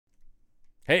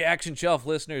Hey, Action Shelf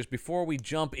listeners, before we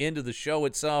jump into the show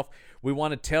itself, we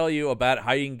want to tell you about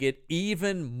how you can get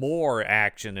even more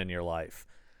action in your life.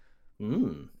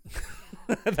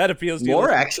 That appeals to you.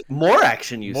 More action,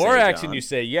 you say, More action, John. you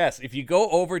say, yes. If you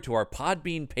go over to our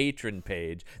Podbean patron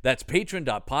page, that's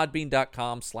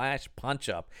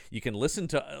patron.podbean.com/punchup. You can listen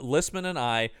to Lisman and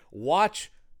I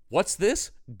watch, what's this?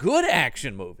 Good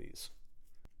action movies.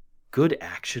 Good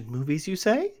action movies, you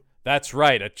say? That's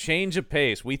right, a change of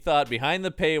pace. We thought behind the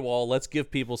paywall, let's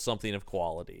give people something of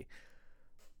quality.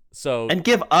 And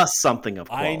give us something of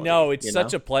quality. I know, it's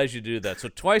such a pleasure to do that. So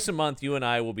twice a month, you and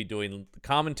I will be doing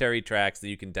commentary tracks that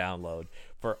you can download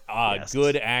for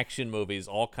good action movies,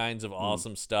 all kinds of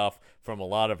awesome stuff from a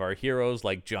lot of our heroes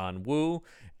like John Woo.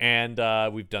 And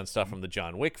we've done stuff from the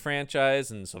John Wick franchise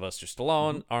and Sylvester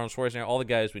Stallone, Arnold Schwarzenegger, all the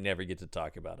guys we never get to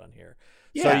talk about on here.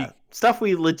 Yeah, stuff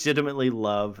we legitimately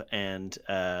love and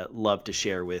love to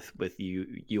share with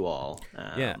you all.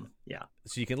 Yeah.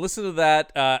 So you can listen to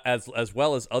that as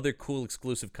well as other cool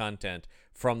exclusive content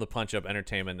from the Punch Up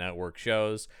Entertainment Network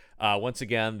shows. Once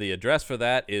again, the address for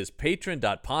that is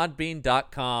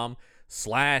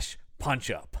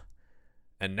patron.podbean.com/punchup.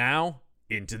 And now,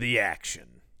 into the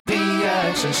action. The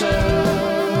Action Show.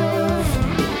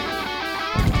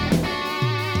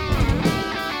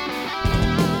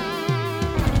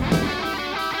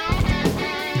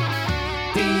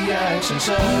 The Action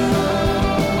Show.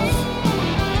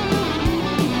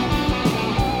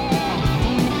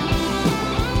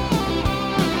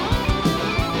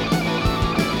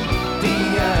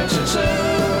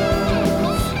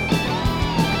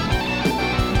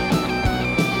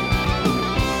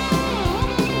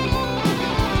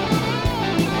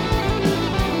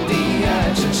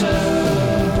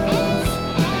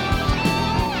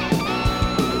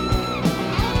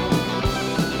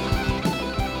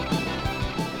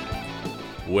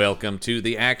 Welcome to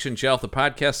the Action Shelf. The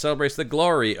podcast celebrates the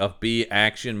glory of B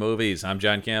action movies. I'm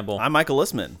John Campbell. I'm Michael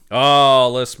Lisman.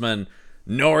 Oh, Lisman.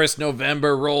 Norris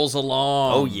November rolls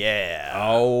along. Oh, yeah.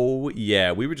 Oh,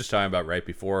 yeah. We were just talking about right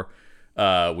before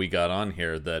we got on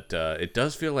here that it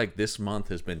does feel like this month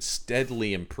has been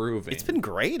steadily improving. It's been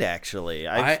great, actually.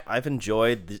 I've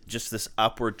enjoyed just this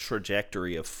upward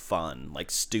trajectory of fun, like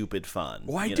stupid fun.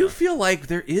 Well, I do feel like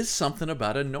there is something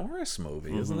about a Norris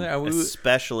movie, isn't there?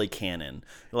 Especially Cannon.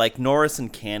 Like, Norris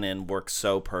and Cannon work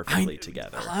so perfectly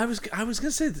together. I was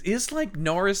gonna say, is like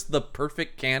Norris the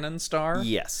perfect Cannon star?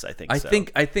 Yes, I think so.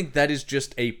 I think that is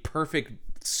just a perfect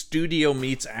studio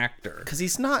meets actor, because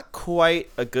he's not quite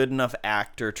a good enough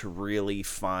actor to really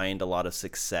find a lot of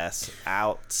success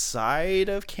outside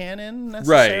of Cannon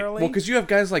necessarily. Right. Well, because you have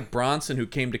guys like Bronson who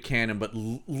came to Cannon, but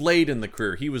late in the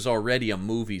career, he was already a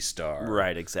movie star.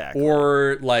 Right, exactly.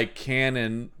 Or like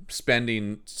Cannon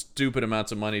spending stupid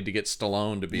amounts of money to get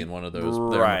Stallone to be in one of those.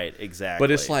 Right, exactly.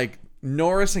 But it's like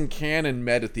Norris and Cannon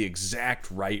met at the exact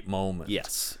right moment.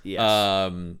 Yes.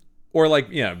 Or like,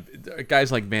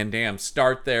 guys like Van Damme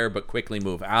start there but quickly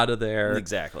move out of there.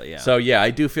 Exactly, yeah. So, yeah,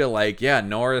 I do feel like,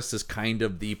 Norris is kind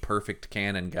of the perfect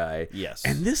Cannon guy. Yes.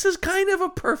 And this is kind of a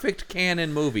perfect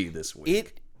Cannon movie this week.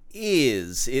 It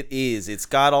is. It's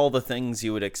got all the things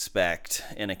you would expect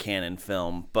in a Cannon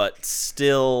film, but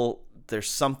still there's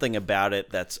something about it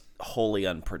that's wholly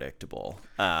unpredictable.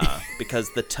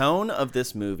 Because the tone of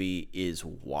this movie is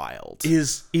wild.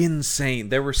 Is insane.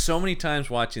 There were so many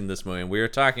times watching this movie, and we were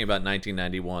talking about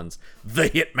 1991's The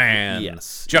Hitman.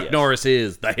 Yes. Chuck Norris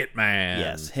is The Hitman.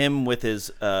 Yes, him with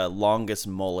his longest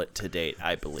mullet to date,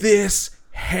 I believe. This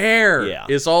hair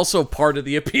is also part of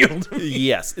the appeal to me.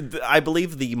 Yes, I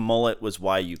believe the mullet was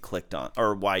why you clicked on,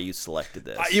 or why you selected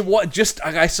this.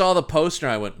 I saw the poster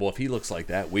and I went, well, if he looks like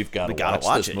that, we've got to watch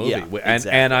this movie. Yeah,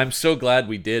 exactly. And I'm so glad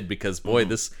we did, because boy,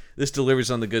 this delivers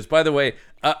on the goods. By the way,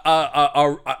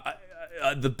 the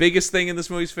biggest thing in this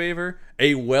movie's favor,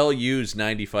 a well-used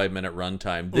 95-minute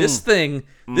runtime. This thing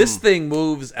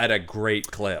moves at a great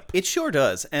clip. It sure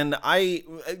does. And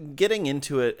getting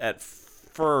into it at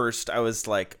first, I was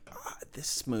like,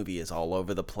 this movie is all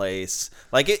over the place.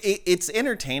 Like, it's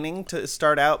entertaining to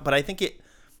start out, but I think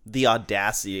the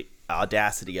audacity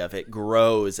of it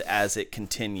grows as it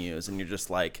continues, and you're just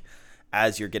like,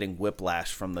 as you're getting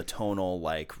whiplash from the tonal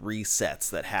like resets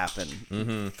that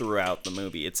happen throughout the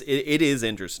movie. It is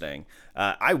interesting.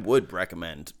 I would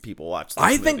recommend people watch this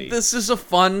movie. I think this is a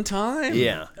fun time.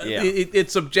 Yeah.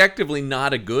 It's objectively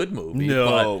not a good movie.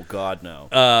 No, God,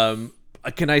 no.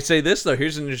 Can I say this, though?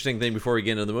 Here's an interesting thing before we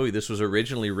get into the movie. This was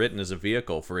originally written as a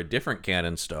vehicle for a different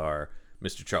Cannon star,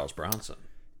 Mr. Charles Bronson.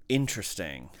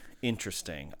 Interesting.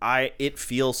 It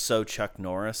feels so Chuck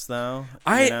Norris, though.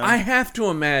 I have to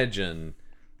imagine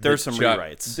There's some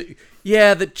rewrites.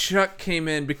 That Chuck came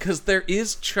in because there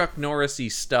is Chuck Norris-y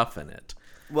stuff in it.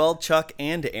 Well, Chuck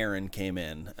and Aaron came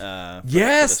in for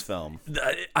this film.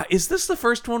 Is this the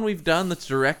first one we've done that's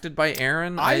directed by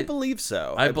Aaron? I believe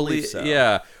so. I believe so.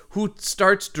 Yeah. Who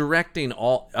starts directing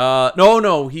all...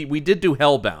 No, we did do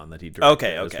Hellbound that he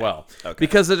directed as well. Okay.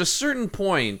 Because at a certain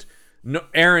point,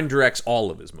 Aaron directs all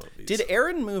of his movies. Did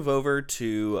Aaron move over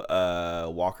to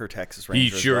Walker, Texas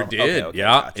Ranger? He sure did. Okay,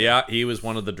 gotcha. Yeah. He was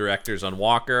one of the directors on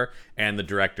Walker and the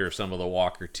director of some of the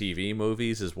Walker TV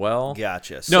movies as well.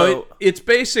 Gotcha. No, it's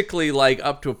basically like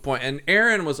up to a point. And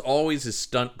Aaron was always his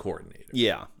stunt coordinator.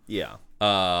 Yeah. This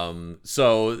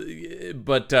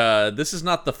is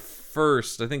not the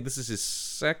first. I think this is his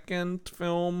second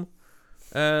film.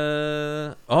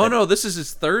 No, this is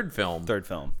his third film. Third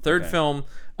film.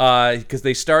 Because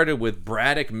they started with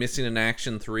Braddock Missing in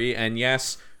Action 3, and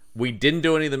yes, we didn't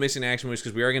do any of the Missing in Action movies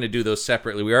because we are going to do those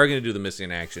separately. We are going to do the Missing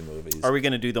in Action movies. Are we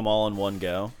going to do them all in one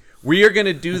go? We are going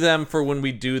to do them for when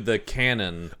we do the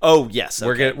canon. Oh yes,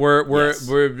 okay.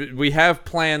 We have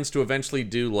plans to eventually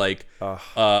do like a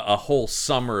whole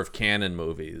summer of canon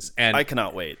movies, and I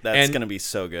cannot wait. That's going to be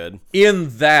so good.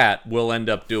 In that, we'll end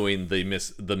up doing the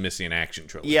Missing in Action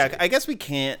trilogy. Yeah, I guess we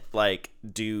can't like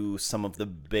do some of the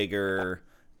bigger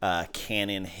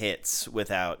canon hits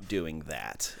without doing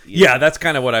that. Yeah, that's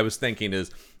kind of what I was thinking. Is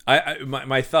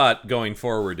my thought going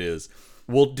forward is,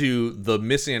 we'll do the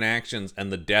Missing in Actions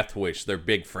and the Death Wish, their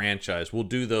big franchise. We'll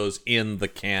do those in the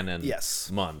canon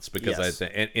months because I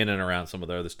think in and around some of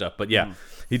the other stuff. But yeah,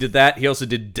 he did that. He also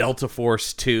did Delta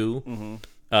Force 2,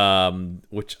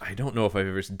 which I don't know if I've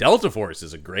ever seen. Delta Force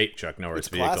is a great Chuck Norris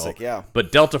vehicle. Classic, yeah.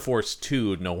 But Delta Force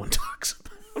 2, no one talks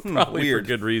about. Probably for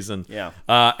good reason. Yeah.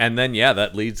 And then,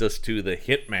 that leads us to the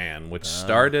Hitman, which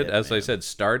started as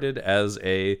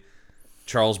a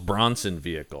Charles Bronson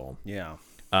vehicle. Yeah.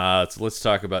 So let's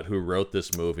talk about who wrote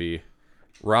this movie.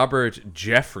 Robert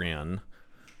Jeffrian.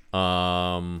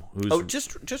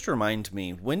 Just remind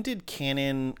me, when did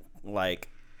Canon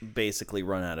basically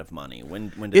run out of money? When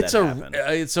did that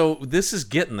happen? So this is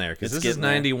getting there because this is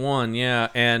 91,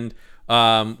 and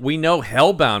we know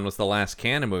Hellbound was the last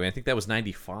canon movie. I think that was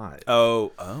 95.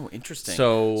 Oh, interesting.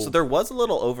 So there was a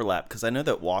little overlap because I know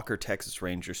that Walker, Texas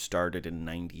Ranger started in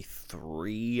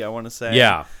 93, I want to say.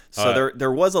 Yeah. So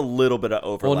there was a little bit of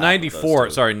overlap. Well, 94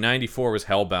 was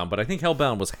Hellbound, but I think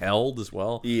Hellbound was held as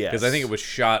well. Yes. Because I think it was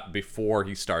shot before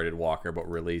he started Walker, but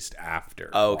released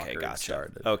after Okay, Walker gotcha.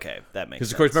 started. Okay, that makes sense.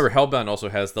 Because, of course, remember, Hellbound also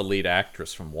has the lead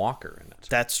actress from Walker in it.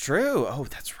 That's true. Oh,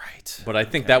 that's right. But I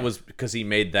think that was because he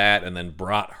made that and then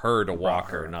brought her to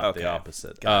Walker, not the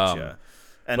opposite. Gotcha.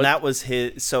 That was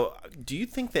his. So, do you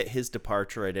think that his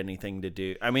departure had anything to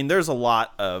do? I mean, there's a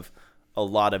lot of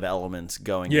elements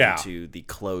going into the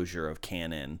closure of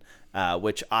canon,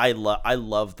 which I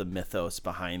love the mythos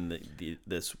behind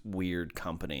this weird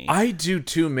company. I do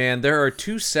too, man. There are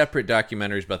 2 separate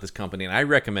documentaries about this company, and I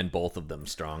recommend both of them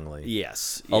strongly.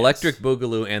 Yes. Electric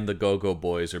Boogaloo and the Go-Go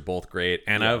Boys are both great,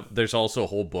 and there's also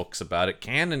whole books about it.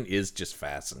 Canon is just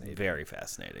fascinating. Very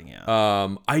fascinating,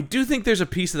 yeah. I do think there's a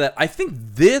piece of that. I think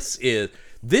this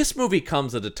movie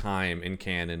comes at a time in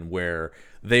canon where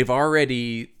they've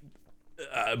already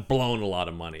blown a lot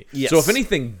of money. Yes. So if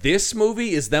anything, this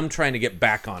movie is them trying to get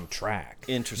back on track.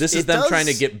 Interesting. This is them trying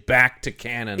to get back to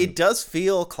canon. It does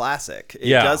feel classic.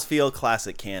 It does feel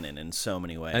classic canon in so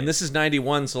many ways. And this is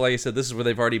 91, so like I said, this is where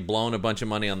they've already blown a bunch of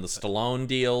money on the Stallone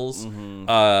deals.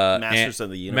 Masters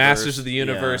of the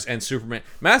Universe. And Superman.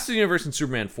 Masters of the Universe and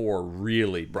Superman 4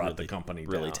 really brought the company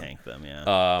down. Really tanked them,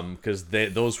 yeah. Because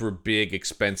those were big,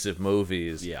 expensive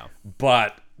movies. Yeah.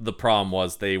 But the problem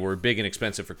was they were big and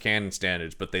expensive for canon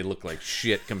standards, but they look like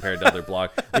shit compared to other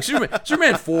blogs. Like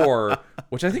Superman 4,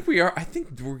 which I think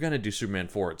we're gonna do Superman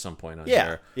 4 at some point on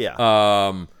here.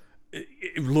 Yeah.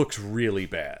 It looks really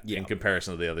bad in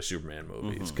comparison to the other Superman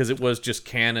movies because it was just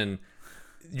canon.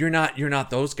 You're not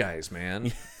those guys,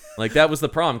 man. Like, that was the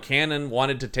problem. Canon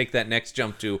wanted to take that next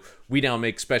jump to, we now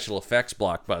make special effects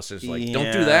blockbusters. Like,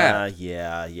 don't do that.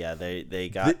 Yeah. They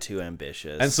got too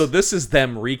ambitious. And so this is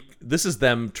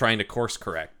them trying to course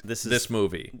correct this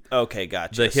movie. Okay,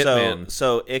 gotcha. The Hitman.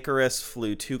 So Icarus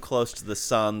flew too close to the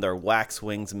sun, their wax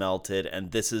wings melted, and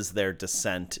this is their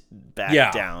descent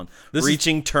back down,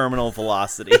 reaching terminal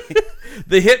velocity.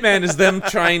 The Hitman is them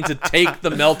trying to take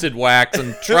the melted wax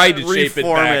and try to shape it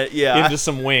back into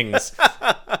some wings.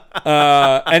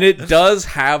 And it does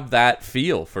have that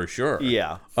feel for sure.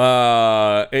 Yeah.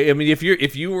 I mean,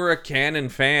 if you were a canon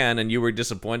fan and you were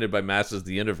disappointed by Masters of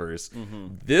the Universe,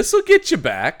 this will get you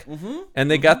back.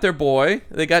 And they got their boy.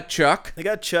 They got Chuck.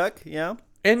 Yeah.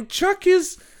 And Chuck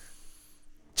is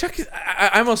Chuck,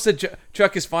 I almost said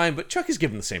Chuck is fine, but Chuck is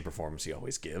giving the same performance he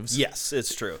always gives. Yes,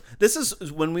 it's true. This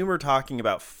is when we were talking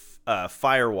about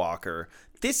Firewalker.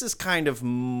 This is kind of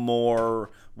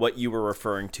more what you were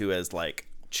referring to as like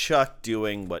Chuck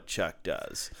doing what Chuck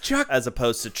does, as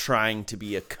opposed to trying to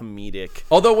be a comedic.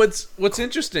 Although what's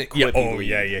interesting,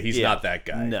 he's not that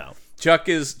guy. No. Chuck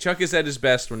is at his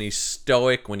best when he's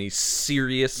stoic, when he's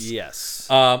serious. Yes.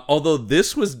 Although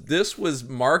this was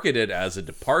marketed as a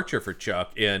departure for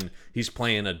Chuck, and he's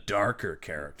playing a darker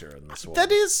character in this one.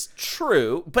 That is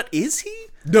true, but is he?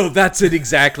 No, that's it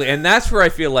exactly, and that's where I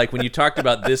feel like when you talked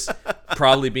about this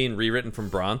probably being rewritten from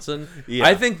Bronson,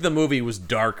 I think the movie was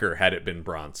darker had it been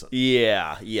Bronson.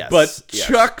 Yeah. Yes. But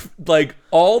Chuck, like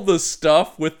all the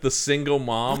stuff with the single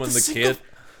mom and the kid.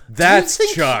 That's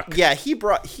Chuck.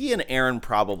 He and Aaron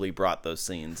probably brought those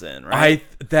scenes in, right?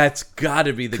 That's got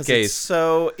to be the case.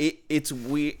 So it's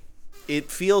we. It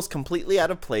feels completely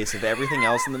out of place of everything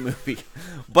else in the movie,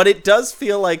 but it does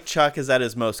feel like Chuck is at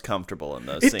his most comfortable in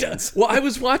those scenes. Does. Well, I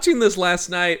was watching this last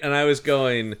night and I was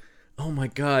going, "Oh my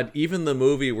god!" Even the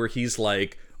movie where he's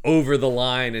like over the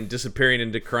line and disappearing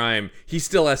into crime, he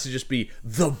still has to just be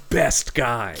the best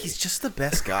guy. He's just the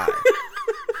best guy.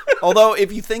 Although,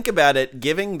 if you think about it,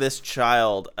 giving this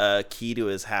child a key to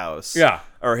his house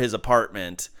or his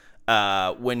apartment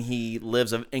when he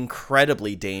lives an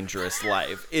incredibly dangerous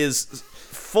life is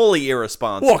fully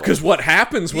irresponsible. Well, because what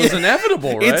happens was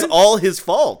inevitable, right? It's all his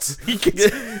fault.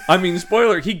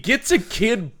 Spoiler, he gets a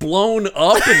kid blown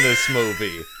up in this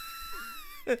movie.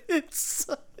 It's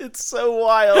so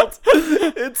wild.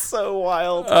 It's so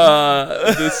wild.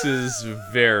 This is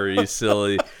very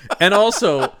silly. And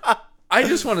also, I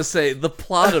just want to say the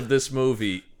plot of this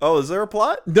movie. Oh, is there a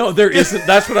plot? No, there isn't.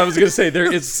 That's what I was going to say.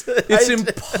 It's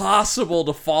impossible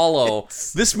to follow.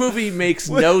 This movie makes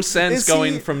no sense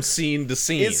going from scene to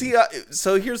scene. Is he?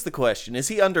 So here's the question: is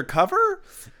he undercover?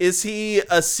 Is he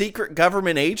a secret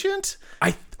government agent?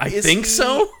 I think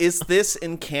so. Is this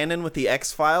in canon with the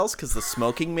X-Files? Because the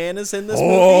smoking man is in this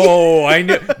movie? Oh, I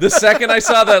knew. The second I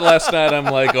saw that last night, I'm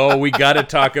like, oh, we got to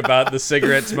talk about the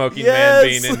cigarette smoking man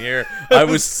being in here. I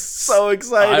was so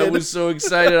excited. I was so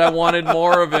excited. I wanted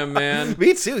more of him, man.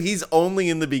 Me too. He's only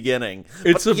in the beginning.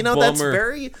 It's a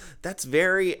bummer. That's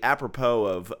very apropos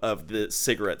of the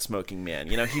cigarette smoking man.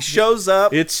 You know, he shows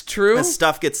up. It's true. And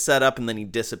stuff gets set up, and then he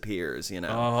disappears. You know.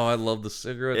 Oh, I love the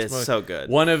cigarette smoking. It's so good.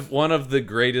 One of the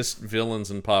greatest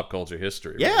villains in pop culture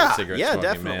history. Yeah, Man.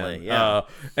 definitely. Yeah.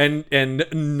 And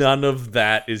none of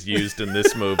that is used in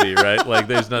this movie, right? Like,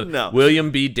 there's No.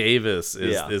 William B. Davis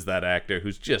is that actor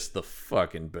who's just the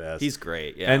fucking best. He's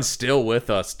great. Yeah. And still with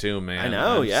us too, man. I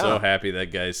know. I'm so happy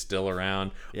that guy's still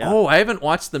around. Yeah. Oh, I haven't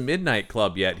watched The Midnight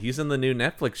Club yet. He's in the new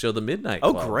Netflix show, The Midnight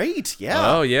Club. Oh, great.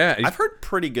 Yeah. Oh, yeah. I've heard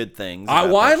pretty good things. I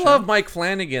love Mike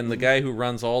Flanagan, the guy who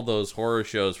runs all those horror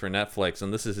shows for Netflix,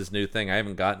 and this is his new thing. I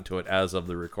haven't gotten to it as of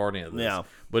the recording of this,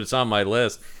 but it's on my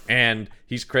list. And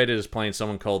he's credited as playing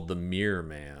someone called the Mirror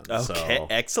Man. Okay, so,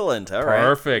 excellent. All right.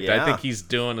 Perfect. Yeah. I think he's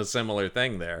doing a similar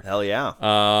thing there. Hell yeah.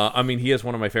 I mean, he has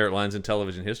one of my favorite lines in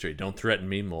television history. Don't threaten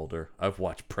me, Mulder. I've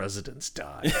watched presidents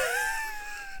die.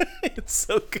 It's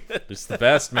so good. It's the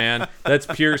best, man. That's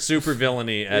pure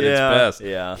supervillainy at its best.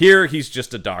 Yeah. Here, he's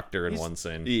just a doctor in one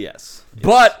scene. Yes.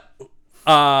 But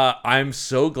I'm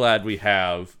so glad we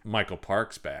have Michael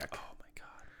Parks back. Oh my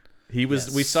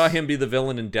god. We saw him be the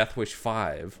villain in Death Wish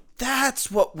 5. That's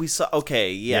what we saw.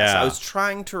 Okay, yes. Yeah. I was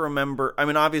trying to remember. I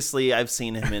mean, obviously, I've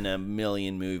seen him in a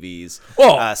million movies.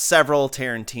 Well, several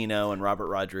Tarantino and Robert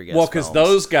Rodriguez. Well, because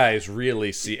those guys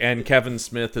really see, and Kevin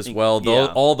Smith as well.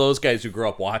 All those guys who grew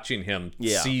up watching him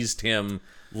seized him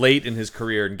late in his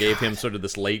career and gave him sort of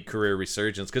this late career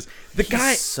resurgence. Because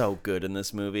he's so good in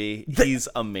this movie. He's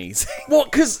amazing. Well,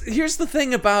 because here's the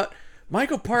thing about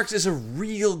Michael Parks is a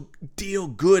real deal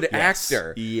good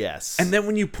actor. Yes. And then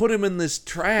when you put him in this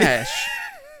trash,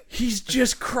 he's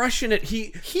just crushing it.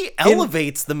 He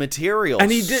elevates the material and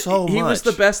he so much. He was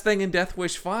the best thing in Death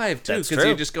Wish 5 too, because true.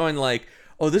 you're just going like,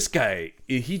 oh, this guy,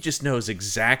 he just knows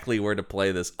exactly where to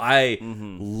play this. I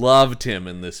loved him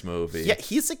in this movie. Yeah,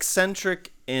 he's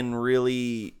eccentric in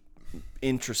really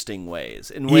interesting ways.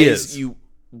 In ways you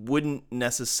wouldn't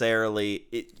necessarily,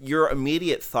 your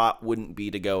immediate thought wouldn't be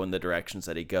to go in the directions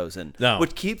that he goes in,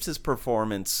 which keeps his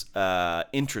performance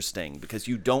interesting because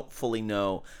you don't fully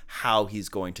know how he's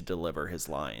going to deliver his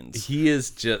lines. He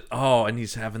is just, and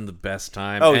he's having the best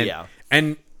time.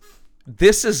 And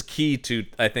this is key to,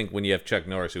 I think, when you have Chuck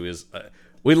Norris, who is,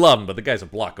 we love him, but the guy's a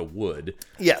block of wood.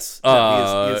 Yes, he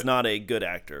is not a good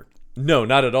actor. No,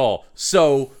 not at all.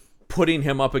 So putting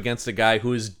him up against a guy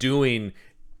who is doing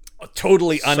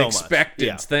totally So much. unexpected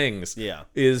Yeah. things Yeah.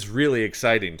 is really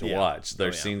exciting to Yeah. watch their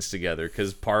Oh, yeah. scenes together,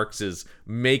 because Parks is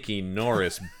making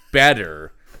Norris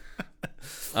better.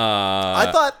 I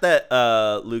thought that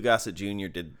Lou Gossett Jr.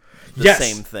 did the Yes.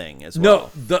 same thing as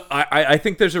well. No, I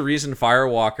think there's a reason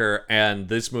Firewalker and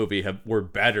this movie were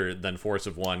better than Force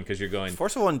of One, because you're going,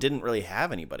 Force of One didn't really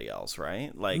have anybody else,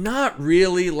 right? Like not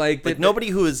really, like nobody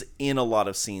who was in a lot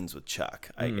of scenes with Chuck,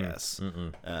 I guess.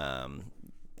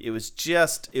 It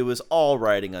was all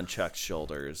riding on Chuck's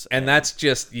shoulders. and that's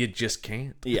just, you just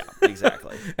can't. Yeah,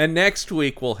 exactly. And next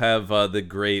week we'll have the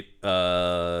great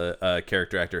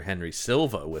character actor Henry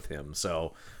Silva with him,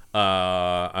 so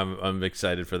I'm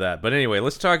excited for that. But anyway,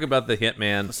 let's talk about the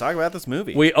Hitman. Let's talk about this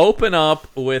movie. We open up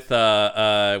with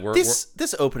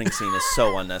This opening scene is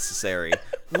so unnecessary.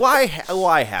 Why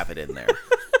have it in there?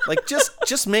 Like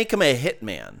just make him a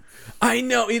hitman. I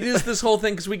know, it is this whole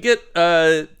thing, because we get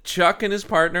Chuck and his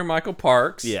partner Michael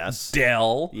Parks. Yes.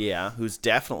 Dell. Yeah, who's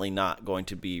definitely not going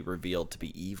to be revealed to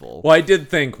be evil. Well, I did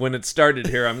think when it started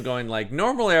here, I'm going like,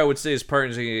 normally I would say his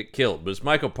partner's going to get killed, but it's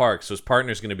Michael Parks, so his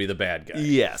partner's going to be the bad guy.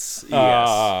 Yes.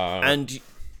 And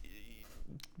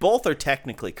both are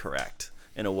technically correct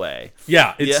in a way.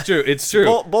 Yeah, it's true. It's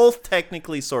true. Both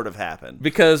technically sort of happen.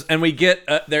 Because, and we get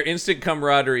their instant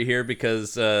camaraderie here,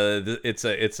 because it's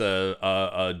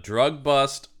a drug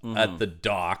bust at the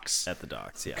docks. At the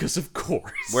docks, yeah. Because of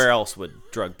course. Where else would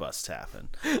drug busts happen?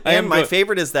 And my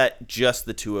favorite is that just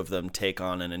the two of them take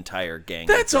on an entire gang.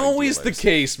 That's of drug always dealers. the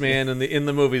case, man, in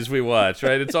the movies we watch,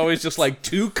 right? It's always just like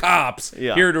two cops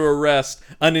Yeah. here to arrest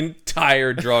an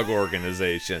entire drug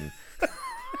organization.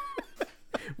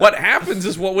 What happens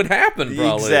is what would happen,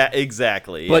 probably.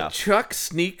 Exactly. But Yeah. Chuck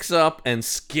sneaks up and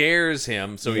scares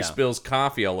him, so he Yeah. spills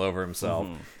coffee all over himself.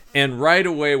 And right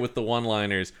away with the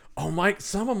one-liners,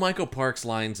 some of Michael Parks'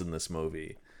 lines in this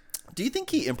movie, Do you think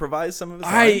he improvised some of his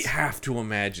I lines? have to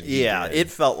imagine. He Yeah, did. it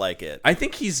felt like it. I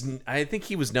think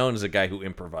he was known as a guy who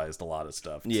improvised a lot of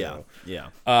stuff. Yeah, too.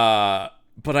 yeah.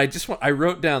 But I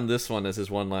wrote down this one as his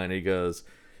one line. He goes,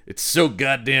 "It's so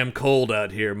goddamn cold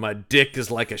out here. My dick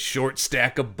is like a short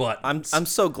stack of buttons." I'm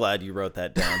so glad you wrote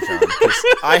that down, John. 'Cause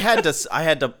I had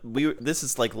to. This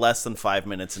is like less than 5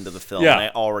 minutes into the film, Yeah. and I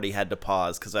already had to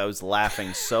pause because I was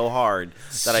laughing so hard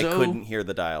that I So- couldn't hear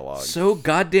the dialogue. So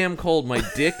goddamn cold. My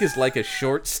dick is like a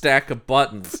short stack of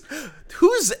buttons.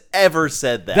 Who's ever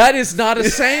said that? That is not a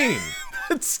saying.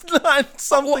 It's not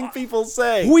something people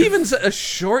say. Who even said a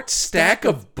short stack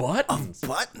of buttons?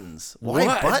 Buttons? Why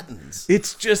What? buttons?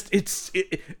 It's just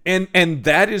and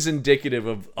that is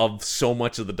indicative of so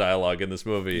much of the dialogue in this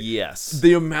movie. Yes.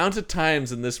 The amount of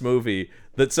times in this movie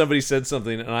that somebody said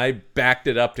something and I backed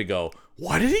it up to go,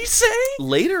 what did he say?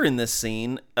 Later in this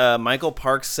scene, Michael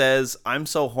Parks says, "I'm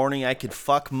so horny I could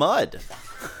fuck mud."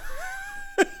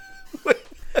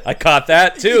 I caught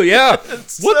that too, yeah.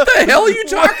 What the hell are you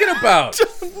talking about?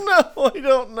 No, I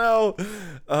don't know.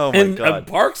 Oh my And god.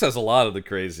 Parks has a lot of the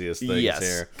craziest things Yes,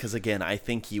 here. because again, I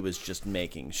think he was just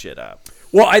making shit up.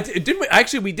 Well,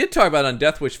 we did talk about on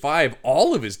Death Wish 5,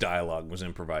 all of his dialogue was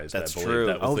imposed. That's I believe true.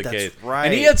 that was Oh, the that's case. right.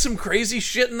 And he had some crazy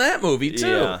shit in that movie too.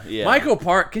 Yeah, yeah. Michael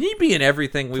Parks, can he be in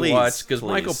everything we Please, watch? Because please.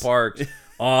 Michael Parks,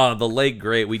 the late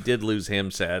great, we did lose him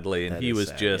sadly, and That he is was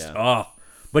sad, just yeah.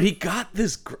 But he got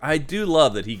this. I do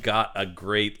love that he got a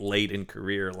great late in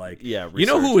career. Like, Yeah, you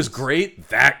know who was resurgence. great?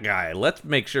 That guy. Let's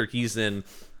make sure he's in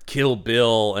Kill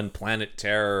Bill and Planet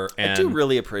Terror. And I do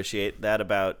really appreciate that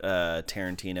about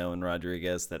Tarantino and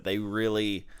Rodriguez, that they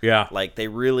really, Yeah. they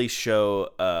really show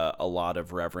a lot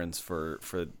of reverence for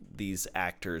these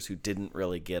actors who didn't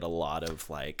really get a lot of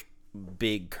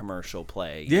big commercial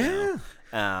play. you know?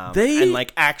 They-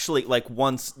 and actually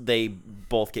once they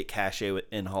both get cachet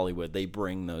in Hollywood, they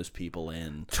bring those people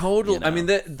in. Total. you know? I mean,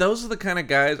 those are the kind of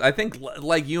guys. I think,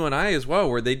 like you and I as well,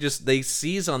 where they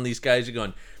seize on these guys. You're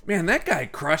going, man, that guy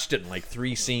crushed it in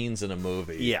 3 scenes in a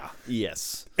movie. Yeah.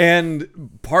 Yes.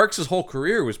 And Parks' whole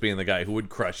career was being the guy who would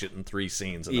crush it in 3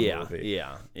 scenes in a movie.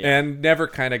 Yeah. And never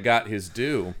kind of got his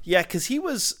due. Yeah, because he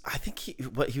was. I think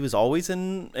he was always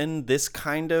in this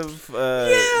kind of.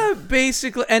 Yeah,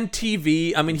 basically, and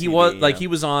TV. I mean, he TV, was yeah. he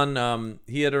was on.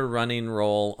 He had a running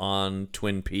role on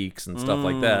Twin Peaks and stuff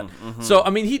like that. So I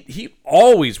mean, he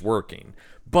always working,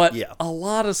 but Yeah. a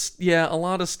lot of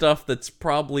stuff that's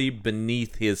probably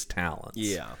beneath his talents.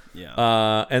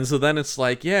 Yeah. And so then it's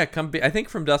like, yeah, I think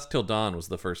From Dusk Till Dawn was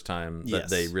the first time that Yes.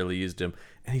 they really used him,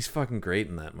 and he's fucking great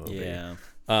in that movie. Yeah.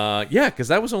 Yeah, because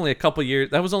that was only a couple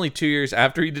years. That was only 2 years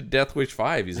after he did Death Wish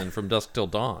 5. He's in From Dusk Till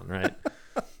Dawn, right?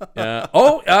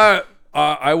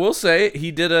 I will say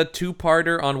he did a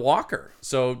 2-parter on Walker,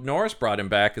 so Norris brought him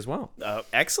back as well.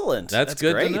 Excellent. That's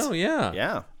good great. to know. Yeah.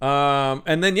 Yeah.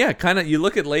 And then kind of you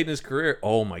look at late in his career.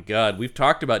 Oh my God, we've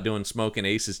talked about doing Smokin'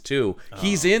 Aces 2.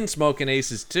 He's in Smokin'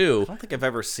 Aces 2. I don't think I've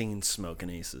ever seen Smokin'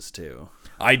 Aces 2.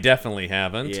 I definitely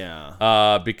haven't.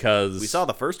 Yeah. Because we saw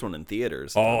the first one in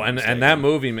theaters. Oh, and that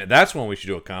movie, that's one we should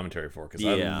do a commentary for, because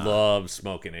I love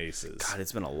Smokin' Aces. God,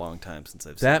 it's been a long time since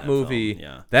I've seen that movie. Film.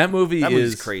 Yeah. That movie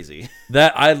is is crazy.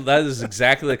 That is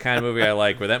exactly the kind of movie I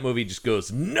like, where that movie just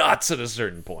goes nuts at a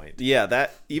certain point. Yeah,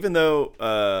 that even though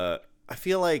I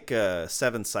feel like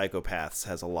Seven Psychopaths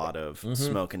has a lot of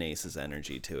Smokin' Aces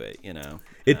energy to it, you know.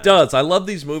 It does. I love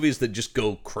these movies that just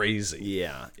go crazy.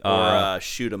 Yeah, or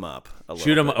Shoot 'em Up.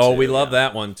 Shoot 'em. Oh, we love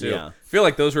that one too. Yeah. I feel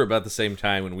like those were about the same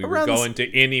time when we were going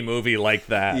to any movie like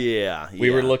that. Yeah, we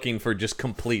were looking for just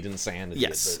complete insanity.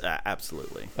 Yes,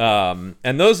 absolutely.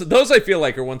 And those I feel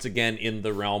like are once again in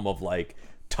the realm of like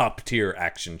top tier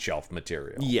action shelf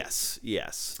material. Yes.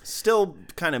 Still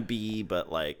kind of B,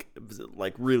 but like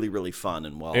really, really fun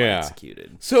and well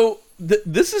executed. So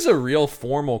this is a real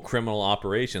formal criminal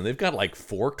operation. They've got like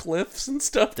forklifts and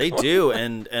stuff. They do,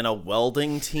 and a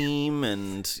welding team,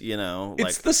 and you know,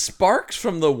 it's the sparks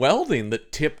from the welding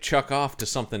that tip Chuck off to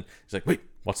something. He's like, wait,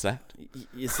 what's that?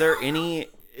 Is there any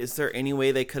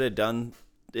way they could have done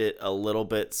it a little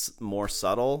bit more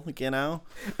subtle, you know?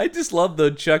 I just love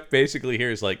the Chuck basically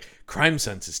here is like, crime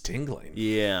sense is tingling.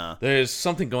 Yeah. There's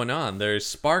something going on. There's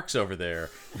sparks over there.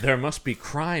 There must be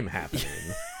crime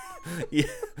happening.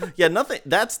 Yeah, nothing.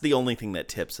 That's the only thing that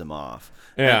tips him off.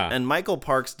 Yeah. And Michael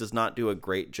Parks does not do a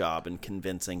great job in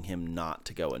convincing him not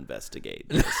to go investigate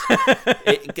this.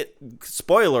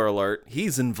 Spoiler alert,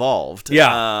 he's involved.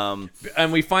 Yeah.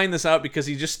 And we find this out because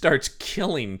he just starts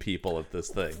killing people at this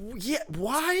thing. Yeah,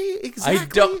 why exactly? I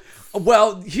don't.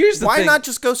 Well, here's the thing. Why not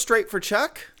just go straight for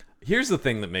Chuck? Here's the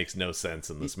thing that makes no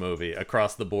sense in this movie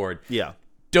across the board. Yeah.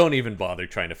 Don't even bother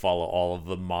trying to follow all of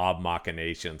the mob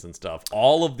machinations and stuff.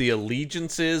 All of the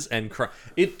allegiances and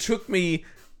it took me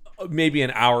maybe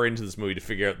an hour into this movie to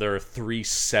figure out there are 3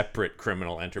 separate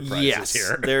criminal enterprises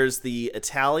here. There's the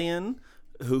Italian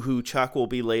who Chuck will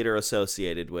be later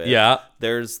associated with. Yeah.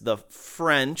 There's the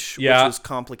French, which is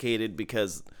complicated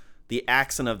because the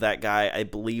accent of that guy, I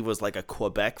believe, was like a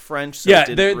Quebec French. So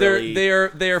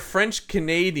they're French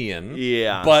Canadian.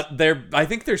 Yeah, but I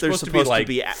think they're supposed to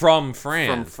be from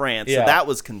France. From France, yeah. So that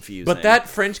was confusing. But that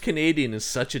French Canadian is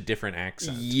such a different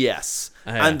accent. Yes,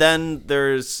 and then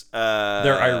there's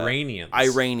they're Iranians.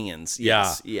 Iranians,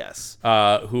 yes, yeah.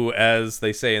 yes. Who, as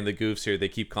they say in the goofs here, they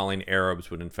keep calling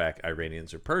Arabs, when in fact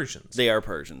Iranians are Persians. They are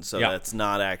Persians, so that's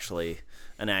not actually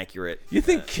an accurate. You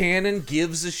think Canon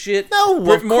gives a shit?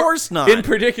 No, of course not. In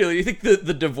particular, you think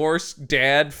the divorced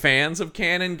dad fans of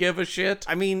Canon give a shit?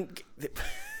 I mean,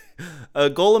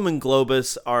 Golem and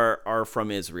Globus are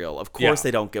from Israel. Of course, they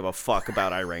don't give a fuck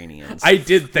about Iranians. I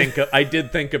did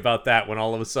think about that when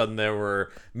all of a sudden there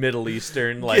were Middle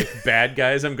Eastern bad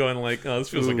guys. I'm going like, oh, this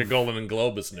feels like a Golem and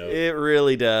Globus note. It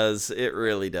really does. It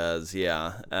really does.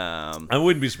 Yeah. I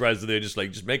wouldn't be surprised if they just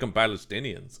make them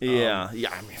Palestinians. Yeah.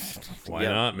 I mean, why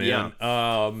not, man?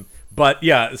 Yeah. But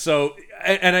yeah, so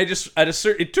and I just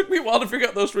it took me a while to figure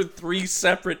out those were 3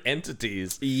 separate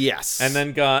entities. Yes. And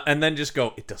then just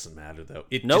go, it doesn't matter though.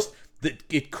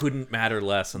 It couldn't matter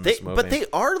less in this movie. But they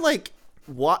are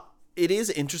what it is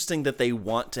interesting that they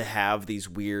want to have these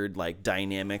weird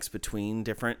dynamics between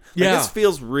different. This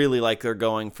feels really like they're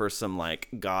going for some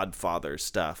Godfather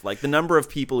stuff. Like the number of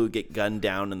people who get gunned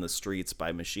down in the streets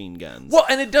by machine guns. Well,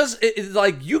 and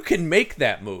it's you can make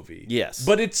that movie. Yes.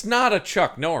 But it's not a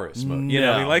Chuck Norris movie. You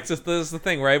know, I mean, this is the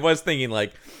thing where I was thinking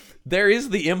there is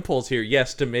the impulse here,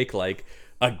 yes, to make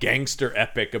a gangster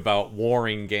epic about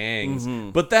warring gangs,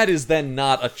 but that is then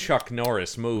not a Chuck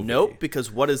Norris movie. Nope,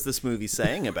 because what is this movie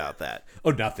saying about that?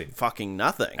 Oh, nothing. Fucking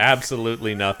nothing.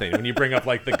 Absolutely nothing. When you bring up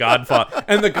The Godfather,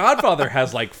 and The Godfather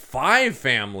has 5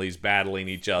 families battling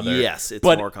each other. Yes, it's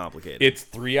more complicated. It's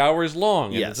 3 hours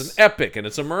long, and it's an epic, and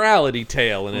it's a morality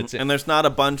tale, and and there's not a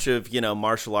bunch of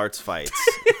martial arts fights.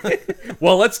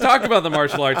 Well, let's talk about the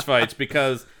martial arts fights,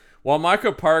 because while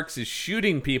Michael Parks is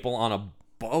shooting people on a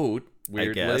boat,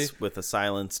 weirdly, I guess, with a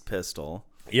silenced pistol.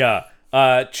 Yeah.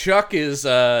 Chuck is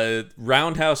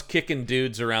roundhouse kicking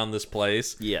dudes around this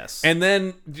place. Yes. And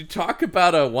then, you talk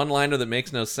about a one-liner that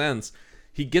makes no sense.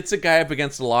 He gets a guy up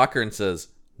against a locker and says,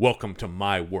 "Welcome to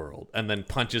my world," and then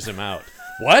punches him out.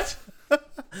 What?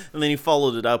 And then he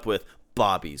followed it up with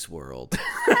Bobby's World.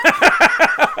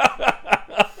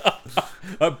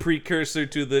 A precursor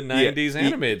to the 90s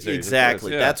animated series.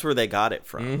 Exactly. That's where they got it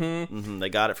from. They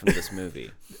got it from this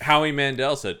movie. Howie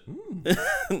Mandel said,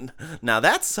 Now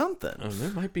that's something. Oh,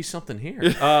 there might be something here.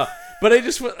 But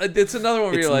it's another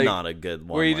one where It's you're like, not a good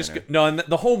one. where you just no, and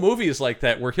the whole movie is like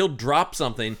that, where he'll drop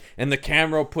something and the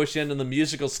camera will push in and the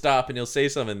music will stop and he'll say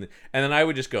something, and then I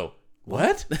would just go,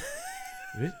 what?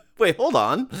 Wait, hold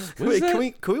on. Wait,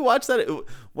 that? can we watch that?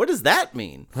 What does that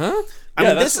mean? Huh? I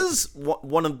mean, this is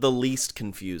one of the least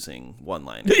confusing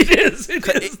one-liners. It is.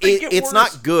 It's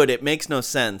not good. It makes no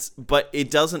sense, but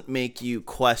it doesn't make you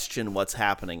question what's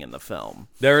happening in the film.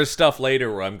 There is stuff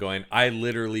later where I'm going, I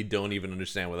literally don't even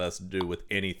understand what that has to do with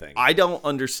anything. I don't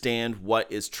understand what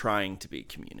is trying to be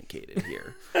communicated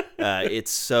here.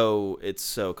 It's so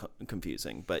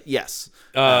confusing. But yes,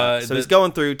 so he's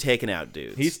going through taking out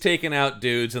dudes. He's taking out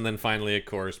dudes, and then finally, of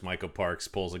course, Michael Parks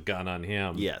pulls a gun on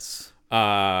him. Yes.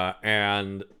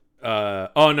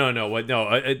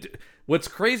 What's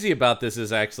crazy about this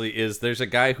is there's a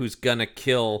guy who's gonna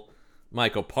kill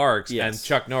Michael Parks, Yes. and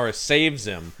Chuck Norris saves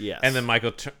him. Yes. And then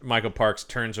Michael Parks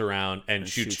turns around and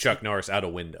shoots Chuck Norris out a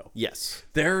window. Yes.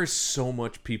 There is so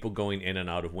much people going in and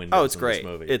out of windows. Oh, it's in great. This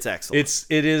movie. It's excellent.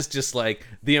 It is just like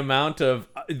the amount of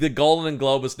the Golden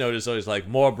Globus note is always like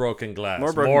more broken glass,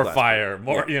 more glass. fire,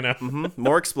 more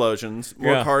More explosions.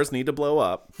 More cars need to blow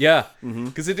up. Yeah,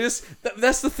 because it is.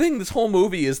 That's the thing. This whole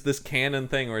movie is this canon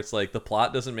thing where it's like the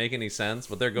plot doesn't make any sense,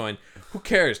 but they're going, "Who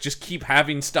cares? Just keep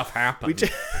having stuff happen." We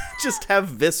just have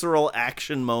visceral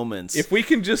action moments. If we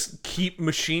can just keep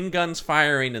machine guns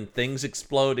firing and things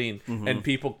exploding and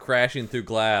people crashing through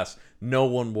glass, no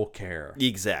one will care.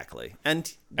 Exactly,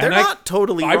 and they're not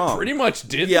totally wrong. I pretty much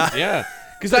did. Yeah. Yeah.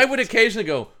 Because I would occasionally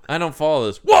go, I don't follow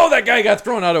this. Whoa, that guy got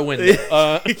thrown out a window.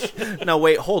 No,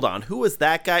 wait, hold on. Who was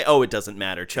that guy? Oh, it doesn't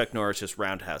matter. Chuck Norris just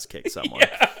roundhouse kicked someone.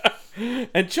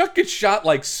 And Chuck gets shot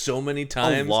like so many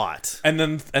times. A lot. And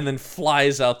then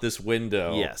flies out this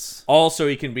window. Yes. Also,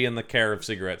 he can be in the care of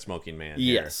cigarette smoking man.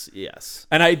 Yes, yes.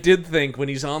 And I did think when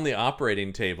he's on the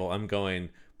operating table, I'm going,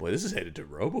 boy, this is headed to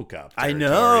RoboCop territory. I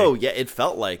know. Yeah, it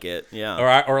felt like it.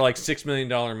 Yeah. Or like $6 Million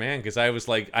Man, because I was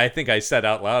like, I think I said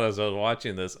out loud as I was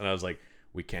watching this, and I was like,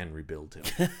 we can rebuild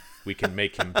him. We can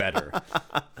make him better.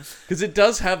 Because it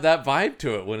does have that vibe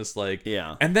to it when it's like,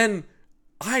 yeah. And then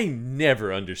I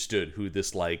never understood who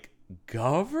this like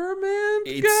government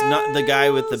It's guy not the guy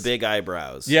with the was. big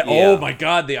eyebrows. Yeah. Oh my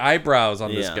God, the eyebrows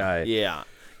on this guy. Yeah.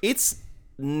 It's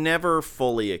never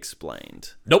fully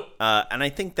explained. Nope. And I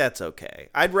think that's okay.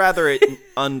 I'd rather it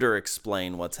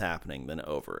under-explain what's happening than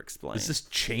over-explain. Is this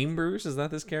Chambers? Is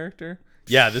that this character?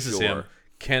 Yeah, this is him.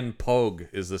 Ken Pogue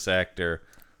is this actor,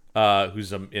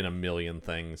 who's in a million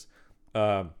things.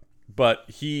 But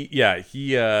he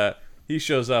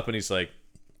shows up and he's like,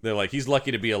 they're like, he's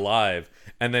lucky to be alive.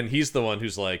 And then he's the one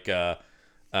who's like,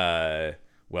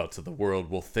 well, to the world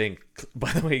will think.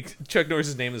 By the way, Chuck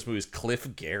Norris's name in this movie is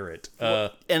Cliff Garrett.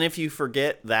 And if you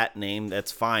forget that name,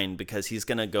 that's fine, because he's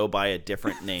going to go by a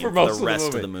different name for the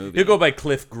rest of the movie. He'll go by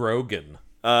Cliff Grogan.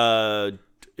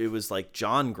 It was like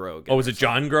John Grogan. Oh, was it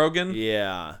John Grogan?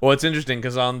 Yeah. Well, it's interesting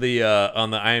because on the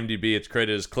IMDb, it's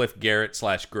credited as Cliff Garrett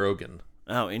 / Grogan.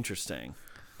 Oh, interesting.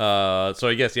 So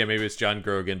I guess, yeah, maybe it's John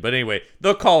Grogan. But anyway,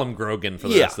 they'll call him Grogan for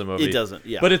the rest of the movie. It doesn't,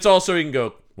 yeah. But it's also, you can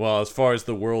go, well, as far as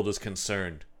the world is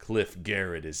concerned, Cliff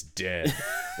Garrett is dead.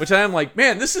 Which I'm like,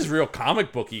 man, this is real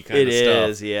comic booky kind of stuff. It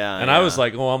is, yeah. And I was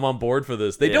like, oh, I'm on board for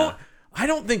this. I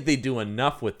don't think they do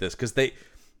enough with this, because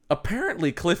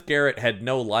apparently Cliff Garrett had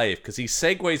no life, because he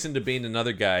segues into being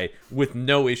another guy with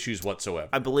no issues whatsoever.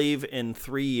 I believe in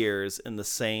 3 years in the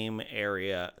same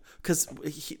area, because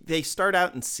they start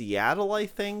out in Seattle, I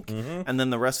think, and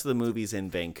then the rest of the movie's in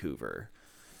Vancouver.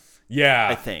 Yeah.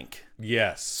 I think.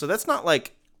 Yes. So that's not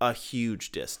like a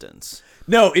huge distance.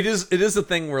 No, it is a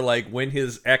thing where, like, when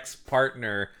his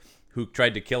ex-partner who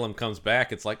tried to kill him comes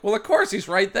back, it's like, well, of course, he's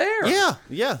right there.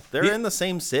 Yeah. They're in the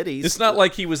same cities. It's not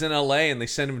like he was in L.A. and they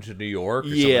sent him to New York or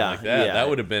something like that. Yeah. That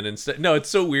would have been instead. No, it's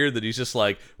so weird that he's just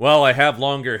like, well, I have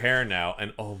longer hair now.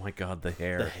 And oh my God, the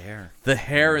hair. The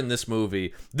hair in this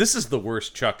movie. This is the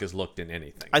worst Chuck has looked in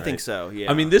anything. I right? think so,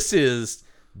 yeah. I mean,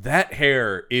 that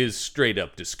hair is straight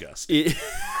up disgusting.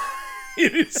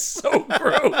 It is so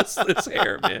gross, this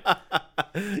hair, man.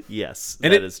 Yes,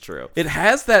 and that is true. It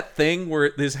has that thing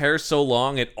where his hair's so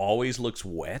long, it always looks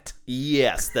wet.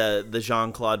 Yes, the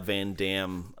Jean-Claude Van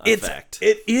Damme effect.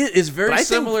 It is very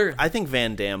similar. I think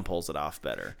Van Damme pulls it off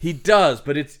better. He does,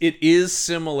 but it is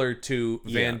similar to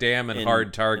Van Damme and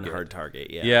Hard Target. In Hard Target,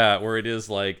 yeah. Yeah, where it is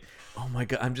like, oh my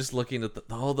God, I'm just looking at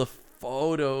all the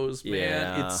photos,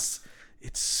 man. Yeah.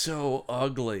 It's so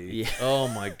ugly. Yeah. Oh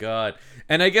my god.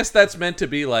 And I guess that's meant to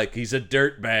be like he's a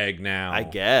dirtbag now. I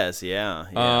guess, yeah.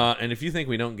 And if you think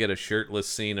we don't get a shirtless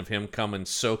scene of him coming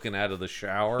soaking out of the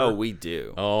shower. Oh, we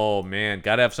do. Oh man,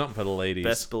 gotta have something for the ladies.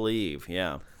 Best believe,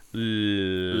 yeah.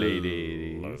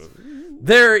 Ladies.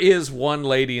 There is one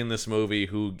lady in this movie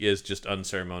who is just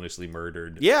unceremoniously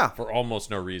murdered. Yeah. For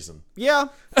almost no reason. Yeah.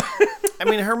 I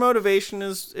mean, her motivation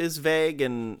is vague,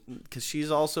 and because she's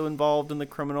also involved in the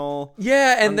criminal.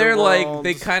 Yeah, and they're like, underworld.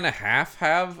 they kind of half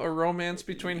have a romance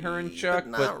between her and Chuck,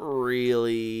 But not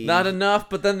really. not enough.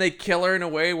 But then they kill her in a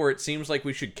way where it seems like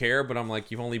we should care. But I'm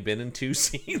like, you've only been in 2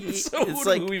 scenes, so It's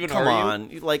like, who even come are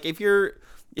you? on. Like, if you're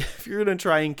gonna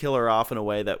try and kill her off in a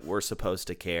way that we're supposed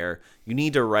to care, you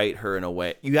need to write her in a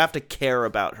way. You have to care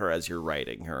about her as you're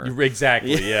writing her.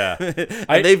 Exactly, yeah.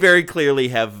 And they very clearly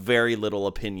have very little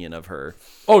opinion of her.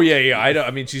 Oh yeah.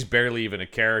 I mean, she's barely even a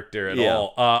character at Yeah.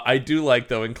 all. I do like,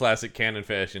 though, in classic canon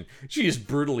fashion, she is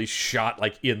brutally shot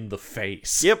like in the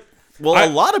face. Yep. Well,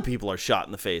 a lot of people are shot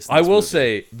in the face. In I this will movie.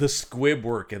 say the squib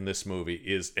work in this movie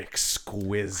is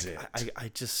exquisite. I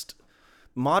just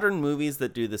modern movies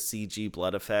that do the CG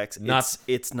blood effects,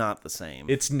 it's not the same.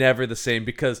 It's never the same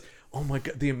because, oh my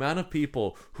god, the amount of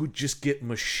people who just get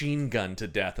machine gunned to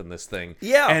death in this thing.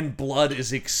 Yeah. And blood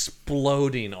is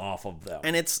exploding off of them.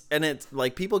 and it's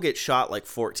like people get shot like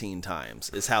 14 times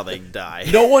is how they die.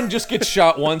 No one just gets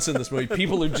shot once in this movie.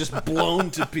 People are just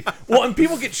blown to pieces. Well, and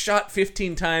people get shot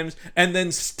 15 times and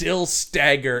then still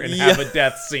stagger and have a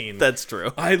death scene. That's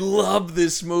true. I love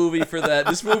this movie for that.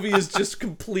 This movie is just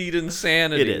complete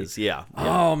insanity. It is, yeah.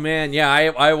 Oh man, yeah,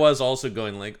 I was also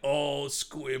going like, oh,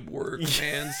 squib work,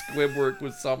 man, squib work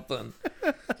was something.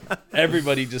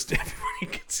 Everybody gets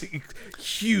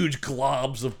huge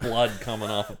globs of blood coming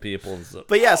off of people. So,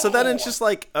 But yeah, so then it's just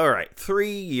like, all right,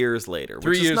 3 years later,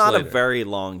 which is years not later. a very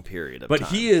long period of but time.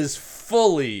 he is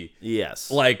fully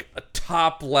Yes. like a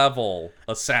top level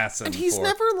assassin. And he's for-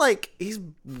 never like, he's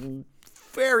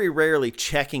very rarely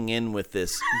checking in with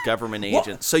this government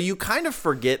agent. So you kind of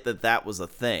forget that was a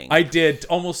thing. I did,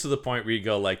 almost to the point where you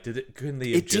go like, couldn't they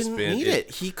have It just didn't been need it.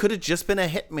 He could have just been a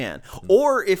hitman.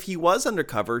 Or if he was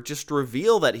undercover, just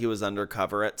reveal that he was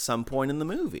undercover at some point in the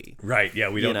movie. Right, yeah,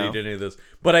 we don't know? need any of this.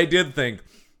 But I did think,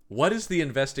 what is the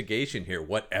investigation here?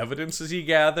 What evidence has he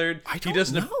gathered? He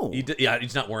doesn't know.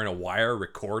 He's not wearing a wire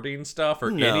recording stuff or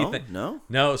No, anything.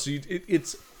 no. So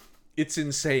it's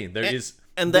insane. There is.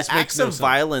 And the this makes acts no of sense.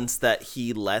 violence that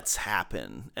he lets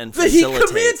happen and That he facilitates,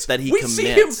 commits. that he we commits. see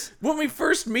him when we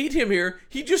first meet him here.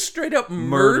 He just straight up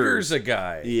murders a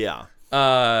guy.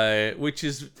 Yeah. Which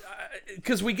is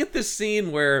because we get this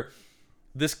scene where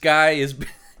this guy is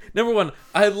number one.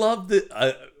 I love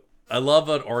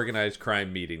an organized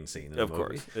crime meeting scene. In a Of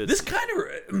movie. course.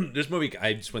 This movie.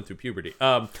 I just went through puberty.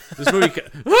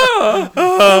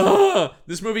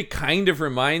 This movie kind of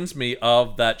reminds me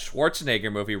of that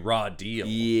Schwarzenegger movie, Raw Deal.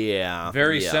 Yeah.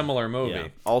 Very yeah, similar movie. yeah.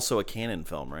 Also a Canon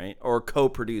film, right? Or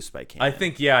co-produced by Canon.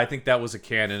 I think that was a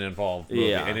canon involved movie,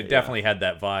 Yeah, and it yeah. definitely had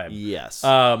that vibe. Yes.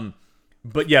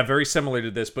 But yeah, very similar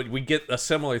to this. But we get a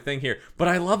similar thing here. But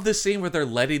I love this scene where they're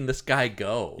letting this guy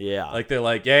go. Yeah. like they're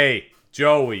like, "Hey,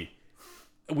 Joey,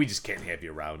 we just can't have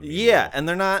you around." Yeah, and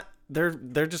they're not.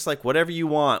 They're just like, whatever you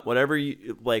want, whatever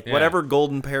you like, Yeah. whatever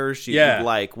golden parachute Yeah. you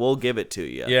like, we'll give it to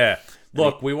you. Yeah.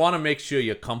 Look, we want to make sure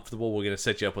you're comfortable. We're gonna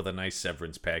set you up with a nice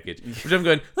severance package. Which I'm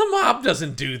going, the mob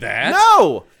doesn't do that.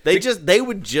 No, they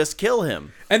would just kill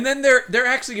him. And then they're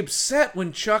actually upset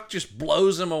when Chuck just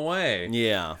blows him away.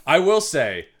 Yeah. I will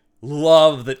say,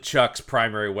 love that Chuck's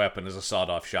primary weapon is a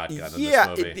sawed-off shotgun in this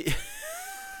movie.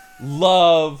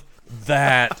 Love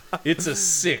that. It's a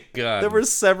sick gun. There were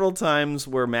several times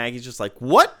where Maggie's just like,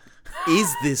 "What is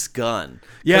this gun?"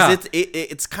 'Cause Yeah.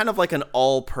 it's kind of like an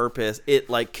all-purpose. It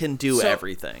like can do So,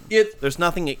 everything. There's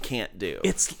nothing it can't do.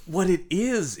 It's what it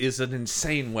is an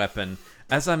insane weapon.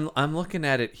 As I'm looking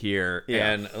at it here,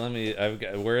 Yeah.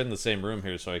 and we're in the same room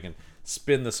here, so I can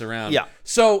spin this around. Yeah.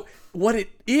 So what it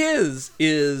is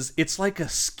it's like a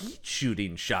skeet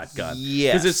shooting shotgun.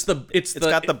 Yes. Because it's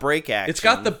got the brake action. It's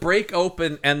got the brake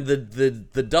open and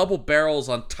the double barrels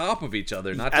on top of each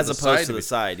other, not as to the opposed side to of the each-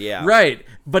 side. Yeah. Right,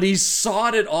 but he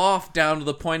sawed it off down to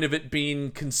the point of it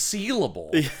being concealable.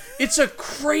 It's a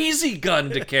crazy gun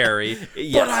to carry,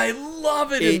 Yes. but I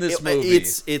love it in this movie.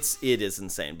 It is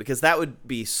insane because that would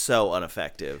be so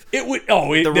ineffective. It would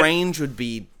The range would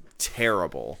be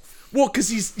terrible. well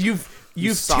because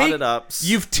you've sawed it up.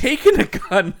 You've taken a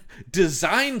gun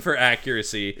designed for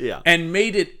accuracy Yeah. and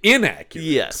made it inaccurate.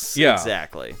 Yes. Yeah.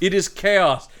 Exactly. It is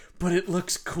chaos, but it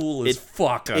looks cool as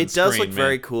fuck on It does screen, look man.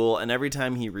 very cool, and every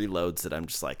time he reloads it, I'm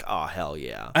just like, oh hell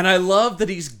yeah. And I love that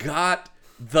he's got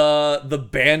the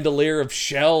bandolier of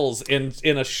shells in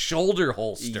a shoulder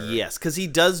holster. Yes, because he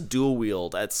does dual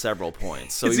wield at several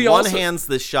points. So He he also- one-hands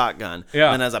the shotgun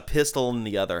Yeah. and has a pistol in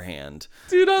the other hand.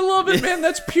 Dude, I love it, man.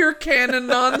 That's pure canon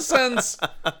nonsense.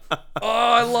 Oh,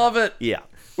 I love it. Yeah.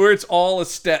 Where it's all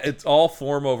it's all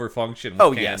form over function with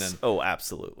Oh, canon. yes. Oh,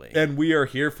 absolutely. And we are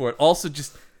here for it. Also,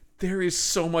 just there is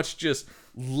so much just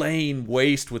laying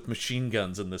waste with machine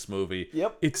guns in this movie.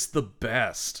 Yep. It's the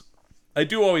best. I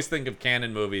do always think of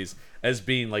canon movies as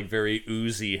being like very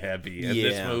Uzi heavy, and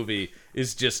this Yeah. movie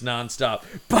is just nonstop.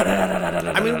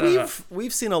 I mean,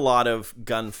 we've seen a lot of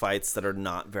gunfights that are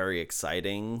not very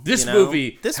exciting. This you know?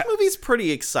 movie- this movie's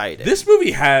pretty exciting. This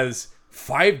movie has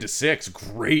 5 to 6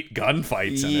 great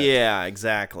gunfights in it. Yeah,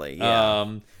 exactly. Yeah.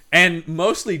 And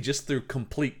mostly just through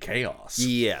complete chaos.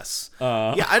 Yes.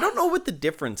 Yeah, I don't know what the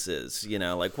difference is, you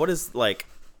know, like what is like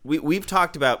we've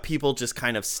talked about people just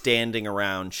kind of standing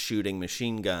around shooting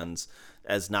machine guns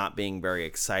as not being very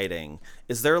exciting.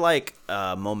 Is there like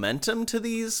momentum to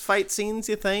these fight scenes,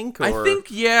 you think? Or... I think,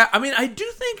 yeah. I mean, I do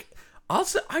think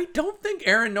also I don't think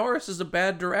Aaron Norris is a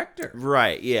bad director.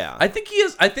 Right, yeah. I think he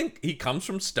is. I think he comes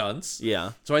from stunts.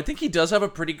 Yeah. So I think he does have a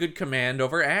pretty good command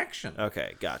over action.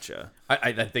 Okay, gotcha.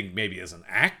 I think maybe as an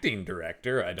acting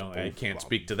director, I can't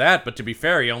speak to that. But to be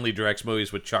fair, he only directs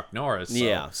movies with Chuck Norris. So.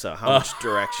 Yeah, so how much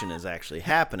direction is actually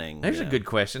happening? There's you a know? good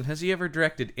question. Has he ever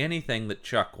directed anything that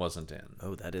Chuck wasn't in?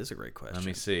 Oh, that is a great question. Let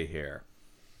me see here.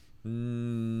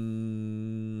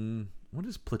 What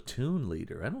is Platoon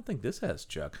Leader? I don't think this has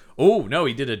Chuck. Oh, no,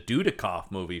 he did a Dudikoff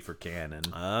movie for Canon.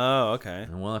 Oh, okay.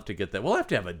 And we'll have to get that. We'll have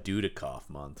to have a Dudikoff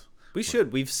month. We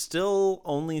should. We've still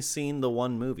only seen the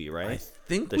one movie, right? I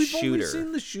think The we've only Shooter.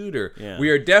 seen The Shooter. Yeah. We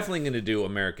are definitely going to do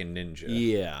American Ninja.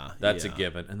 Yeah. That's yeah. a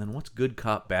given. And then what's Good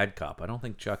Cop, Bad Cop? I don't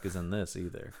think Chuck is in this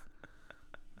either.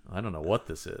 I don't know what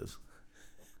this is.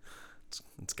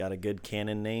 It's got a good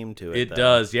canon name to it. It though.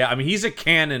 does, yeah. I mean, he's a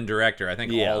Canon director. I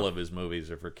think Yeah. all of his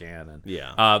movies are for Canon.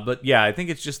 Yeah. But yeah, I think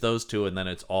it's just those two, and then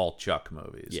it's all Chuck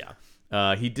movies.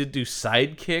 Yeah. He did do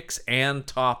Sidekicks and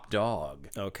Top Dog,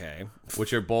 Okay.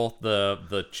 which are both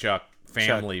the Chuck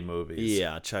family movies.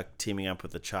 Yeah, Chuck teaming up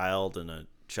with a child and a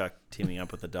Chuck teaming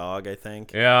up with a dog, I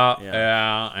think. Yeah.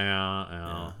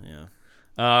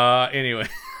 Anyway.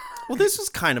 Well, this was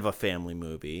kind of a family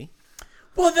movie.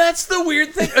 Well, that's the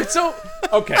weird thing. So,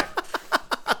 okay.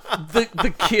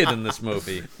 The kid in this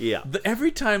movie. Yeah.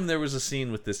 Every time there was a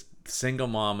scene with this single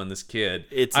mom and this kid,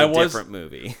 It's a different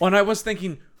movie. When I was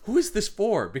thinking, who is this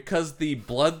for? Because the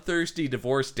bloodthirsty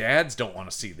divorced dads don't want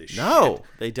to see this shit. No,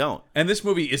 they don't. And this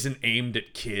movie isn't aimed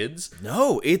at kids.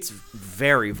 No, it's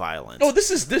very violent. Oh,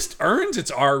 this earns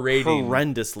its R rating.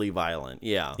 Horrendously violent.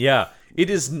 Yeah. Yeah. It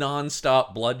is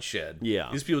nonstop bloodshed. Yeah.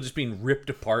 These people just being ripped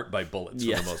apart by bullets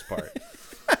Yes. for the most part.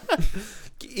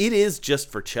 It is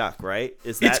just for Chuck, right?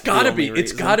 Is that It's gotta the only be.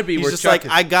 It's reason? gotta be He's where just Chuck like,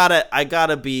 is- I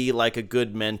gotta be like a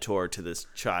good mentor to this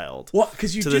child. Well,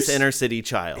 because you to just, this inner city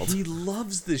child. He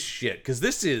loves this shit because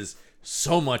this is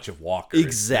so much of Walker. is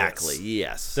Exactly. this.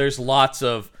 Yes. There's lots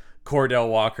of Cordell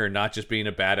Walker not just being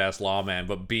a badass lawman,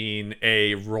 but being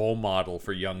a role model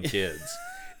for young kids.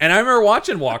 And I remember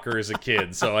watching Walker as a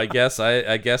kid, so I guess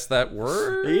that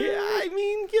worked. Yeah, I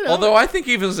mean, you know. Although I think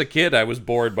even as a kid, I was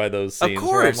bored by those scenes. Of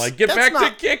where I'm course. like, get That's back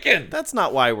not- to kicking. That's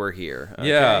not why we're here. Okay?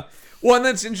 Yeah. Well, and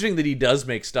that's interesting that he does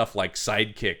make stuff like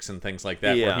Sidekicks and things like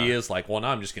that, where Yeah. he is like, well, now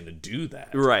I'm just going to do that.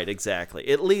 Right, exactly.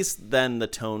 At least then the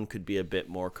tone could be a bit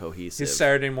more cohesive. His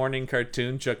Saturday morning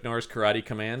cartoon, Chuck Norris Karate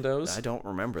Commandos. I don't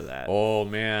remember that. Oh,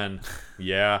 man.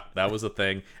 Yeah, that was a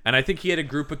thing. And I think he had a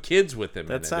group of kids with him.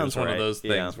 That in it. sounds It was one right. of those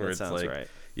Yeah, things where that it's sounds like, right.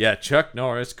 yeah, Chuck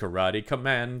Norris Karate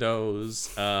Commandos.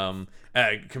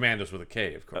 Commandos with a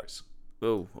K, of course.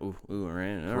 Ooh, right.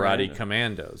 all Karate right.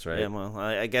 Commandos, right? Yeah, well,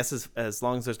 I guess as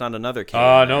long as there's not another K.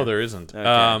 Oh, in no, there. there isn't.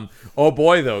 Okay. Oh,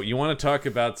 boy, though. You want to talk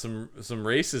about some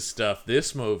racist stuff.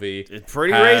 This movie It's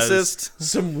pretty has racist.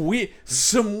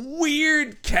 Some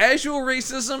weird casual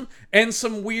racism and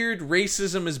some weird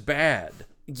racism is bad.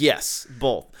 Yes,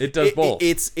 both. It does both.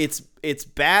 It's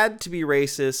bad to be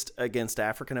racist against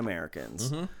African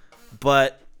Americans, Mm-hmm.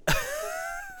 but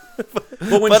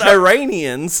But when but Chuck,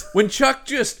 Iranians. when Chuck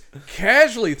just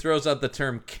casually throws out the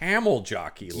term camel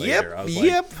jockey later, I was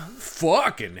like,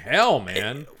 fucking hell,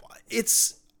 man.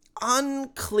 It's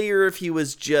unclear if he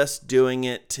was just doing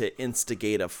it to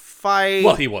instigate a fight.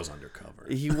 Well, he was undercover.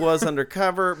 He was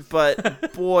undercover,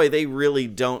 but boy, they really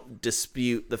don't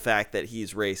dispute the fact that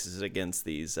he's racist against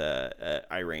these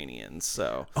Iranians.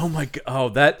 So Oh my god! Oh,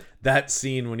 that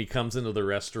scene when he comes into the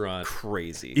restaurant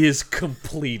crazy. is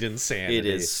complete insanity. It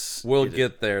is. We'll It is.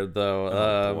 get there though.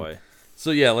 Oh, boy.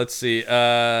 So yeah, let's see.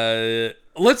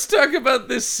 Let's talk about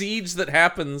this siege that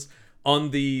happens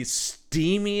on the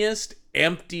steamiest,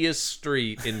 emptiest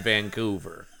street in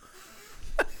Vancouver.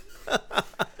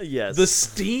 Yes. The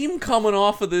steam coming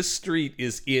off of this street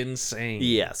is insane.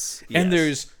 Yes. And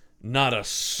there's not a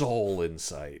soul in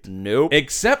sight. Nope.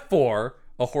 Except for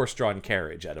a horse-drawn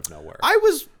carriage out of nowhere. I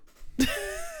was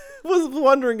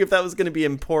wondering if that was going to be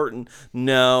important.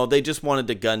 No, they just wanted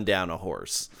to gun down a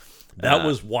horse. That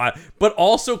was why. But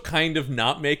also kind of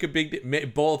not make a big deal.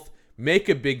 Both make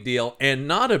a big deal and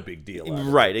not a big deal out of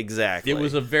it. Right, exactly. It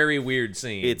was a very weird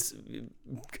scene. It's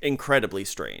incredibly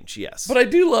strange, yes. But I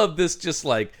do love this, just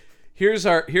like, here's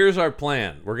our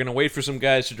plan. We're going to wait for some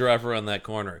guys to drive around that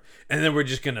corner, and then we're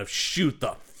just going to shoot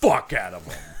the fuck out of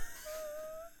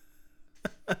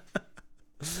them.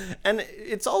 And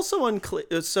it's also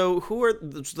unclear. So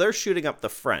they're shooting up the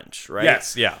French, right?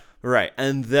 Yes, yeah. Right,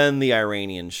 and then the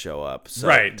Iranians show up. So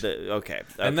right. Okay.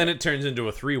 And then it turns into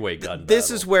a three-way gun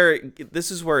This battle.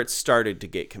 is where it started to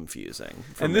get confusing.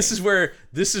 And this is where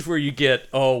you get,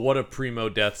 oh, what a primo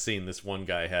death scene this one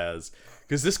guy has.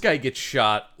 Because this guy gets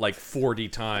shot like 40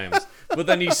 times, but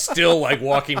then he's still like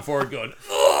walking forward going,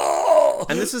 oh!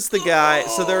 And this is the guy.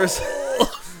 So there's.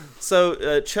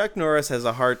 So Chuck Norris has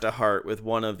a heart-to-heart with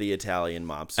one of the Italian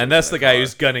mobsters. And that's the guy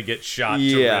who's gonna get shot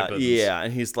to ribbons. Yeah,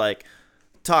 and he's like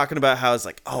talking about how it's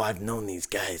like, oh, I've known these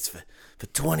guys for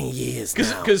 20 years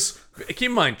now. Because keep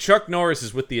in mind, Chuck Norris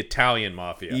is with the Italian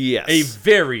mafia. Yes. A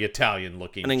very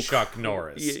Italian-looking Chuck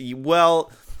Norris.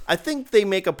 Well, I think they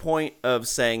make a point of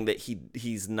saying that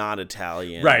he's not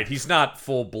Italian. Right, he's not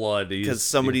full-blood. Because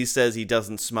somebody says he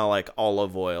doesn't smell like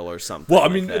olive oil or something. Well, I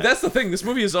mean, that's the thing. This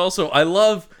movie is also, I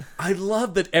love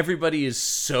that everybody is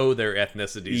so their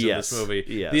ethnicities in this movie.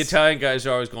 Yes. The Italian guys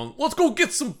are always going, let's go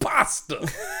get some pasta.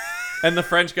 And the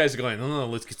French guys are going, no,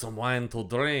 let's get some wine to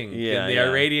drink. Yeah, and the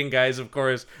Iranian guys, of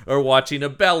course, are watching a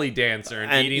belly dancer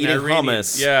and eating Iranian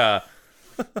hummus. Yeah.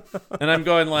 And I'm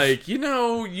going like,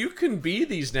 you can be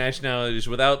these nationalities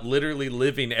without literally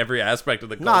living every aspect of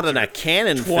the culture. Not in a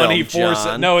canon film,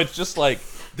 John. No, it's just like,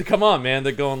 come on, man.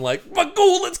 They're going like,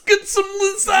 Magoo, let's get some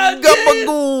lasagna.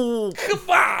 Gabagool. Come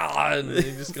on. And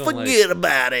you're just going Forget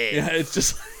about it. Yeah, it's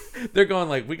just, they're going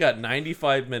like, we got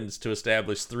 95 minutes to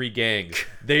establish 3 gangs.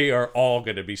 They are all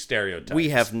going to be stereotypes. We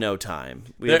have no time.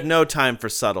 We have no time for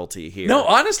subtlety here. No,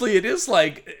 honestly, it is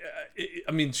like,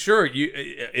 I mean, sure,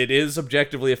 it is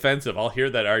objectively offensive. I'll hear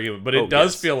that argument, but it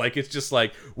does feel like it's just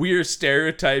like we are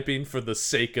stereotyping for the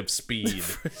sake of speed.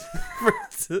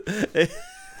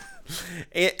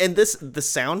 And the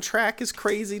soundtrack is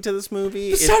crazy to this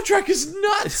movie. The soundtrack is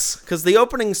nuts because the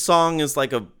opening song is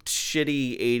like a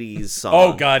shitty 80s song.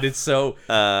 Oh god, it's so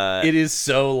it is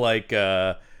so like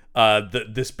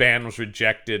this band was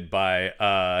rejected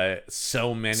by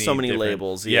so many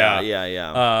labels. Yeah.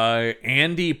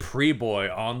 Andy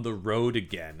Preboy, On the Road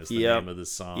Again is the name of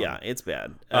this song. Yeah, it's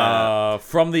bad.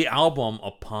 From the album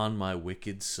Upon My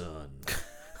Wicked Son.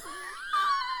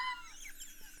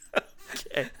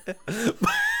 Okay.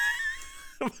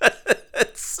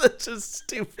 That's such a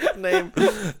stupid name.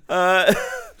 By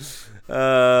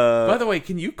the way,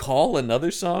 can you call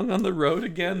another song On the Road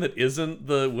Again that isn't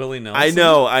the Willie Nelson? I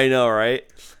know, right?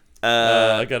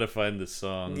 I gotta find this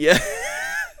song. Yeah.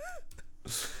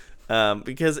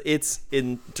 Because it's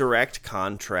in direct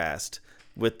contrast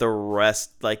with the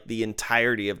rest, like the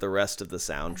entirety of the rest of the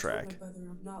soundtrack.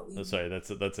 Oh, sorry, that's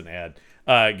an ad.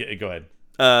 Go ahead.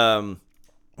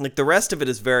 Like the rest of it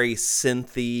is very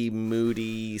synthy,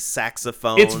 moody,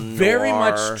 saxophone. It's very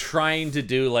noir. much trying to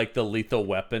do like the Lethal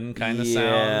Weapon kind of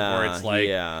sound, where it's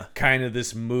like kind of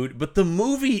this mood. But the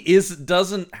movie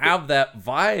doesn't have that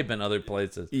vibe in other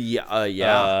places.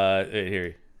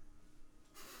 Here.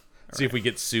 See if we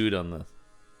get sued on this.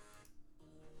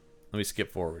 Let me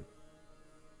skip forward.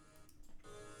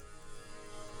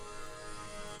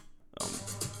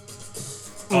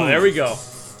 Oh, there we go.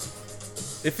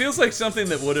 It feels like something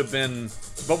that would have been,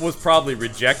 but was probably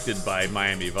rejected by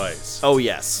Miami Vice. Oh,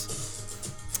 yes.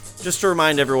 Just to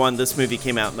remind everyone, this movie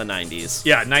came out in the 90s.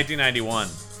 Yeah, 1991.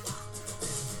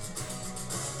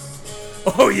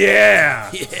 Oh,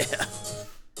 yeah! Yeah.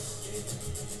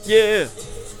 Yeah.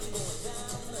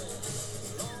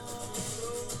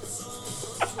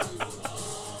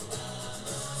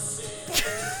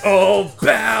 All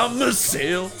by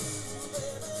myself.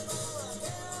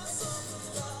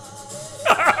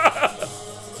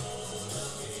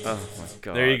 Oh my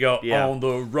god. There you go. Yeah. On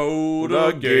the road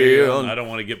again. I don't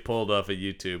want to get pulled off of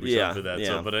YouTube or something for that. Yeah.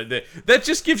 So, but that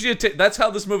just gives you that's how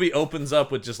this movie opens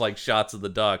up, with just like shots of the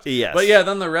ducks. Yes. But yeah,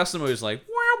 then the rest of the movie is like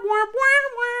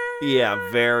yeah,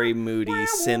 very moody,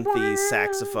 synthy,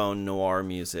 saxophone noir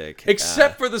music.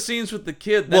 Except for the scenes with the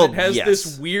kid. Then it has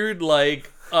this weird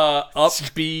like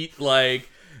upbeat, like,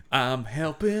 I'm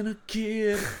helping a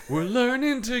kid, we're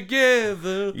learning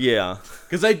together. Yeah.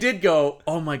 Because I did go,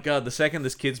 oh my god, the second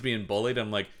this kid's being bullied,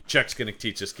 I'm like, Chuck's going to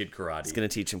teach this kid karate. He's going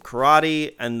to teach him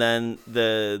karate, and then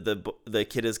the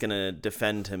kid is going to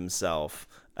defend himself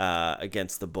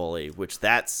against the bully, which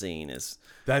that scene is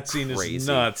crazy. Is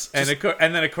nuts. And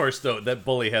then, of course, though, that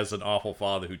bully has an awful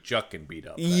father who Chuck can beat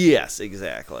up. Yes,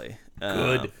 exactly.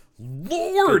 Good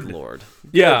Lord. Good Lord.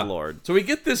 Yeah. Good Lord. So we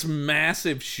get this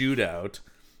massive shootout,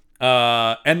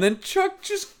 and then Chuck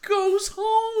just goes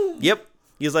home. Yep.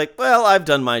 He's like, well, I've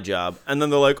done my job. And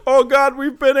then they're like, oh, God,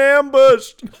 we've been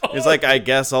ambushed. He's like, I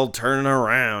guess I'll turn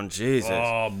around. Jesus.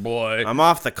 Oh, boy. I'm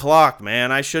off the clock,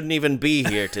 man. I shouldn't even be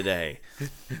here today.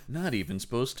 Not even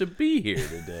supposed to be here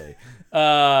today.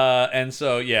 But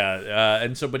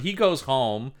he goes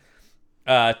home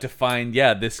to find,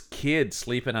 this kid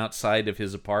sleeping outside of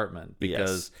his apartment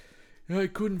because I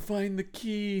couldn't find the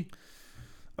key.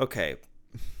 Okay.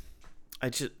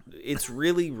 It's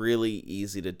really, really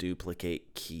easy to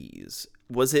duplicate keys.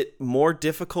 Was it more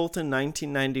difficult in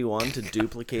 1991 to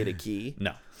duplicate a key?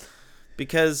 No.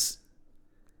 Because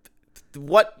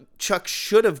what Chuck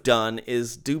should have done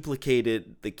is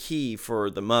duplicated the key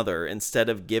for the mother instead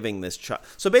of giving this child.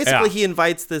 So basically he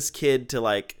invites this kid to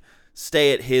like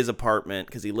stay at his apartment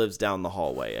because he lives down the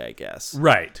hallway, I guess.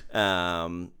 Right.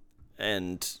 And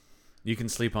you can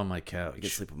sleep on my couch. you can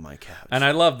sleep on my couch. And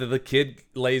I love that the kid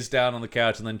lays down on the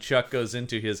couch and then Chuck goes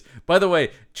into his... By the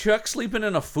way, Chuck sleeping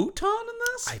in a futon in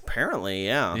this? Apparently,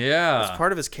 yeah. Yeah. It's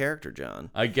part of his character, John.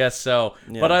 I guess so.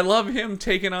 Yeah. But I love him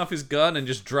taking off his gun and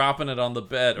just dropping it on the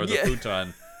bed or the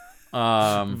futon.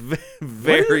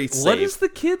 Very safe. What is the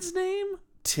kid's name?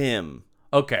 Tim.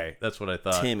 Okay, that's what I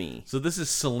thought. Timmy. So this is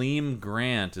Salim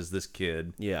Grant is this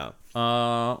kid. Yeah.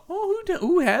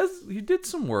 He did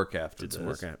some work after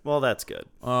this. Well, that's good.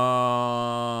 He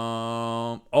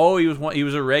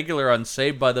was a regular on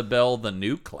Saved by the Bell, the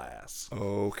new class.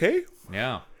 Okay.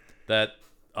 Yeah, that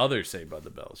other Saved by the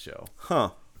Bell show.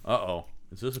 Huh. Uh-oh.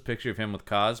 Is this a picture of him with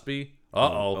Cosby?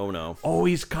 Uh-oh. Oh, no. Oh,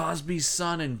 he's Cosby's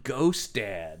son and Ghost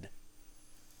Dad.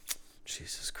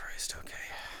 Jesus Christ, okay.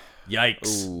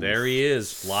 Yikes. Ooh. There he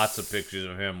is. Lots of pictures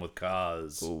of him with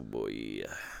Cos. Oh, boy.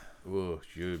 Oh,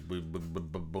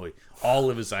 boy. All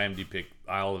of his IMDb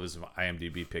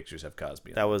pictures have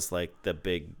Cosby in them. That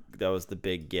was the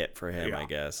big get for him, I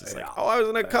guess. It's like, I was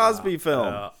in a Cosby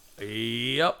film.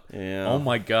 Yep. Yeah. Oh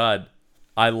my God.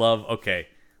 Okay.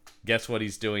 Guess what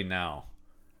he's doing now?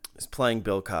 He's playing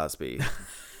Bill Cosby.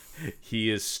 He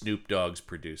is Snoop Dogg's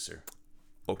producer.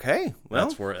 Okay. Well,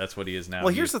 that's what he is now.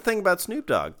 Well, here's the thing about Snoop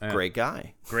Dogg. Great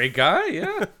guy. Great guy,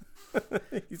 yeah.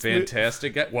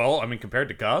 Fantastic guy. Well, I mean, compared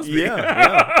to Cosby.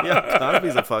 Yeah.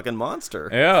 Cosby's a fucking monster.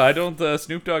 Yeah, I don't.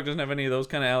 Snoop Dogg doesn't have any of those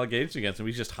kind of allegations against him.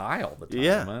 He's just high all the time.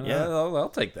 Yeah. I'll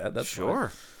take that. That's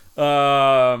sure.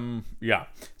 Fine. Yeah.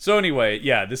 So anyway,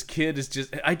 this kid is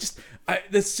just.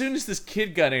 As soon as this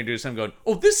kid got introduced, I'm going,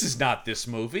 oh, this is not this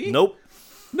movie. Nope.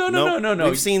 No.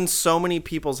 We've seen so many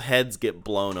people's heads get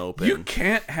blown open. You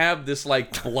can't have this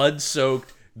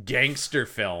blood-soaked gangster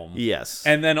film. Yes.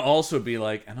 And then also be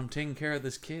like, and I'm taking care of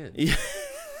this kid. Yeah.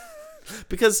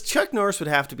 Because Chuck Norris would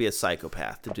have to be a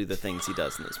psychopath to do the things he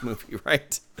does in this movie,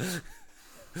 right?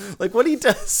 Like what he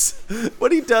does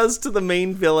to the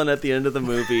main villain at the end of the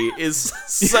movie is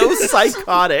so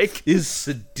psychotic. Is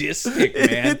sadistic,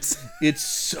 man. It's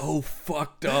so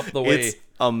fucked up the way. It's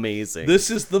amazing. This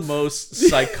is the most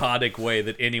psychotic way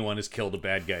that anyone has killed a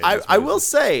bad guy. I will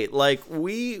say,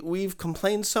 we've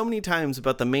complained so many times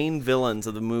about the main villains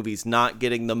of the movies not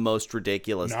getting the most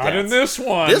ridiculous Not deaths. in this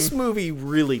one. This movie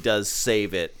really does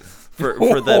save it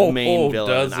for the main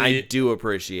villain. I do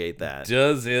appreciate that.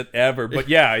 Does it ever? But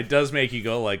yeah, it does make you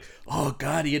go like, oh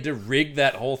God, he had to rig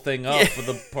that whole thing up for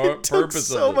the purpose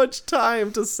of it. So much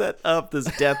time to set up this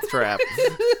death trap.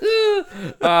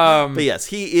 But yes,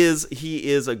 he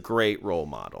is a great role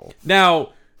model.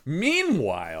 Now,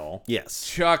 meanwhile, yes,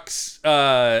 Chuck's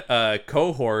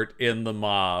cohort in the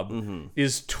mob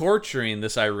is torturing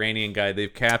this Iranian guy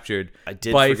they've captured. I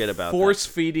did by forget about force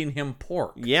feeding him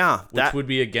pork. Yeah, which would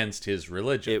be against his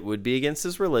religion. It would be against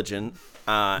his religion.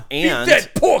 And eat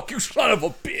that pork, you son of a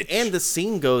bitch! And the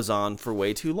scene goes on for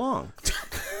way too long.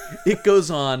 It goes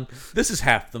on. This is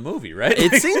half the movie, right?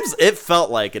 It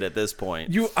felt like it at this point.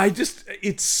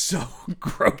 It's so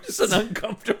gross and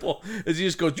uncomfortable as he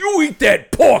just goes, "You eat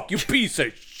that pork, you piece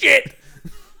of shit."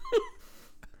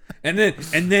 And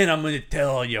then I'm gonna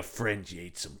tell all your friends you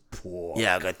ate some pork.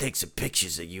 Yeah, I'm gonna take some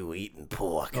pictures of you eating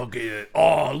pork. Okay.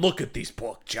 Oh, look at these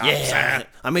pork chops. Yeah,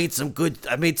 I made some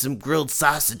grilled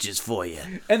sausages for you.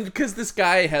 And because this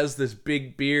guy has this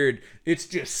big beard, it's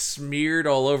just smeared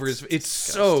all over his. It's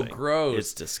so disgusting. gross.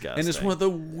 It's disgusting. And it's one of the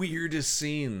weirdest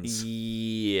scenes.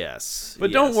 Yes,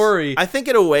 But don't worry. I think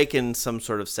it awakens some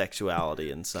sort of sexuality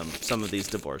in some of these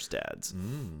divorced dads.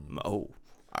 Oh,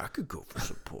 I could go for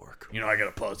some pork. You know, I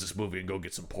gotta pause this movie and go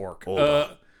get some pork. Hold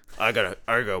on. I gotta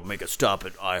make a stop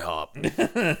at IHOP.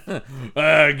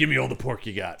 Give me all the pork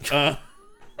you got.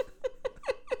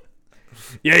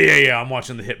 Yeah. I'm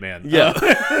watching the Hitman. Yeah,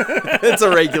 it's a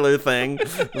regular thing.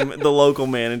 The local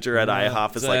manager at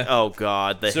IHOP is like, "Oh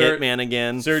God, the Hitman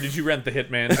again." Sir, did you rent the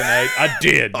Hitman tonight? I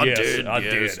did. I did.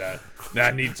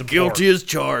 I need some Guilty pork. as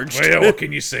charged. Well, what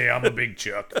can you say? I'm a big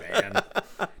Chuck fan.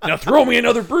 Now throw me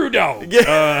another brew dog.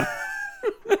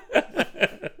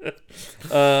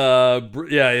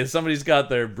 Somebody's got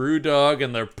their brew dog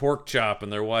and their pork chop,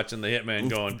 and they're watching the Hitman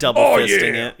going Double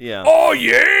fisting it. Yeah. Oh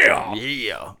yeah.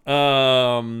 Yeah.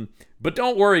 But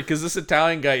don't worry, because this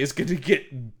Italian guy is going to get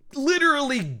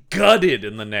literally gutted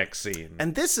in the next scene.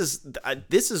 And this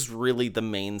is really the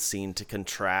main scene to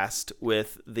contrast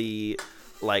with the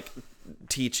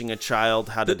teaching a child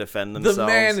how to defend themselves. The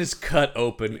man is cut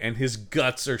open and his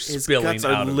guts are spilling out. His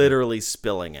guts are literally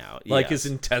spilling out. Like his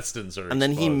intestines are And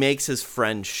then he exposed. makes his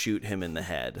friend shoot him in the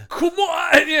head. Come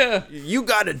on, yeah. You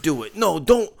gotta do it. No,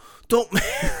 don't.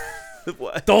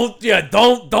 What?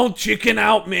 Don't chicken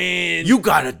out, man. You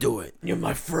gotta do it. You're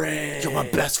my friend. You're my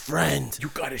best friend. You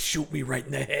gotta shoot me right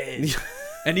in the head.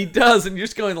 And he does, and you're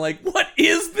just going like, what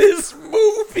is this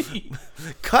movie?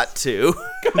 Cut to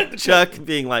Chuck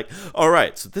being like, all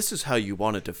right, so this is how you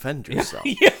want to defend yourself.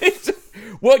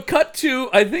 What cut to,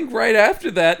 I think right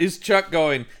after that, is Chuck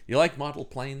going, you like model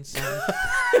planes, son?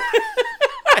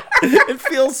 It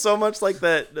feels so much like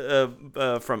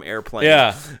that from Airplane.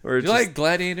 Yeah. Where You like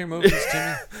gladiator movies,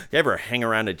 Timmy? You ever hang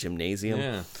around a gymnasium?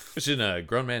 Yeah. Isn't a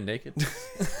grown man naked?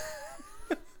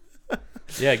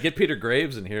 Yeah, get Peter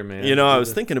Graves in here, man. You know, I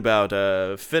was thinking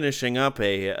about finishing up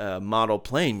a model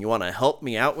plane. You want to help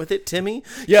me out with it, Timmy?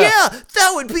 Yeah.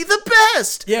 That would be the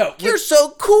best. Yeah, You're so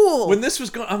cool. When this was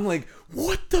going, I'm like,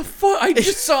 what the fuck? I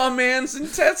just saw a man's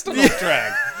intestinal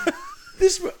tract.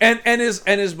 And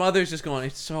his mother's just going,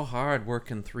 it's so hard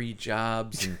working 3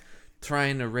 jobs and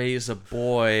trying to raise a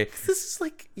boy. This is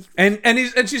like, and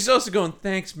she's also going,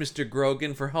 thanks, Mr.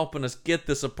 Grogan, for helping us get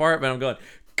this apartment. I'm going,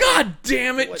 God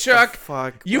damn it, what Chuck. the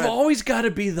fuck? You've What? always got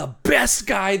to be the best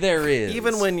guy there is.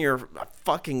 Even when you're a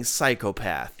fucking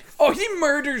psychopath. Oh, he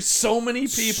murders so many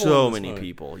people. So many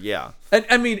people, yeah.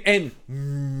 And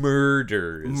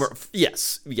murders.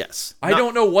 Yes. I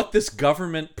don't know what this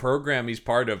government program he's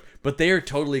part of, but they are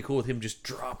totally cool with him just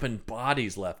dropping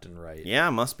bodies left and right.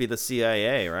 Yeah, must be the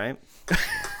CIA, right?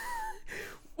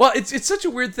 Well, it's such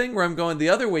a weird thing where I'm going, the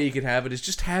other way you could have it is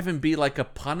just have him be like a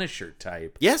Punisher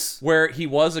type. Yes. Where he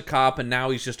was a cop and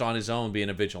now he's just on his own being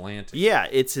a vigilante. Yeah,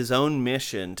 it's his own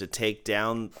mission to take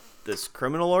down this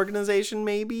criminal organization,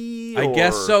 maybe? I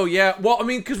guess so, yeah. Well, I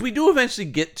mean, because we do eventually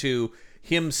get to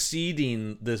him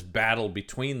seeding this battle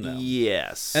between them.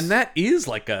 Yes. And that is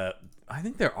like I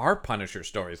think there are Punisher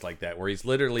stories like that where he's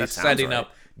literally setting right.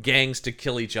 up gangs to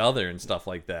kill each other and stuff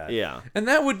like that. Yeah. And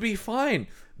that would be fine.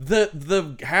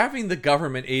 The having the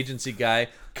government agency guy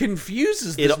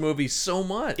confuses this movie so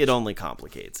much. It only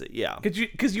complicates it, yeah.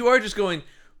 Because you are just going,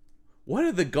 what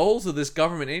are the goals of this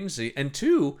government agency? And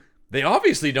 2, they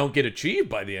obviously don't get achieved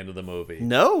by the end of the movie.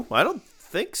 No, I don't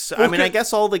think so. Well, I mean, I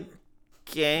guess all the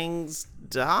gangs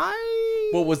die?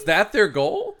 Well, was that their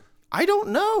goal? I don't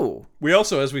know. We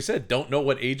also, as we said, don't know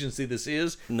what agency this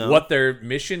is, No. what their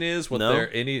mission is, what No. their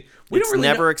It's don't really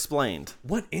never know explained.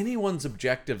 what anyone's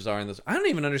objectives are in this. I don't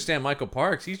even understand Michael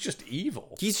Parks. He's just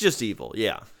evil. He's just evil,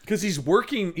 yeah. Because he's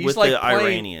working. He's With like the playing,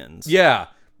 Iranians. Yeah,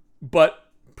 but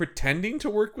pretending to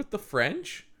work with the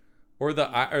French or the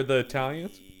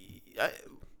Italians.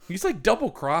 He's like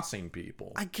double crossing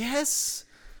people. I guess.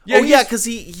 Yeah, oh, yeah,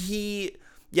 he's-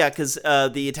 because because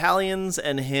the Italians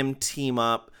and him team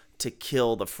up to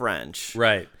kill the French.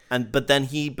 Right. But then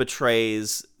he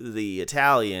betrays the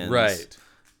Italians. Right.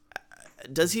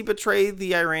 Does he betray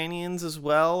the Iranians as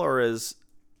well, or is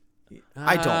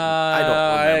I don't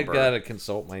I remember. gotta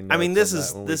consult my notes. I mean, this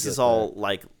is get all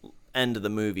like end of the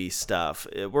movie stuff.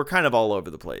 We're kind of all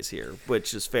over the place here,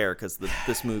 which is fair because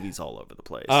this movie's all over the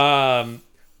place.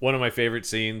 One of my favorite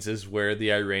scenes is where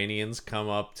the Iranians come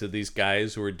up to these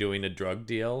guys who are doing a drug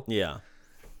deal. Yeah.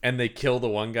 And they kill the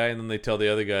one guy, and then they tell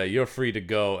the other guy, "You're free to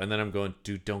go." And then I'm going,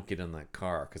 "Dude, don't get in that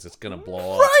car because it's gonna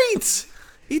blow up." Right.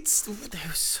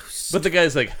 they're so stupid. But the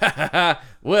guy's like, ha ha ha,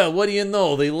 well, what do you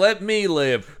know? They let me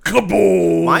live.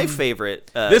 Kaboom! My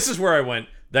favorite. This is where I went,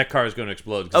 that car is going to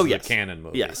explode because yes. it's a cannon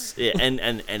movie. Yes, yeah, and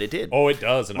it did. Oh, it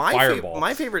does, and a fireball.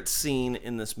 My favorite scene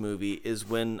in this movie is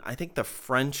when I think the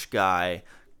French guy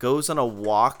goes on a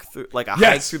walk through, like a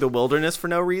hike through the wilderness for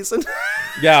no reason.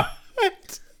 Yeah.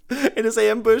 And is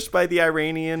ambushed by the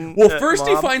Iranian. Well, first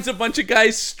mob. he finds a bunch of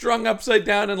guys strung upside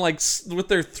down and like with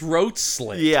their throats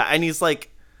slit. Yeah, and he's like,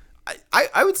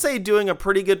 I would say doing a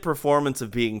pretty good performance of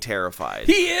being terrified.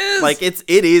 He is. Like it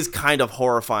is kind of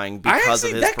horrifying because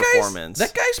of his performance.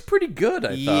 That guy's pretty good, I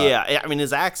thought. Yeah, I mean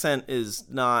his accent is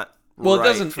not. Well, right it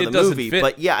doesn't. for It the doesn't movie, fit.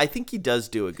 but yeah, I think he does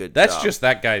do a good That's job. just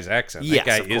that guy's accent. Yes,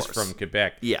 that of guy is course. from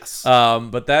Quebec. Yes.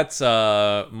 But that's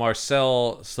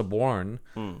Marcel Saborn,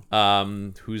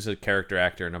 who's a character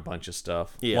actor in a bunch of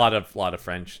stuff. Yeah. A lot of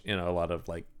French, a lot of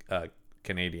like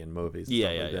Canadian movies. And Yeah,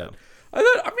 stuff like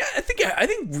yeah, that. I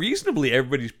think reasonably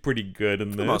everybody's pretty good in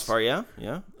this. For the most part, yeah.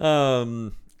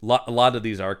 A lot of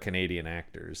these are Canadian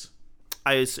actors.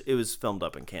 It was filmed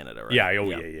up in Canada, right? Yeah.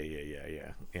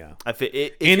 Yeah.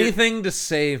 Anything to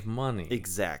save money.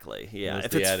 Exactly. Yeah. That's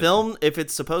If the it's attitude. if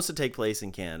it's supposed to take place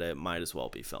in Canada, it might as well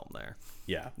be filmed there.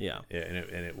 Yeah.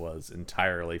 And it was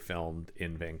entirely filmed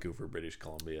in Vancouver, British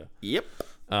Columbia. Yep.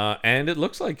 And it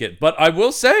looks like it. But I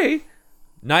will say,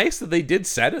 nice that they did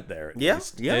set it there. At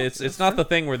least. Yeah. It's not the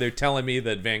thing where they're telling me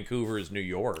that Vancouver is New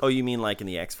York. Oh, you mean like in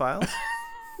the X-Files?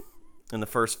 In the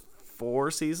first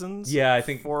 4 seasons? Yeah, I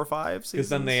think 4 or 5 seasons. because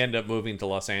then they end up moving to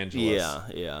Los Angeles.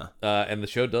 Yeah. And the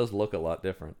show does look a lot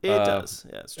different. It does.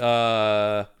 Yeah, it's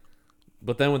true.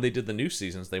 But then when they did the new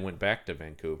seasons, they went back to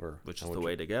Vancouver, Which is the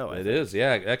way to go. It is,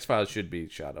 yeah. X-Files should be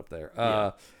shot up there.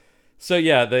 So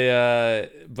yeah,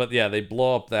 they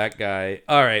blow up that guy.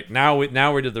 All right, now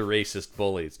we're to the racist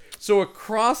bullies. So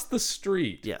across the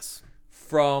street, Yes.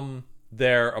 from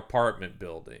their apartment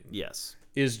building, Yes.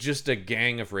 is just a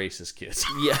gang of racist kids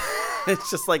Yeah.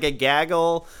 It's just like a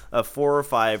gaggle of 4 or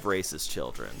 5 racist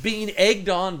children. being egged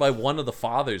on by one of the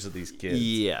fathers of these kids.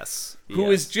 Yes. Who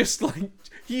is just like,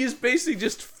 he is basically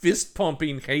just fist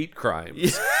pumping hate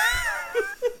crimes.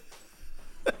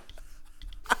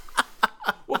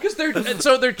 Well, because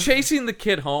they're chasing the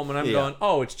kid home, and I'm going,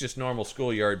 oh, it's just normal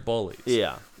schoolyard bullies.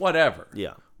 Yeah. Whatever.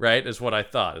 Yeah. Right, is what I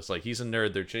thought. It's like, he's a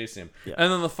nerd, they're chasing him. Yeah.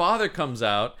 And then the father comes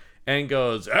out and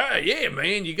goes, yeah,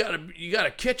 man, you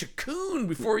gotta catch a coon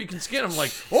before you can skin him. I'm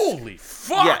like, holy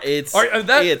fuck. Yeah,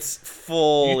 it's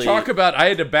full. You talk about, I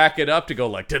had to back it up to go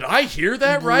like, did I hear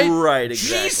that right? Right,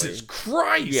 exactly. Jesus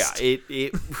Christ. Yeah,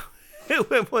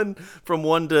 it went from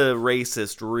 1 to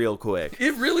racist real quick.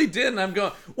 It really did, and I'm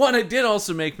going, well, and it did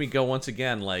also make me go once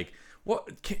again, like, what?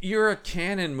 You're a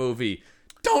canon movie.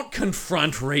 Don't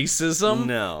confront racism.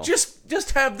 No.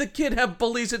 Just have the kid have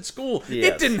bullies at school.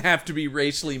 Yes. It didn't have to be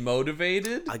racially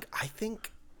motivated. I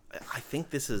think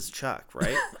this is Chuck,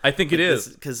 right? I think it is.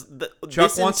 Because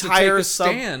Chuck wants to take a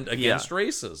stand against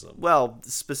racism. Well,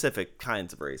 specific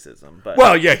kinds of racism, but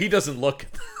Well, yeah, he doesn't look.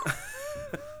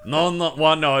 No,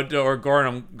 or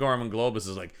Gorham Globus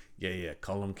is like, yeah,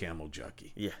 call him Camel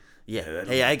Jockey. yeah.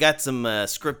 Hey, I got some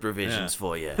script revisions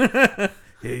for you.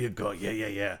 Here you go.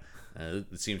 Yeah.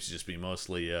 It seems to just be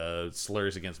mostly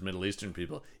slurs against Middle Eastern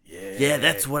people. Yeah,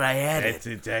 that's what I added. That's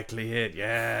exactly it.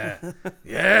 Yeah.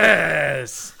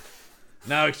 Yes.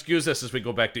 Now excuse us as we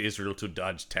go back to Israel to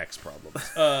dodge tax problems.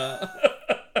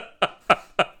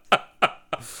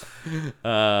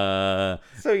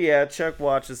 So yeah, Chuck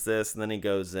watches this and then he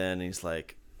goes in and he's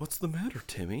like, "What's the matter,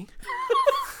 Timmy?"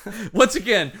 Once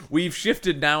again, we've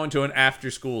shifted now into an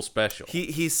after-school special.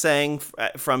 He's saying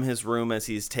from his room as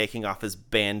he's taking off his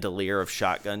bandolier of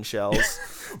shotgun shells.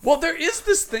 Well, there is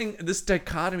this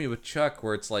dichotomy with Chuck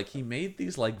where it's like he made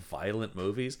these like violent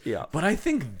movies, Yeah. but I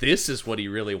think this is what he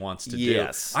really wants to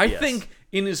Yes, do. I yes. think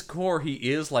in his core he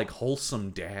is like wholesome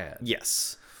dad.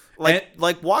 Yes.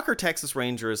 Like Walker Texas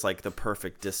Ranger is like the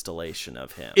perfect distillation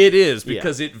of him. It is,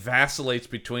 because it vacillates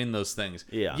between those things.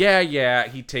 Yeah.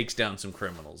 He takes down some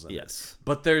criminals. Yes.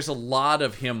 But there's a lot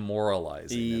of him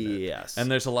moralizing in it. Yes. And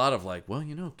there's a lot of like, well,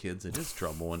 kids, it is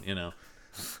trouble. And,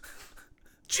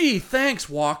 gee, thanks,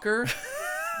 Walker.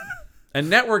 And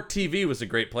network TV was a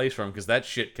great place for him because that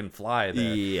shit can fly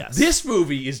there. Yes. This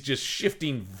movie is just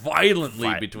shifting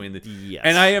violently between the... Yes.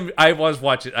 And I was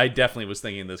watching... I definitely was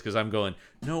thinking this because I'm going,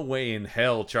 no way in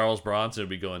hell Charles Bronson would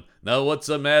be going, now what's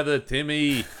the matter,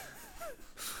 Timmy?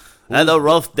 Had a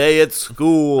rough day at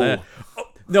school.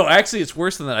 No, actually, it's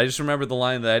worse than that. I just remember the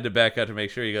line that I had to back out to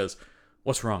make sure. He goes,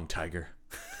 what's wrong, Tiger?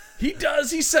 He does.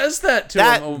 He says that to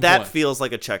him. That feels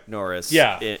like a Chuck Norris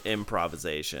Yeah.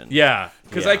 improvisation. Yeah,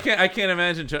 because Yeah. I can't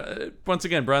imagine once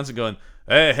again Bronson going,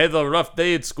 "Hey, had a rough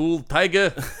day at school,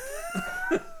 Tiger.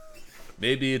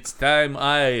 Maybe it's time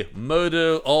I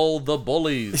murder all the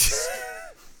bullies."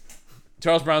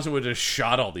 Charles Bronson would have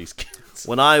shot all these kids.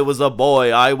 When I was a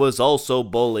boy, I was also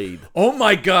bullied. Oh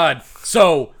my God.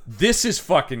 So this is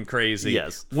fucking crazy.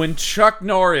 Yes. When Chuck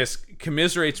Norris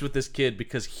commiserates with this kid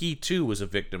because he too was a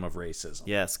victim of racism.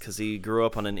 Yes, because he grew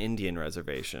up on an Indian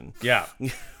reservation. Yeah.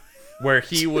 where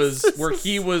he was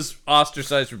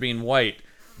ostracized for being white.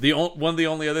 One of the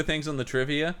only other things on the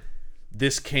trivia,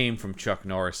 this came from Chuck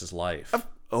Norris's life.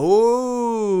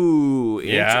 Oh,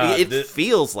 yeah. It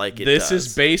feels like it this does.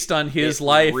 is based on his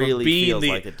life really of being feels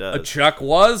like it does. Chuck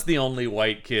was the only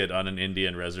white kid on an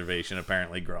Indian reservation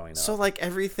apparently growing up. So like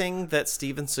everything that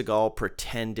Steven Seagal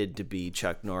pretended to be,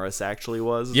 Chuck Norris actually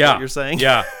was, is yeah. what you're saying?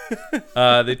 Yeah.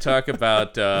 They talk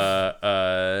about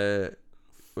the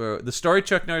story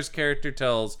Chuck Norris' character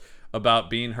tells about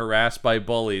being harassed by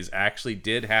bullies actually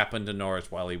did happen to Norris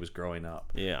while he was growing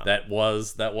up. Yeah. That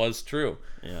was true.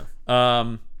 Yeah.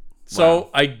 So Wow.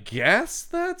 I guess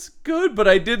that's good, but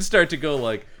I did start to go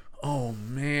like, oh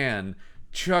man,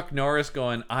 Chuck Norris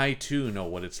going, I too know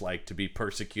what it's like to be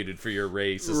persecuted for your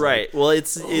race. Right. Like, Well,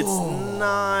 it's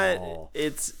not. Well,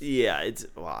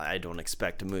 I don't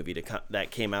expect a movie that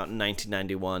came out in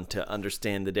 1991 to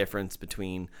understand the difference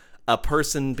between a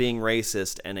person being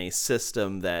racist and a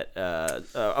system that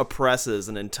oppresses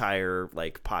an entire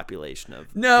like population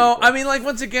of no, people. I mean, like,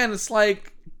 once again, it's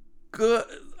like good.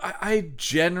 I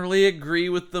generally agree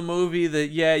with the movie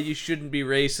that yeah, you shouldn't be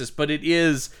racist, but it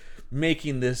is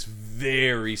making this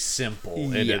very simple,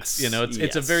 and Yes.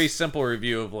 it's a very simple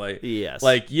review of Yes.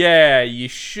 like yeah, you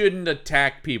shouldn't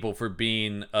attack people for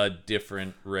being a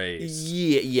different race.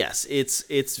 Yes, it's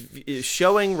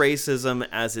showing racism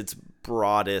as its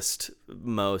broadest,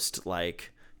 most like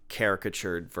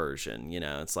caricatured version.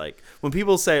 It's like when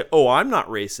people say, "Oh, I'm not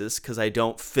racist because I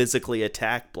don't physically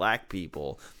attack black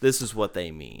people." This is what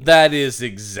they mean. That is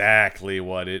exactly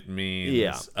what it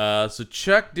means. Yeah. So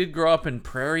Chuck did grow up in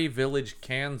Prairie Village,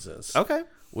 Kansas. Okay.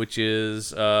 Which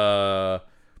is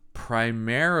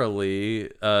primarily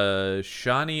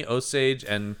Shawnee, Osage,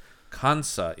 and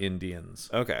Kansa Indians.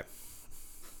 Okay.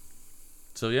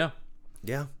 So yeah.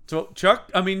 Yeah. So Chuck,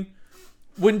 I mean,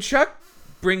 when Chuck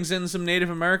brings in some Native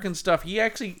American stuff, he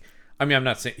actually, I mean, I'm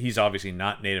not saying he's obviously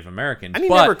not Native American, And he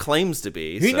but never claims to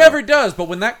be. he so never does. But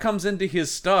when that comes into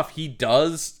his stuff, he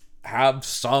does have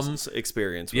some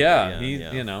experience with yeah, it.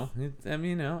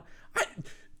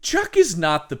 Chuck is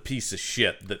not the piece of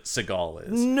shit that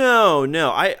Seagal is. No.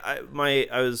 I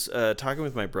was talking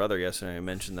with my brother yesterday. I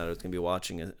mentioned that I was going to be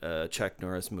watching a Chuck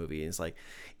Norris movie. And he's like,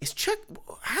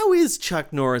 how is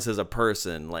Chuck Norris as a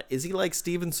person? Like, is he like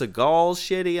Steven Seagal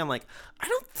shitty? I'm like, I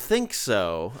don't think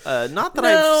so. Not that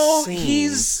I've seen.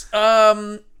 He's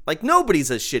like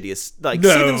nobody's as shitty as like No.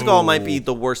 Steven Seagal might be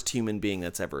the worst human being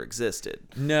that's ever existed.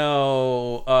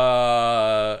 no.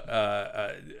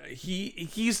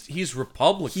 He's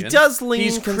Republican. He does lean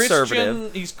he's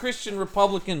conservative. He's Christian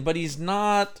Republican, but he's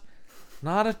not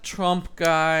a Trump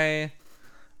guy.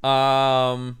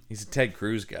 He's a Ted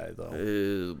Cruz guy though.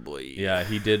 Oh boy. Yeah,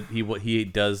 he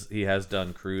has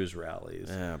done Cruz rallies.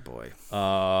 Oh boy.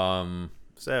 So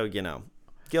So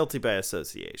guilty by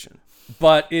association.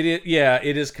 but it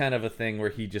is kind of a thing where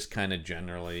he just kind of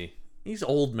generally he's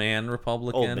old man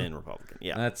Republican. Old man Republican.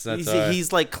 Yeah. That's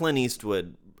he's like Clint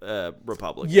Eastwood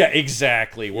Republican. Yeah,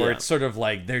 exactly. Where Yeah. it's sort of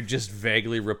like they're just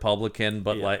vaguely Republican,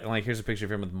 but Yeah. like here's a picture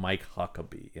of him with Mike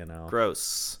Huckabee.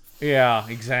 Gross. Yeah,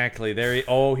 exactly. Here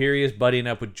he is buddying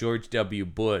up with George W.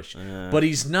 Bush, but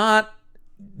he's not.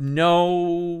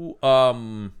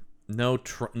 Nothing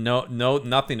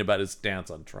about his stance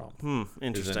on Trump. is in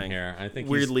Interesting. here. I think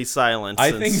Weirdly silent.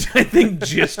 I think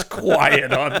just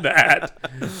quiet on that.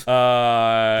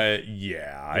 I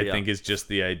think it's just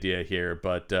the idea here.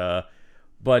 But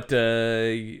what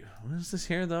is this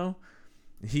here though?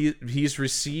 He's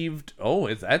received.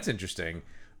 That's interesting.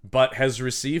 But has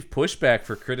received pushback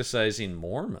for criticizing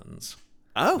Mormons.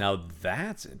 Oh, Now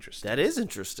that's interesting. that is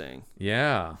interesting.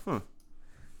 Yeah.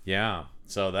 Yeah.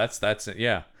 So that's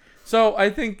yeah. So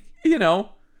I think, he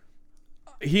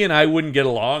and I wouldn't get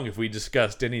along if we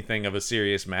discussed anything of a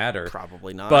serious matter.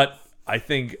 Probably not. But I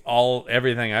think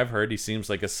everything I've heard, he seems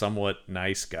like a somewhat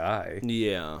nice guy.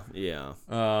 Yeah.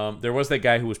 There was that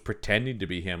guy who was pretending to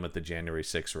be him at the January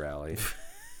 6th rally.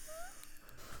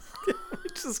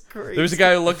 Which is crazy. There was a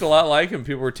guy who looked a lot like him.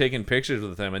 People were taking pictures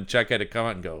with him, and Chuck had to come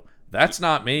out and go, "That's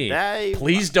not me.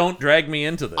 Please don't drag me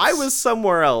into this." I was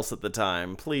somewhere else at the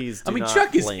time. Please do not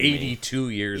Chuck is blame me. 82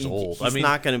 years old. He's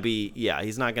not going to be. Yeah,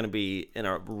 he's not going to be in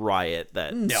a riot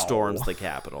that storms the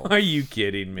Capitol. Are you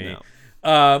kidding me?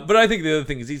 But I think the other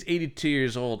thing is he's 82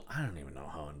 years old. I don't even know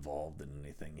how involved in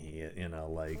anything he is,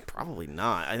 like. Probably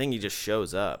not. I think he just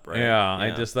shows up, right?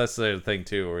 Yeah, that's the other thing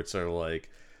too, where it's sort of like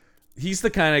he's the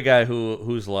kind of guy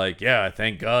who's like, yeah,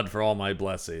 thank God for all my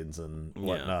blessings and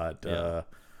whatnot.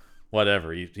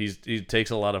 Whatever. He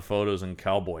takes a lot of photos in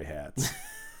cowboy hats.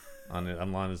 on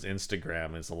his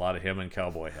Instagram, it's a lot of him in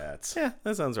cowboy hats. Yeah,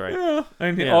 that sounds right. Yeah,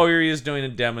 and all he is doing a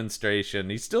demonstration.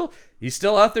 He's still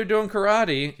out there doing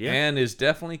karate, and is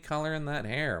definitely coloring that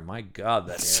hair. My God,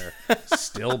 that hair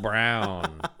still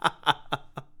brown.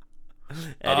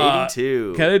 At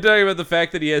 82. Can I tell you about the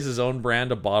fact that he has his own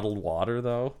brand of bottled water,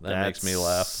 though? That makes me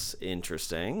laugh.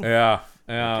 Interesting. Yeah.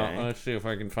 Okay. Let's see if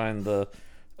I can find the...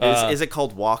 Is it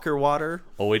called Walker Water?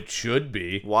 Oh, it should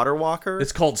be. Water Walker?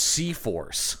 It's called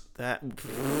C-Force. That...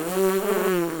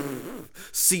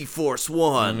 C-Force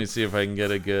 1. Let me see if I can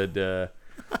get a good...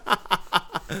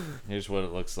 Here's what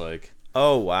it looks like.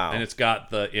 Oh, wow. And it's got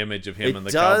the image of him in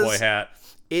the cowboy hat.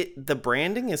 The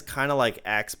branding is kind of like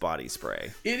Axe body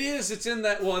spray. It is. It's in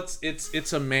that. Well,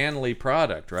 it's a manly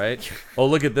product, right? Oh,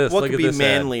 look at this. What look could at be this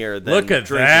manlier ad. than look at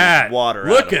drinking that. water?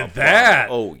 Look out at of a that.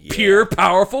 bottle? Oh yeah. Pure,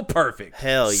 powerful, perfect.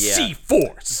 Hell yeah.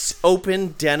 C-Force.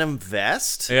 Open denim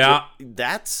vest. Yeah.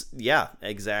 That's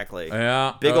exactly.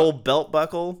 Yeah. Big old belt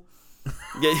buckle.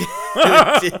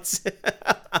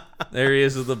 There he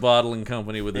is at the bottling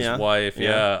company with his wife.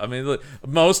 Yeah. I mean, look,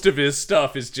 most of his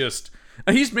stuff is just.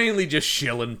 He's mainly just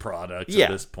shilling products at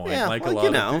this point. Yeah, like well,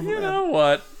 a lot of, you know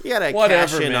what? You gotta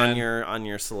whatever, cash in man. on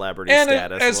your celebrity and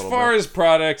status. As far as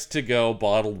products to go,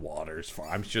 bottled water's fine.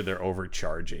 I'm sure they're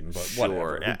overcharging, but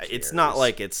whatever. It's not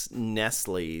like it's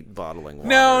Nestle bottling water.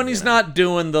 No, and he's not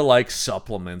doing the like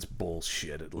supplements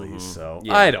bullshit at least. So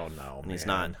I don't know. And he's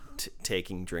not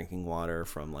taking drinking water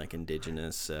from like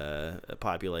indigenous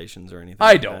populations or anything.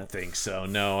 I like don't that. think so.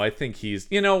 No, I think he's.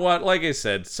 You know what? Like I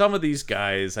said, some of these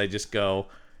guys, I just go,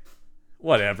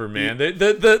 whatever, man.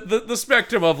 The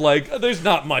spectrum of like, there's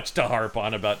not much to harp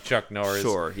on about Chuck Norris.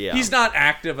 Sure, yeah. He's not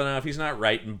active enough. He's not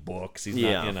writing books. He's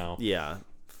not, you know. Yeah.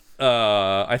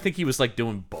 I think he was like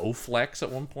doing Bowflex at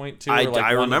one point too.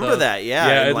 I remember that.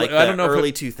 Yeah, in, like I don't know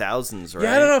early 2000s, right?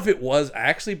 Yeah, I don't know if it was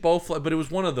actually Bowflex, but it was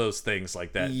one of those things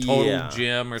like that. Total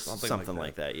Gym or something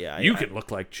like that. Yeah, you could look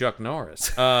like Chuck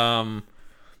Norris. So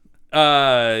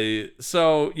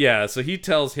he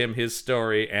tells him his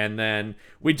story, and then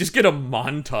we just get a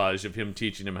montage of him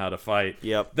teaching him how to fight.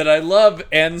 Yep. That I love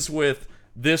ends with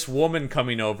this woman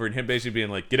coming over and him basically being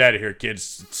like, "Get out of here,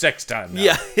 kids! It's sex time now."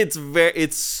 Yeah,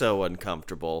 it's so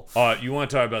uncomfortable. You want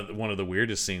to talk about one of the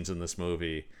weirdest scenes in this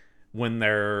movie when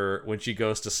she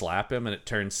goes to slap him and it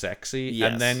turns sexy,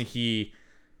 and then he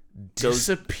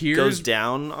disappears, goes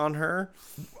down on her.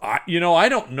 I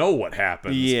don't know what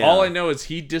happens. Yeah. All I know is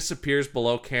he disappears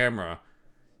below camera.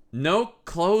 No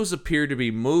clothes appear to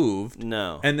be moved.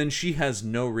 No, and then she has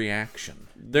no reaction.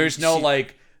 There's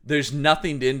There's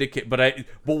nothing to indicate, but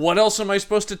what else am I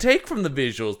supposed to take from the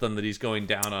visuals than that he's going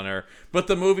down on her? But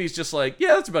the movie's just like, yeah,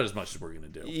 that's about as much as we're gonna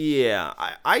do. Yeah,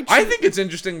 I think it's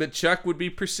interesting that Chuck would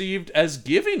be perceived as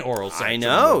giving oral sex. I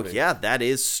know, yeah, that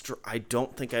is. I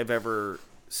don't think I've ever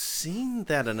seen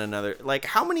that in another. Like,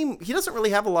 how many? He doesn't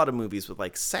really have a lot of movies with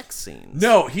like sex scenes.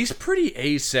 No, he's pretty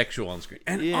asexual on screen,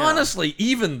 and honestly,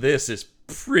 even this is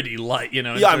pretty light, you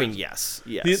know. Yeah, I mean, yes.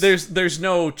 There's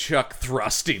no Chuck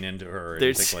thrusting into her or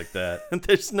anything like that.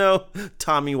 There's no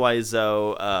Tommy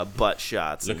Wiseau butt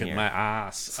shots. Look at my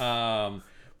ass.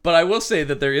 But I will say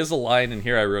that there is a line in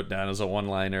here I wrote down as a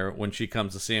one-liner when she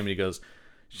comes to see him.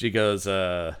 She goes,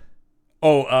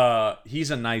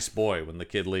 he's a nice boy when the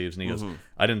kid leaves, and he goes,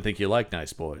 I didn't think you liked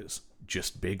nice boys,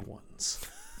 just big ones.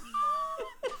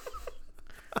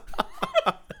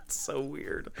 So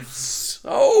weird.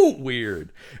 So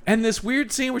weird. And this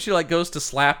weird scene where she like goes to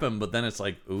slap him, but then it's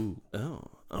like, ooh.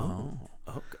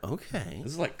 Okay.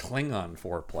 This is like Klingon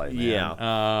foreplay, man.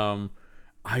 Yeah.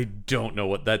 I don't know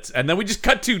what that's. And then we just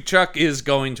cut to Chuck is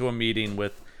going to a meeting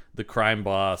with the crime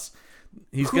boss.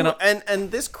 And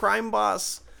this crime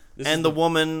boss and the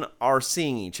woman are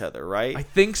seeing each other, right? I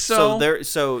think so.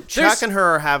 So Chuck and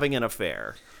her are having an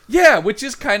affair. Yeah, which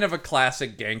is kind of a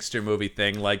classic gangster movie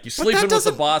thing. Like, you sleeping with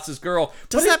the boss's girl.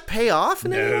 Does that pay off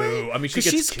in any way? No, I mean,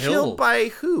 she's killed by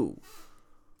who?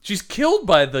 She's killed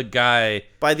by the guy.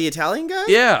 By the Italian guy?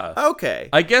 Yeah. Okay.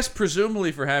 I guess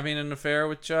presumably for having an affair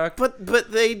with Chuck. But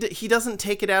he doesn't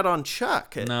take it out on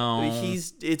Chuck. No.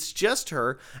 It's just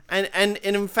her. And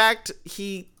in fact,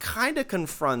 he kind of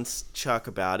confronts Chuck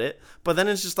about it, but then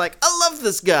it's just like, I love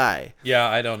this guy. Yeah,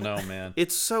 I don't know, man.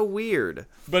 It's so weird.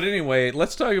 But anyway,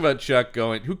 let's talk about Chuck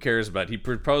going, who cares about it? He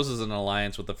proposes an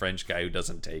alliance with the French guy who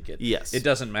doesn't take it. Yes. It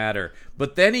doesn't matter.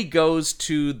 But then he goes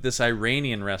to this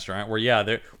Iranian restaurant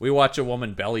where, we watch a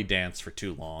woman belly dance for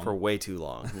too long. For way too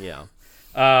long, yeah.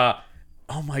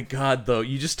 Oh my God, though.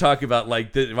 You just talk about,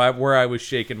 like, where I was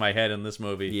shaking my head in this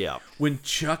movie. Yeah. When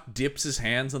Chuck dips his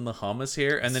hands in the hummus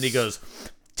here, and then he goes,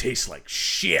 tastes like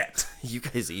shit. You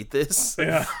guys eat this?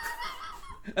 Yeah.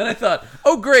 And I thought,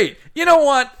 oh, great. You know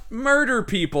what? Murder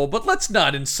people, but let's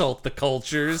not insult the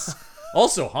cultures.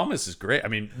 Also, hummus is great. I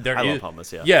mean, I love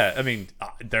hummus, yeah. Yeah, I mean,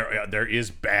 there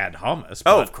is bad hummus.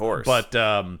 Oh, of course.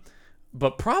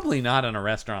 But probably not in a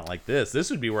restaurant like this. This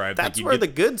would be where That's where the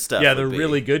good stuff Yeah, would the be.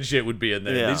 really good shit would be in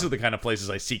there. Yeah. These are the kind of places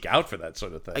I seek out for that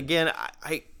sort of thing. Again,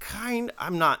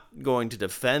 I'm not going to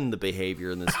defend the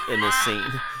behavior in this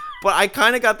scene, but I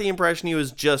kind of got the impression he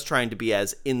was just trying to be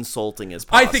as insulting as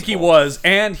possible. I think he was,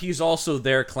 and he's also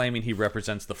there claiming he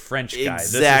represents the French guy.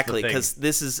 Exactly, because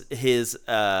this is his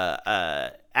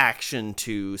action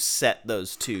to set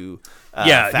those two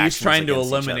he's trying to against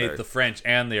each eliminate other. the French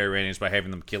and the Iranians by having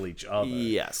them kill each other.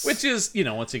 Yes. Which is,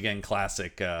 once again,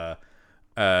 classic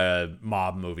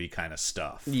mob movie kind of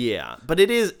stuff. Yeah, but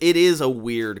it is a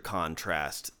weird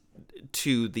contrast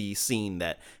to the scene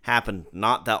that happened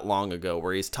not that long ago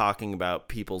where he's talking about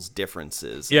people's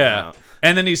differences. Yeah.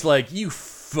 And then he's like, you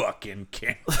fucking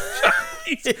can't.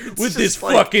 With this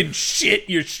like, fucking shit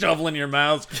you're shoveling your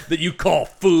mouths that you call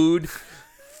food.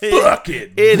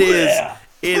 Fucking. It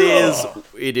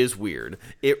is weird.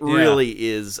 It really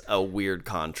is a weird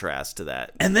contrast to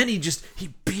that. And then he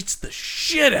beats the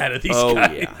shit out of these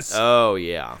guys. Oh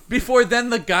yeah. Before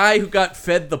then, the guy who got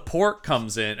fed the pork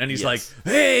comes in, and he's like,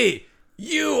 hey,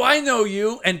 you, I know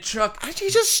you. And Chuck... He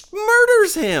just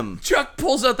murders him. Chuck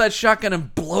pulls out that shotgun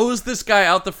and blows this guy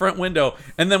out the front window.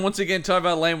 And then once again, talk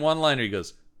about lame one-liner, he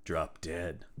goes, drop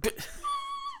dead.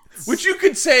 Which you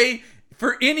could say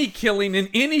for any killing in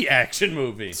any action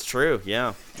movie. It's true,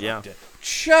 yeah.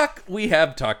 Chuck, we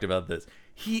have talked about this.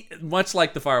 He, much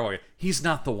like the Firewalker, he's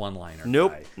not the one-liner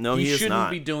Nope. guy. No, he is shouldn't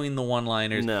not. be doing the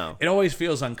one-liners. No. It always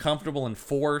feels uncomfortable and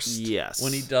forced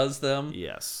when he does them.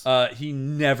 Yes. He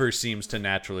never seems to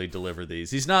naturally deliver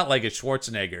these. He's not like a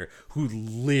Schwarzenegger who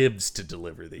lives to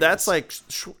deliver these. That's like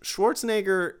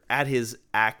Schwarzenegger at his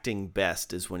acting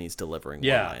best is when he's delivering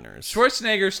one-liners.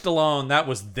 Schwarzenegger, Stallone, that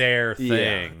was their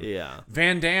thing. Yeah.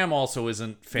 Van Damme also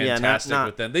isn't fantastic not-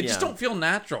 with them. They just don't feel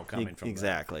natural coming from them.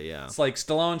 Exactly, yeah. It's like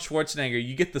Stallone,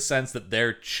 Schwarzenegger, you get the sense that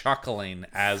they're chuckling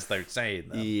as they're saying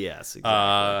them. Yes,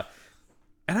 exactly.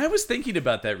 And I was thinking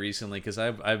about that recently because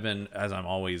I've been, as I'm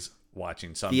always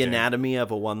watching something. The anatomy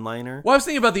of a one-liner? Well, I was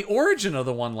thinking about the origin of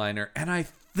the one-liner, and I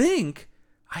think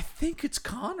it's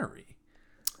Connery.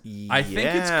 I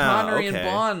think it's Connery and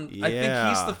Bond. Yeah. I think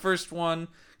he's the first one.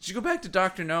 You go back to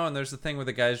Dr. No, and there's the thing where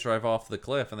the guys drive off the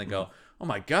cliff, and they go, oh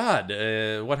my God,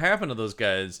 what happened to those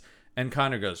guys? And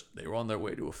Connor goes, they were on their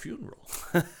way to a funeral.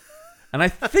 And I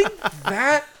think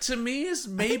that, to me, is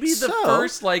maybe the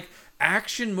first,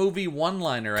 action movie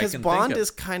one-liner I can think of. Because Bond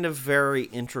is kind of very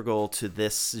integral to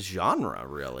this genre,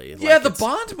 really. Yeah, the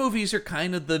Bond movies are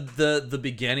kind of the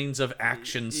beginnings of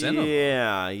action cinema.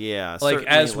 Yeah.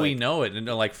 As we know it, and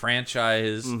like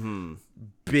franchise,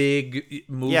 big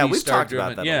movie. Yeah, we've star talked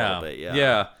about that a little bit.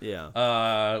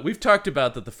 Yeah. We've talked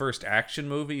about that the first action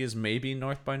movie is maybe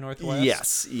North by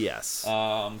Northwest. Yes.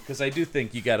 Because I do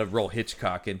think you got to roll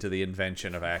Hitchcock into the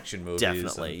invention of action movies.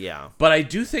 Definitely, yeah. But I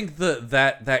do think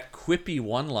that quippy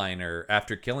one-liner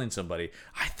after killing somebody,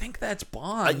 I think that's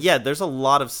Bond. Yeah, there's a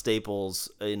lot of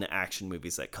staples in action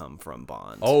movies that come from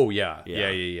Bond. Oh yeah.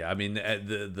 I mean,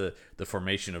 the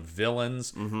formation of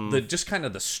villains, the just kind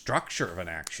of the structure of an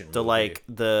action movie.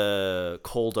 The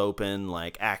cold open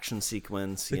action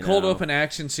sequence. The cold open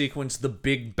action sequence, the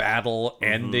big battle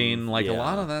ending, a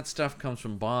lot of that stuff comes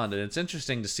from Bond, and it's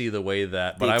interesting to see the way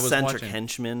that. But the I was eccentric watching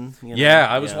henchman.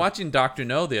 I was watching Dr.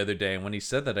 No the other day, and when he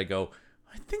said that, I go,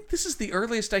 I think this is the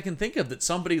earliest I can think of that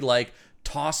somebody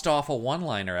tossed off a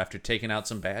one-liner after taking out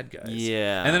some bad guys.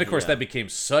 Yeah. And then, of course, that became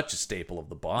such a staple of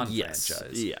the Bond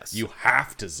franchise. Yes. You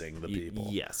have to zing the people.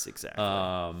 Yes, exactly.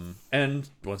 And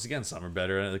once again, some are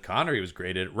better. The Connery was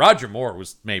great at it. Roger Moore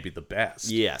was maybe the best.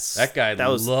 Yes. That guy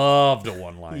loved a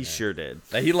one-liner. He sure did.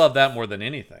 He loved that more than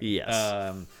anything.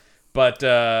 Yes. But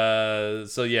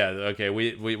so yeah, okay.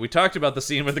 We talked about the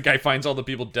scene where the guy finds all the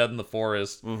people dead in the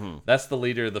forest. Mm-hmm. That's the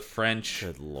leader of the French.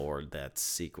 Good lord, that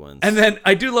sequence. And then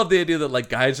I do love the idea that like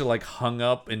guys are like hung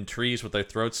up in trees with their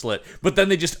throats slit, but then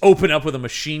they just open up with a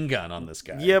machine gun on this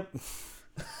guy. Yep.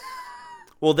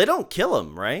 Well, they don't kill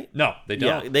him, right? No, they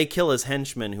don't. Yeah, they kill his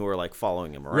henchmen who are like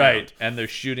following him around. Right, and they're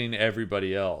shooting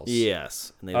everybody else.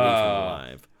 Yes, and they leave him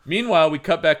alive. Meanwhile, we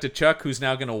cut back to Chuck, who's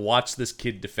now going to watch this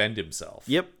kid defend himself.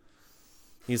 Yep.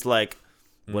 He's like,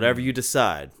 whatever you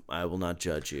decide, I will not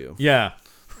judge you. Yeah.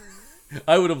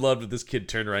 I would have loved if this kid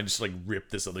turned around and just like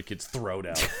ripped this other kid's throat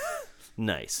out.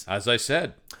 Nice. As I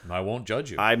said, I won't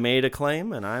judge you. I made a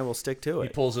claim and I will stick to He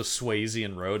it. pulls a Swayze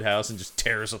in Roadhouse and just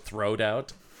tears a throat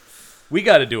out. We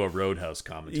got to do a Roadhouse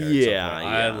commentary. Yeah.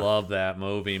 I love that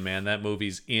movie, man. That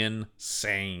movie's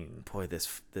insane. Boy,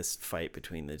 this fight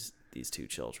between these two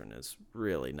children is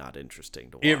really not interesting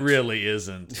to watch. It really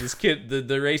isn't. This kid, the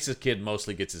racist kid,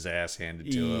 mostly gets his ass handed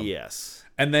to him. Yes.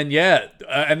 And then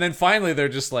and then finally they're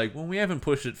just like, well, we haven't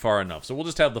pushed it far enough, so we'll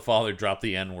just have the father drop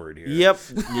the N-word here. Yep.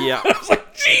 Yeah. I was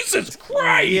like, Jesus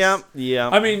Christ. Yep. Yeah.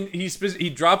 I mean, he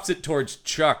drops it towards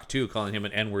Chuck too, calling him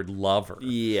an N-word lover.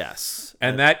 Yes.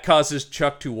 And that causes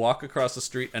Chuck to walk across the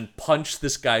street and punch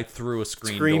this guy through a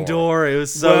screen door. It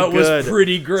was so good. It was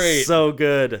pretty great. So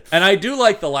good. And I do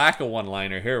like the lack of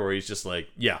one-liner here, where he's just like,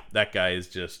 yeah, that guy is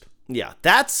just. Yeah,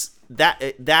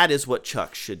 that is what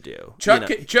Chuck should do. Chuck,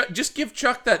 just give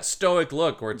Chuck that stoic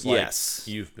look where it's like, yes,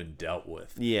 you've been dealt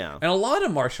with. Yeah. And a lot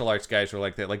of martial arts guys were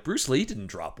like that. Like Bruce Lee didn't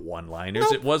drop one-liners.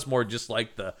 Nope. It was more just like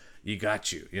you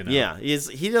got you, you know. Yeah,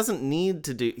 he doesn't need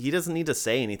to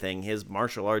say anything. His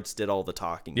martial arts did all the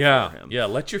talking for him. Yeah,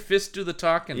 let your fist do the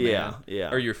talking, man. Yeah,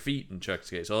 yeah. Or your feet in Chuck's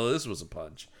case. Oh, this was a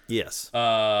punch. Yes.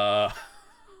 And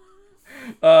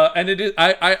it is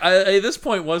I at this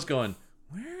point was going,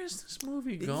 where is this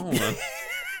movie going?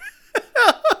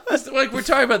 Like we're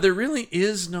talking about, there really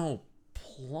is no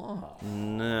plot.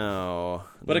 No.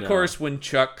 But of course, when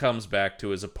Chuck comes back to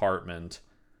his apartment,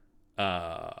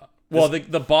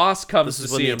 the boss comes to see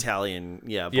him. This is when the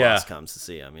Italian boss comes to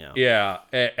see him. Yeah. Yeah,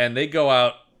 and they go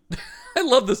out. I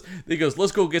love this. He goes,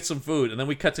 let's go get some food. And then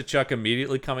we cut to Chuck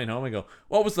immediately coming home and go,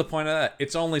 what was the point of that?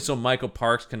 It's only so Michael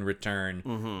Parks can return,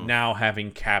 now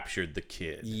having captured the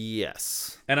kid.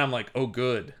 Yes. And I'm like, oh,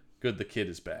 good. Good, the kid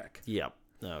is back. Yep.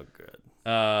 Oh, good.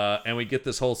 And we get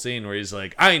this whole scene where he's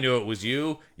like, I knew it was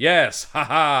you. Yes,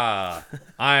 haha.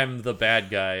 I'm the bad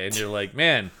guy. And you're like,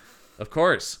 man, of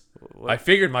course. What? I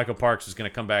figured Michael Parks was going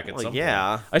to come back at some point.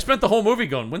 I spent the whole movie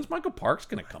going, when's Michael Parks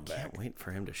going to come back? I can't wait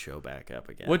for him to show back up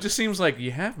again. Well, it just seems like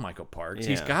you have Michael Parks.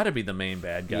 He's got to be the main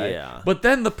bad guy. Yeah. But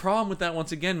then the problem with that,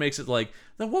 once again, makes it like,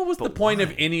 then what was the point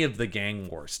of any of the gang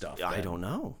war stuff? I don't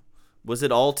know. Was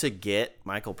it all to get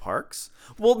Michael Parks?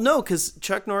 Well, no, because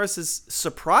Chuck Norris is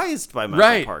surprised by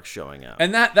Michael Parks showing up.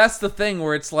 And that's the thing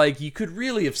where it's like, you could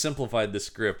really have simplified the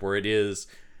script where it is,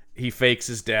 he fakes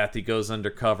his death, he goes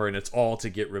undercover, and it's all to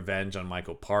get revenge on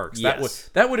Michael Parks. Yes.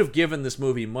 That would have given this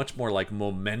movie much more like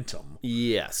momentum.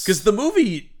 Yes. Because the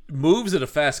movie moves at a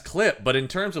fast clip, but in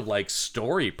terms of like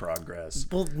story progress,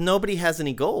 well, nobody has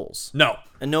any goals. No.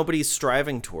 And nobody's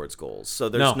striving towards goals. So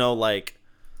there's no like,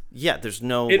 there's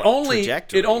no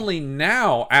trajectory. It only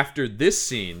now, after this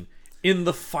scene, in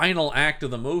the final act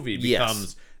of the movie,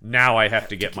 becomes, now I have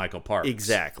to get Michael Parks.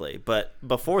 Exactly. But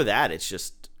before that,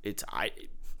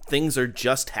 things are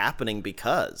just happening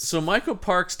because. So Michael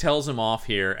Parks tells him off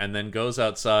here and then goes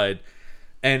outside,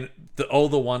 and the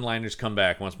one-liners come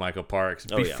back once Michael Parks.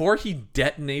 Before he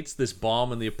detonates this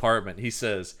bomb in the apartment, he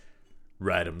says,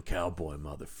 "Ride 'em, cowboy,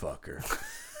 motherfucker."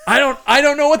 I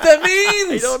don't know what that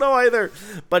means. I don't know either.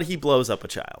 But he blows up a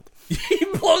child. He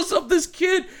blows up this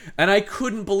kid, and I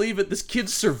couldn't believe it. This kid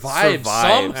survived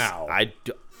somehow.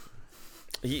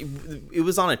 It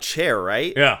was on a chair,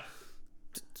 right? Yeah.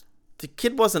 The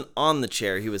kid wasn't on the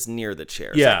chair. He was near the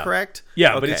chair. Is that correct?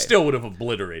 Yeah, but it still would have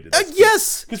obliterated this.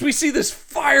 Yes! Because we see this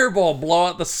fireball blow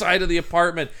out the side of the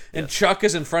apartment, and Chuck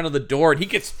is in front of the door, and he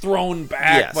gets thrown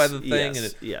back by the thing,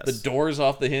 and the door's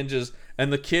off the hinges,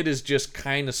 and the kid is just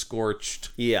kind of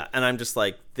scorched. Yeah, and I'm just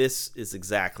like, this is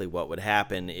exactly what would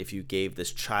happen if you gave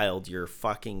this child your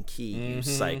fucking key, you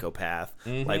psychopath.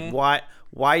 Like,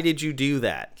 why did you do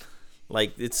that?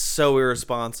 Like, it's so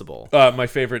irresponsible. My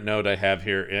favorite note I have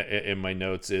here in my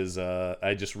notes is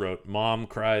I just wrote, "Mom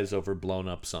cries over blown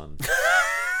up son."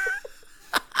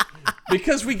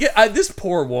 Because we get this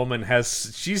poor woman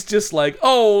she's just like,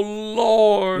 oh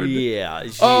Lord, yeah.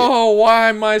 Oh,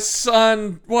 why my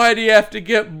son? Why do you have to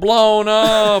get blown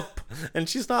up? And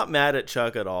she's not mad at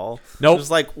Chuck at all. Nope.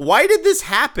 She's like, why did this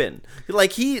happen?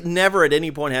 Like, he never at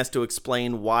any point has to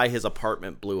explain why his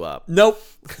apartment blew up. Nope.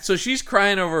 So she's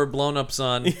crying over her blown up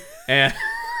son, and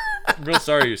I'm real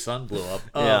sorry your son blew up.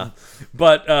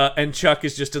 But and Chuck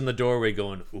is just in the doorway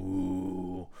going,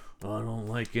 ooh, I don't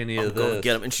like any of this. Go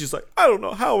get him. And she's like, I don't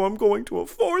know how I'm going to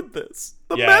afford this.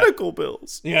 The medical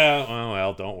bills. Yeah,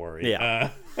 well, don't worry.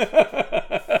 Yeah.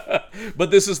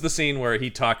 But this is the scene where he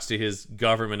talks to his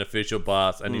government official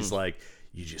boss, and he's like,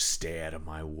 you just stay out of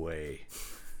my way.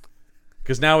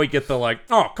 Because now we get the like,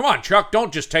 oh, come on, Chuck,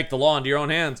 don't just take the law into your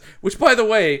own hands. Which, by the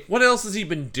way, what else has he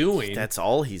been doing? That's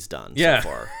all he's done so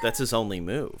far. That's his only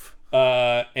move.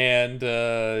 So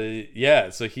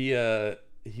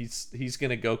he's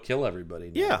gonna go kill everybody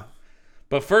now. Yeah.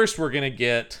 But first we're gonna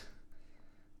get,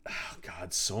 oh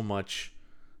God, so much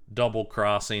double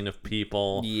crossing of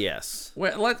people. Yes.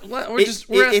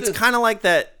 It's kind of like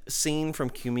that scene from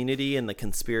Community in the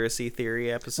conspiracy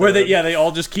theory episode. Where they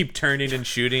all just keep turning and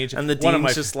shooting each other. And the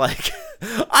dean's just like,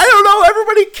 I don't know,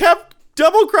 everybody kept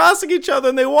double crossing each other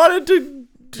and they wanted to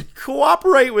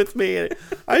cooperate with me. And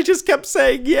I just kept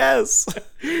saying yes.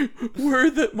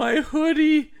 My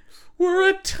hoodie. We're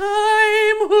a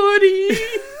time hoodie.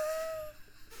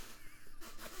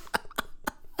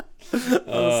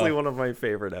 Honestly, one of my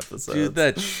favorite episodes. Dude,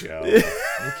 that show.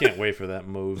 I can't wait for that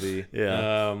movie.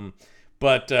 Yeah.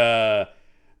 But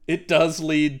it does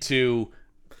lead to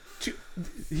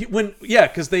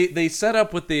because they set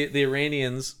up with the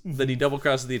Iranians that he double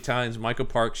crosses the Italians. Michael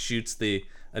Parks shoots the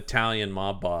Italian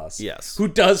mob boss. Yes. Who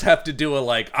does have to do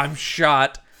I'm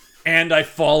shot and I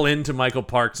fall into Michael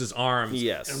Parks' arms.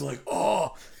 Yes. And I'm like,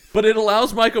 oh. But it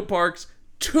allows Michael Parks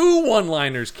 2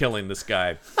 one-liners killing this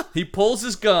guy. He pulls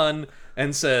his gun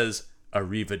and says,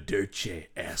 "Arrivederci,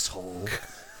 asshole,"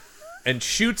 and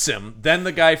shoots him. Then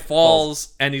the guy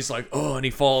falls, and he's like, oh, and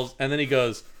he falls. And then he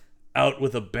goes, out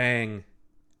with a bang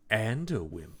and a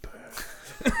whimper.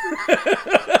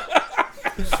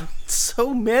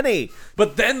 So many.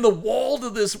 But then the wall to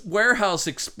this warehouse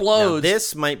explodes. Now,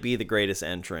 this might be the greatest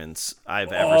entrance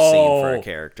I've ever seen for a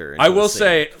character. I will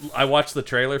say, I watched the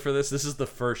trailer for this. This is the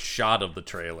first shot of the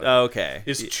trailer. Okay.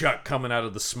 Is Chuck coming out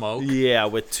of the smoke? Yeah,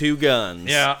 with 2 guns.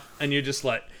 Yeah, and you're just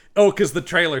like, because the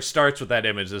trailer starts with that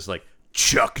image. It's like,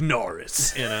 Chuck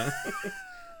Norris,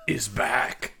 is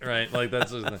back. Right? Like,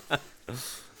 that's...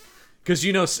 Because,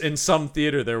 in some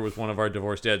theater, there was one of our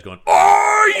divorced dads going,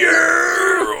 oh,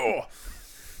 yeah!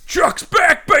 Chuck's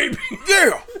back, baby!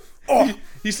 Yeah! Oh.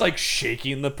 He's like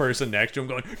shaking the person next to him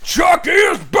going, Chuck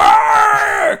is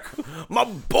back! My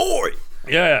boy!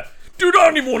 Yeah. Dude, I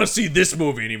don't even want to see this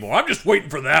movie anymore. I'm just waiting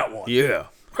for that one. Yeah.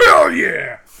 Hell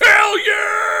yeah! Hell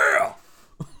yeah!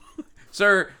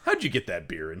 Sir, how'd you get that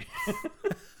beer in here?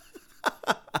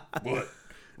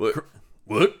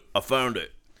 What? I found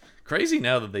it. Crazy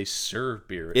now that they serve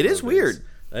beer. It is weird.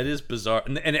 That is bizarre.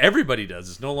 And everybody does.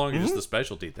 It's no longer just the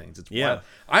specialty things. It's wild.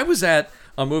 I was at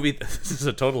a movie. This is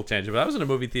a total tangent, but I was in a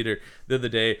movie theater the other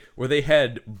day where they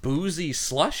had boozy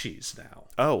slushies now.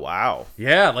 Oh, wow.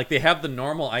 Yeah, like they have the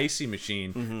normal icy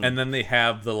machine, and then they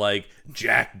have the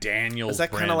Jack Daniels. Is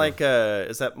that kind of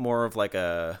is that more of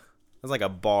it's like a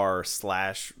bar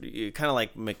slash, kind of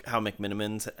like how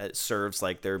McMinimans serves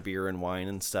their beer and wine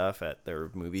and stuff at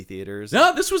their movie theaters.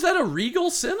 No, this was at a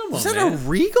Regal Cinema. Was that a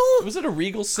Regal? It was at a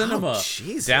Regal Cinema. Oh,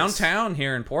 Jesus. Downtown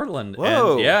here in Portland.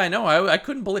 Whoa. And I know. I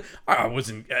couldn't believe I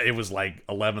wasn't. It was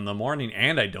 11 in the morning,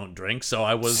 and I don't drink, so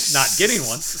I was not getting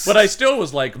one. But I still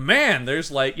was like, man,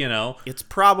 there's It's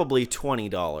probably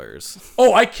 $20.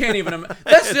 Oh, I can't even.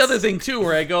 That's the other thing too,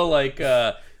 where I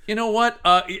go you know what?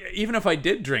 Even if I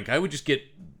did drink, I would just get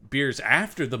beers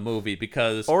after the movie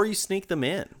because... Or you sneak them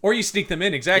in.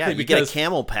 Exactly. Yeah, you get a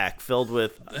camel pack filled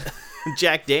with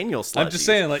Jack Daniels slushies. I'm just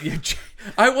saying,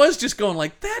 I was just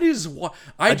going that is what...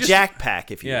 Jack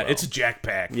pack, if you will. Yeah, it's a Jack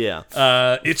pack. Yeah.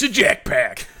 It's a Jack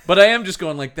pack. But I am just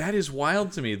going that is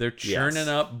wild to me. They're churning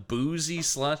up boozy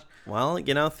slush. Well,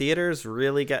 theaters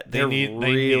really they're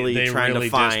really trying to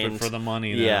find desperate for the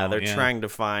money now. Yeah, they're trying to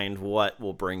find what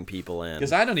will bring people in.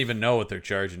 Because I don't even know what they're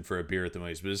charging for a beer at the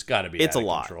movies, but it's got to be it's out a of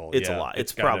lot. control. It's a lot.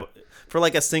 It's probably for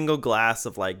a single glass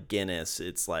of Guinness,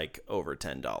 it's over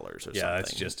 $10 or something. Yeah,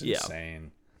 that's just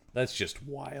insane. That's just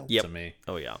wild to me.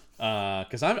 Oh yeah.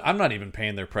 Because I'm not even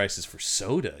paying their prices for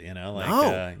soda. No,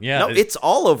 it's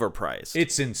all overpriced.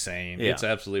 It's insane. Yeah. It's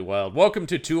absolutely wild. Welcome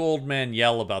to Two Old Men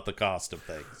Yell About the Cost of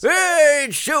Things. Hey,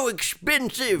 it's so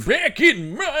expensive. Back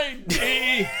in my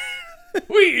day,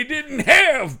 we didn't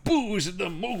have booze at the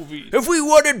movies. If we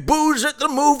wanted booze at the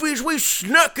movies, we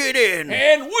snuck it in.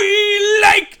 And we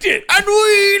liked it. And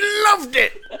we loved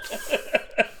it.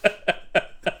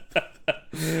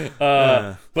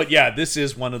 yeah, this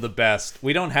is one of the best.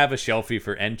 We don't have a shelfie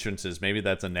for entrances. Maybe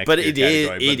that's a next But year it is.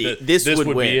 category. But This would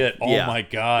would win. be it. Oh Yeah. my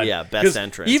god. Yeah, best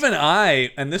entrance. Even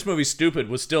and this movie's stupid,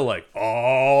 was still like,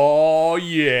 oh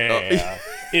yeah,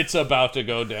 it's about to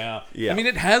go down. Yeah. I mean,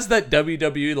 it has that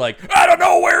WWE like, I don't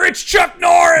know where it's Chuck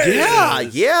Norris.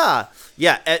 Yeah.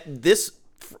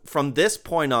 From this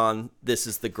point on, this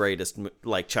is the greatest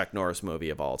like Chuck Norris movie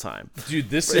of all time. Dude,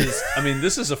 this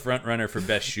is a front runner for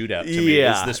best shootout to me.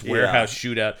 Is this warehouse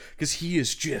shootout, because he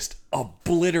is just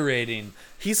obliterating.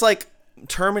 He's like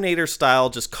Terminator style,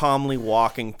 just calmly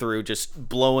walking through, just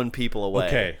blowing people away.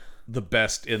 Okay, the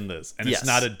best in this, and Yes. it's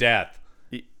not a death.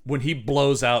 When he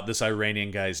blows out this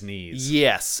Iranian guy's knees,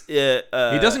 Yes. he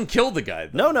doesn't kill the guy,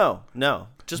 though. No.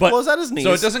 Just blows out his knees.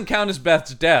 So it doesn't count as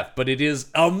Beth's death, but it is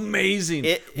amazing.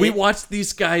 We watched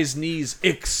these guys' knees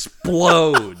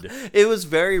explode. It was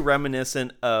very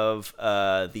reminiscent of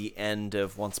the end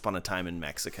of Once Upon a Time in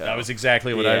Mexico. That was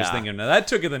exactly what I was thinking. Now that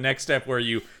took it the next step where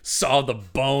you saw the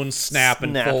bone snap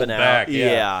and fold back.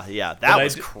 Yeah. That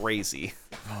was crazy.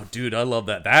 Oh, dude, I love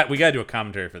that. We gotta do a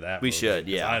commentary for that. We should,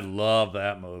 yeah. I love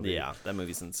that movie. Yeah, that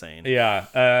movie's insane. Yeah.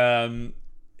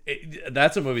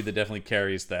 That's a movie that definitely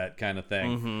carries that kind of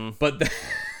thing. Mm-hmm. But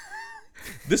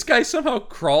this guy somehow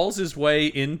crawls his way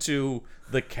into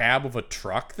the cab of a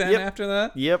truck. Then after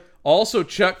that, Yep. Also,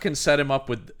 Chuck can set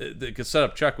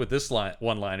up Chuck with this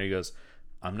one liner. He goes,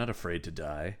 "I'm not afraid to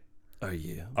die. Are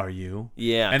you? Are you?"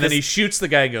 Yeah. And then he shoots the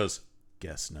guy. And goes,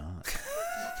 "Guess not."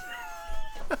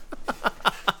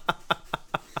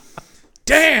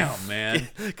 Damn, man.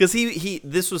 Because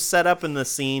this was set up in the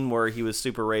scene where he was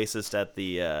super racist at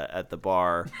the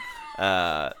bar.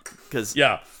 Because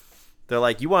they're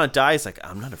like, "You want to die?" He's like,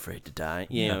 "I'm not afraid to die."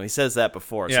 You know, he says that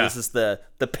before. So this is the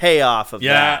payoff of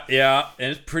that. Yeah,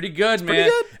 and it's pretty good, man. Pretty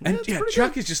good. And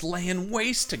Chuck is just laying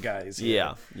waste to guys here.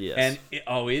 Yeah, yes. And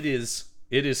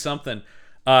it is something.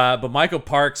 But Michael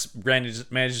Parks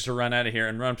manages to run out of here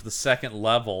and run up to the second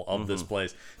level of this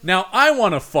place. Now, I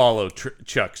want to follow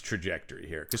Chuck's trajectory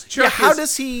here. How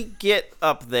does he get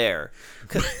up there?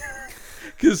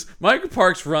 Because Michael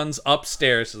Parks runs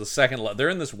upstairs to the second level. They're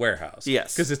in this warehouse.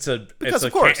 Yes. Because it's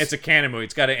a canon movie.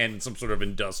 It's got to end in some sort of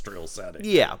industrial setting.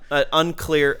 Yeah,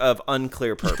 unclear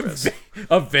purpose.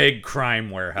 A vague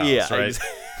crime warehouse, Yeah, right?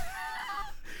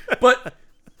 But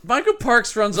Michael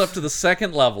Parks runs up to the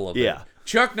second level of it. Yeah.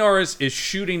 Chuck Norris is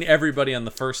shooting everybody on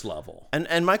the first level.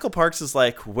 And Michael Parks is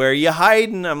like, "Where are you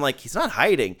hiding?" I'm like, he's not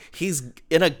hiding. He's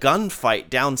in a gunfight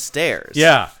downstairs.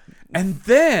 Yeah. And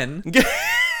then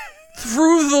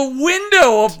through the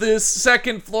window of this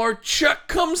second floor, Chuck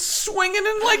comes swinging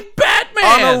in like Batman.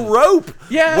 On a rope.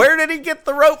 Yeah. Where did he get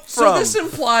the rope from? So this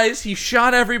implies he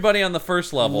shot everybody on the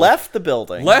first level. Left the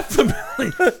building.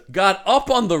 Got up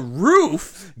on the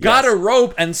roof, got a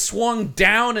rope, and swung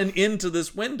down and into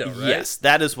this window, right? Yes,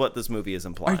 that is what this movie is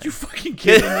implying. Are you fucking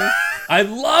kidding me? I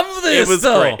love this, It was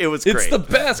though. great. It was It's great. the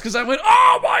best, because I went,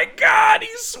 oh my God, he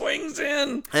swings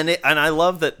in. And I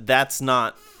love that that's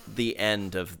not the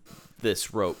end of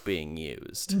this rope being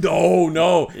used.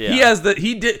 No. Yeah. He has the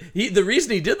the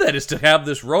reason he did that is to have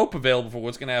this rope available for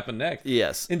what's going to happen next.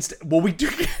 Yes. Well, we do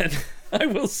get, I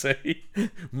will say,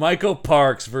 Michael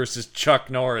Parks versus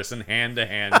Chuck Norris in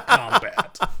hand-to-hand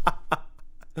combat.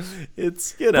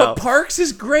 It's, you know. But Parks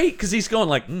is great because he's going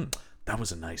like, that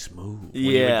was a nice move. When he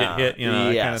would get hit,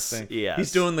 that kind of thing. Yes.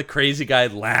 He's doing the crazy guy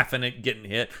laughing at getting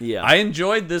hit. Yeah. I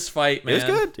enjoyed this fight, man. It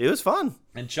was good. It was fun.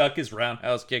 And Chuck is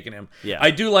roundhouse kicking him. Yeah.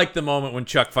 I do like the moment when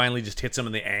Chuck finally just hits him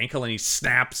in the ankle and he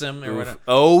snaps him or whatever.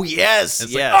 Oh, yes.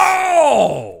 It's yes. like,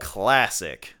 oh!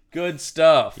 Classic. Good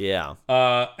stuff. Yeah.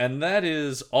 And that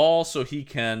is all so he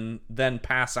can then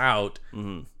pass out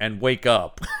and wake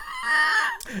up.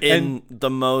 In the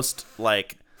most,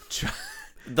 like...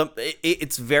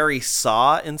 it's very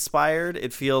Saw inspired.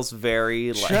 It feels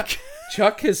very like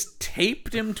Chuck has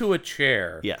taped him to a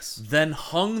chair. Yes. Then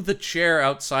hung the chair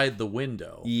outside the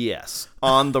window. Yes.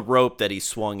 On the rope that he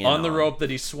swung in on. On the rope that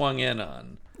he swung in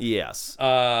on. Yes.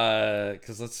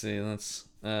 Because let's see.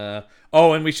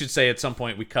 And we should say at some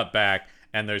point we cut back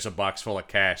and there's a box full of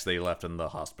cash they left in the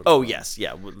hospital. Oh, yes.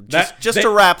 Yeah. Just to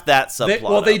wrap that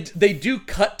subplot they do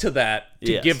cut to that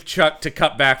to Yes. give Chuck to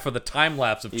cut back for the time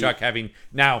lapse of Chuck having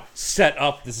now set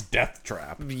up this death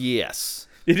trap. Yes.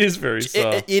 It is very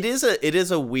soft. It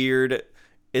is a weird.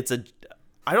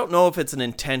 I don't know if it's an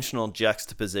intentional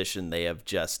juxtaposition they have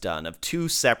just done of two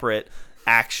separate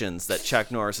actions that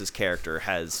Chuck Norris's character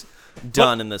has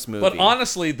done in this movie. But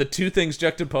honestly, the two things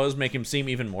juxtaposed make him seem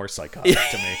even more psychotic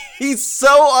to me. He's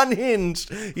so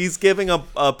unhinged. He's giving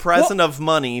a present of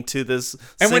money to this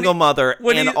single mother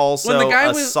and also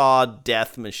a Saw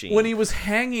death machine. When he was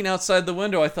hanging outside the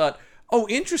window, I thought, oh,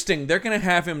 interesting, they're going to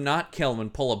have him not kill him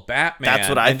and pull a Batman. That's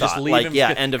what I and thought. Just leave Like, him yeah,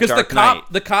 end of Dark Knight.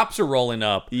 The cops are rolling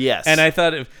up. Yes. And I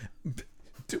thought,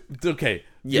 okay,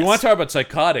 Yes. you want to talk about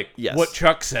psychotic? Yes. What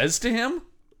Chuck says to him?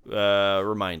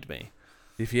 Remind me.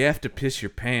 If you have to piss your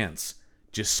pants,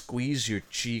 just squeeze your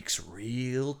cheeks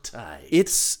real tight.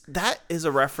 That is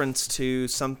a reference to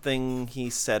something he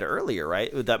said earlier, right?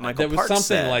 That Michael There was Parks something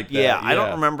said. like that, Yeah, I yeah.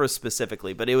 don't remember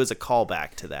specifically, but it was a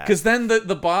callback to that. Because then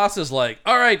the boss is like,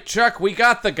 all right, Chuck, we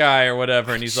got the guy or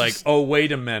whatever. And he's like, oh,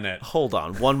 wait a minute. Hold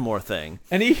on, one more thing.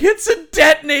 And he hits a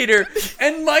detonator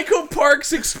and Michael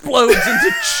Parks explodes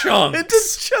into chunks. It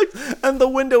just chunks, and the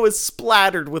window is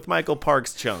splattered with Michael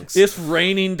Parks chunks. It's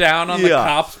raining down on the Yeah.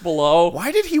 cops below.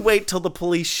 Why did he wait till the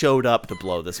police showed up to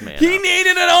blow this man He up?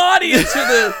 needed an audience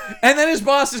and then his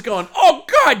boss is going, oh,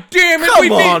 God damn it.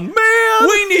 Come on, man.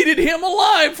 We needed him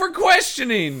alive for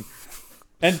questioning.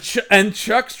 And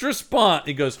Chuck's response,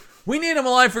 he goes, we need him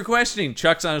alive for questioning.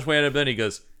 Chuck's on his way out of bed. He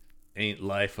goes, ain't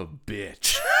life a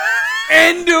bitch.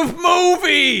 End of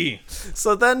movie.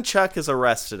 So then Chuck is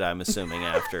arrested, I'm assuming,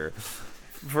 after.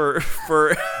 For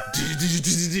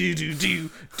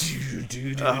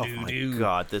Oh my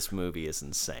god, this movie is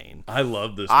insane. I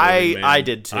love this movie, man. I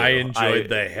did too. I enjoyed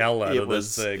the hell out of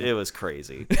was, this thing. It was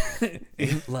crazy.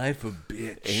 Ain't life a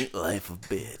bitch. Ain't life a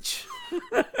bitch.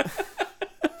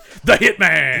 The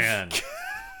Hitman.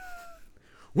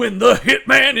 When the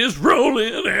Hitman is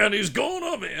rolling and he's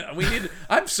gonna be.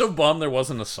 I'm so bummed there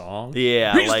wasn't a song.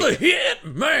 Yeah, he's like- the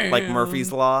Hitman. Like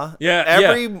Murphy's Law. Yeah,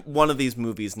 Every one of these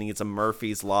movies needs a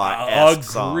Murphy's Law-esque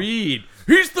song. Agreed.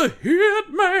 He's the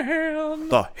Hitman.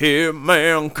 The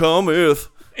Hitman cometh.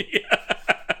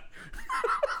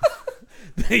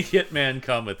 The Hitman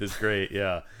cometh is great.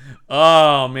 Yeah.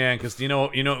 Oh man, because you know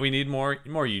what we need more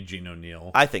Eugene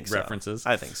O'Neill. I think so. References.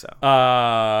 I think so.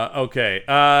 Okay.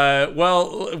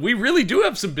 Well, we really do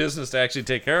have some business to actually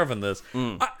take care of in this.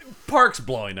 Parks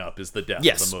blowing up is the death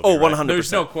Yes. of the movie. Oh, right? 100%.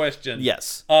 There's no question.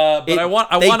 Yes. But They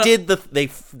did the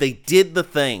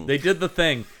thing. They did the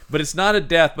thing, but it's not a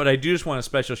death. But I do just want a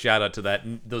special shout out to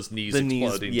those knees The knees,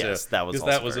 exploding yes, too. that was 'cause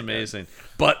also that was very good. amazing.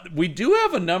 But we do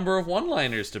have a number of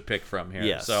one-liners to pick from here.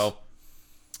 Yes. So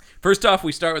first off,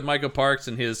 we start with Michael Parks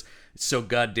and his "It's so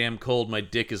goddamn cold, my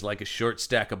dick is like a short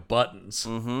stack of buttons."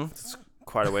 It's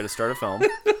quite a way to start a film.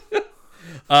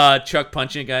 Chuck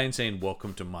punching a guy and saying,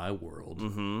 "Welcome to my world."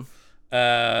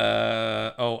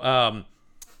 I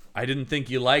didn't think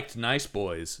you liked nice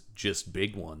boys, just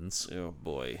big ones. Oh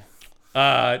boy.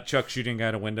 Chuck shooting a guy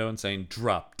out a window and saying,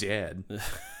 "Drop dead."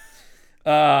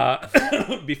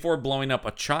 Before blowing up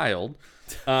a child,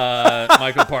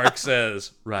 Michael Parks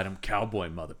says, "Ride 'em cowboy,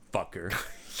 motherfucker."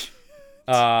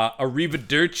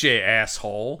 Arrivederci,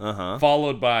 asshole.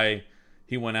 Followed by,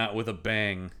 "He went out with a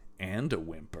bang and a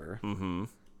whimper."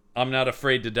 "I'm not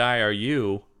afraid to die, are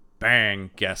you?" Bang,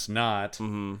 guess not.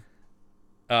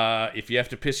 If you have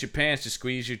to piss your pants, just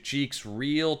squeeze your cheeks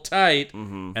real tight.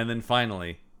 And then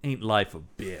finally, "Ain't life a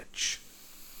bitch?"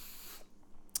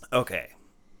 Okay.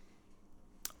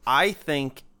 I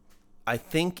think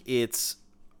it's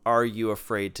 "Are you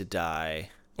afraid to die?"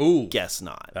 Ooh, Guess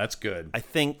not. that's good. I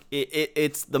think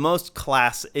it's the most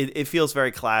class. It feels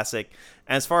very classic.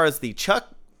 As far as the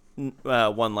Chuck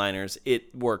one-liners,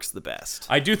 it works the best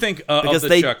I do think because of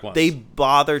the Chuck ones. they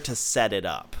bother to set it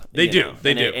up. They you do. know,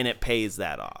 They and do. and it pays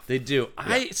that off. They do.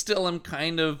 I still am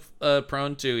kind of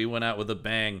prone to "He went out with a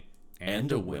bang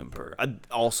and a whimper."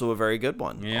 Also a very good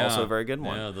one. Yeah. Also a very good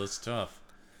one. Yeah, that's tough.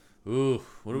 Ooh,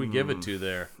 what do we give it to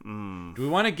there? Do we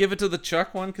want to give it to the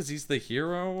Chuck one because he's the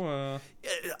hero?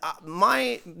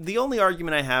 The only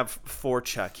argument I have for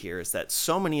Chuck here is that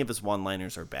so many of his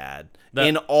one-liners are bad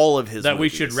in all of his that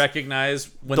movies. we should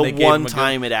recognize when The they gave one him a good-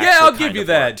 time it Yeah, actually I'll give kind you of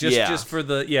that. worked. Just for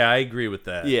the I agree with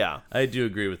that. Yeah. I do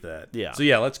agree with that. Yeah. So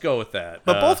yeah, let's go with that.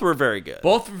 But both were very good.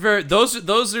 Both were very. Those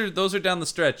are down the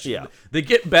stretch. Yeah. They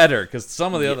get better because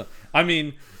some of the other. I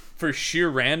mean, for sheer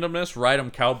randomness, "Ride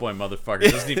 'em cowboy, motherfucker."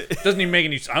 Doesn't even make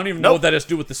any. I don't even know what that has to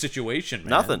do with the situation, man.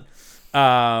 Nothing.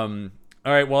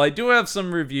 All right. Well, I do have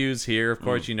some reviews here. Of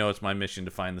course, you know it's my mission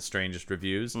to find the strangest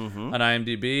reviews on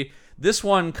IMDb. This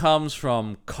one comes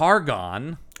from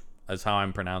Cargon. That's how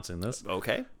I'm pronouncing this.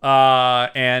 Okay.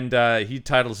 And he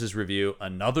titles his review,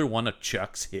 "Another One of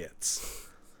Chuck's Hits."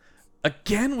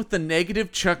 Again with the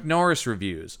negative Chuck Norris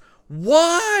reviews.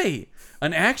 Why?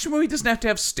 An action movie doesn't have to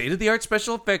have state-of-the-art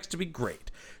special effects to be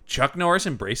great. Chuck Norris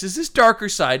embraces his darker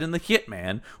side in The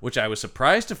Hitman, which I was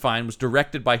surprised to find was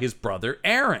directed by his brother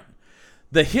Aaron.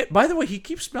 By the way, he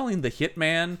keeps spelling The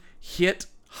Hitman,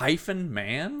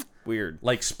 hit-man? Weird.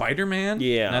 Like Spider-Man?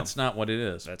 Yeah. That's not what it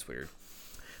is. That's weird.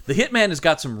 The Hitman has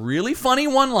got some really funny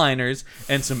one-liners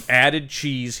and some added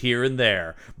cheese here and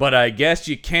there, but I guess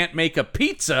you can't make a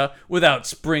pizza without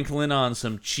sprinkling on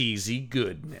some cheesy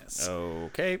goodness.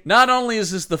 Okay. Not only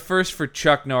is this the first for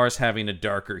Chuck Norris having a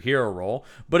darker hero role,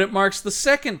 but it marks the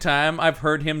second time I've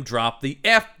heard him drop the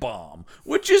F-bomb,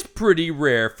 which is pretty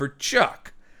rare for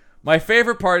Chuck. My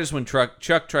favorite part is when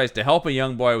Chuck tries to help a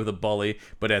young boy with a bully,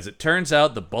 but as it turns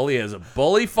out, the bully has a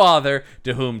bully father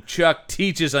to whom Chuck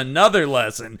teaches another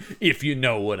lesson, if you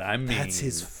know what I mean. That's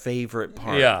his favorite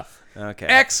part. Yeah. Okay.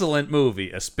 Excellent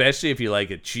movie, especially if you like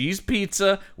a cheese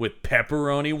pizza with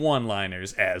pepperoni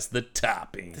one-liners as the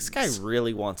toppings. This guy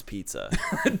really wants pizza.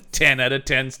 10 out of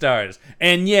 10 stars.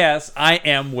 And yes, I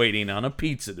am waiting on a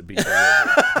pizza to be delivered.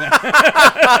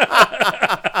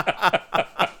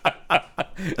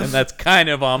 And that's kind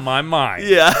of on my mind.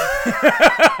 Yeah.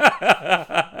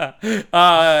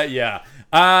 Yeah.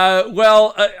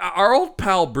 Well, our old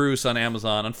pal Bruce on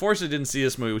Amazon unfortunately didn't see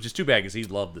this movie, which is too bad because he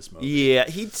loved this movie. Yeah,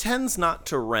 he tends not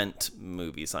to rent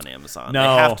movies on Amazon. No. They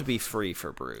have to be free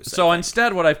for Bruce. So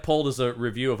instead, what I've pulled is a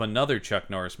review of another Chuck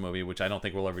Norris movie, which I don't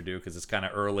think we'll ever do because it's kind of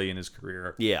early in his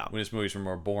career. Yeah. When his movies were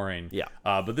more boring. Yeah.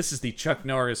 But this is the Chuck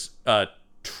Norris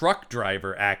truck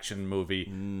driver action movie,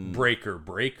 Breaker.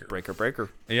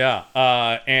 Breaker. Yeah.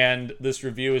 And this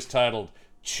review is titled,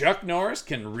 Chuck Norris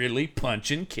Can Really Punch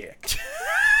and Kick.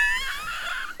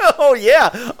 Oh,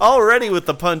 yeah. Already with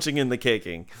the punching and the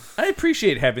kicking. I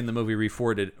appreciate having the movie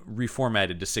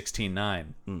reformatted to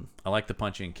 16:9. I like the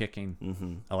punching and kicking.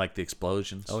 Mm-hmm. I like the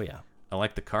explosions. Oh, yeah. I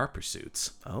like the car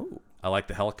pursuits. Oh. I like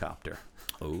the helicopter.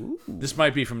 Oh. This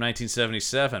might be from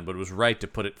 1977, but it was right to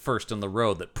put it first on the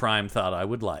road that Prime thought I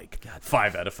would like.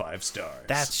 5 out of 5 stars.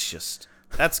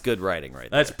 That's good writing right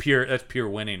there. That's pure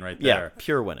winning right there. Yeah,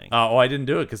 pure winning. I didn't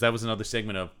do it because that was another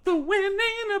segment of The Winning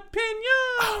Opinion.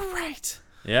 Oh, right.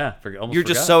 Yeah, You're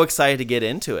just so excited to get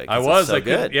into it. I was. So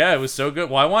good. Yeah, it was so good.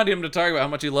 Well, I wanted him to talk about how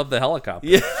much he loved the helicopter.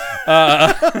 Yeah.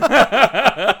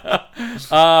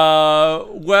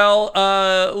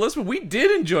 Listen, we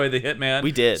did enjoy the Hitman.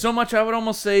 We did. So much I would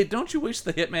almost say, don't you wish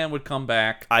the Hitman would come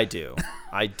back? I do.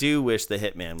 I do wish the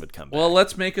Hitman would come back. Well,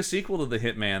 let's make a sequel to the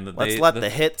Hitman. Let's let the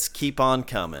hits keep on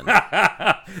coming.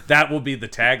 That will be the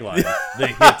tagline. The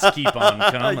hits keep on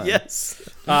coming. Yes.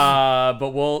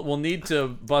 But we'll need to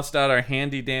bust out our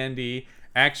handy dandy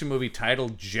action movie title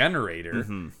generator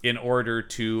in order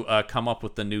to come up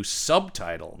with the new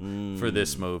subtitle for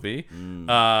this movie.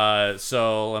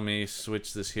 So let me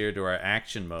switch this here to our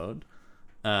action mode.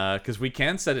 Because we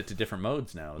can set it to different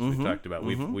modes now, as we've talked about.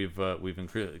 We've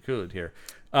included here.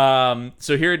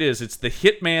 So here it is. It's the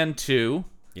Hitman 2.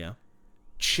 Yeah.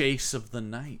 Chase of the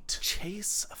Night.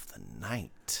 Chase of the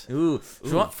Night. Ooh,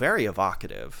 very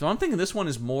evocative. So I'm thinking this one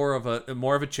is more of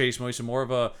a chase movie, so more of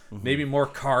a maybe more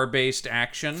car-based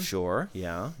action. Sure.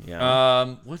 Yeah.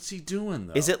 What's he doing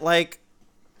though? Is it like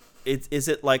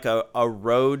a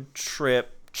road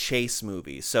trip chase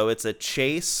movie? So it's a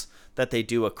chase that they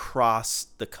do across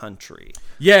the country.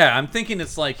 Yeah, I'm thinking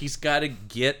it's like he's got to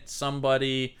get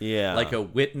somebody, yeah, like a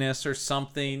witness or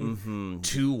something,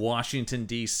 to Washington,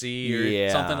 D.C. or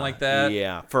something like that.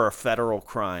 Yeah, for a federal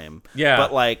crime. Yeah.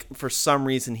 But, like, for some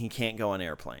reason, he can't go on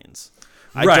airplanes.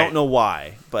 I Right. don't know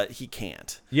why, but he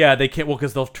can't. Yeah, they can't. Well,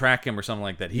 because they'll track him or something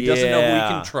like that. He doesn't know who he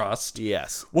can trust.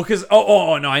 Yes. Well, because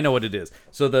no, I know what it is.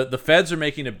 So the feds are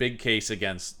making a big case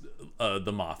against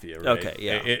the mafia. Right? Okay,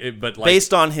 yeah. But like,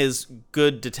 based on his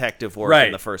good detective work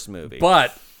in the first movie.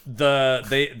 But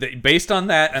they based on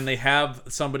that, and they have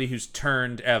somebody who's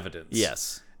turned evidence.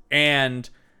 Yes. And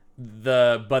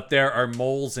but there are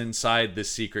moles inside this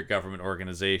secret government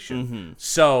organization.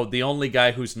 So the only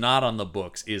guy who's not on the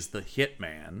books is the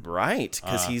Hitman. Right,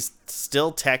 because he's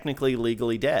still technically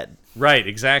legally dead. Right,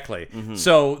 exactly.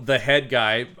 So the head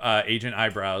guy, Agent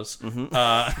Eyebrows,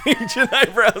 Agent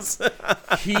Eyebrows.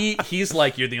 he's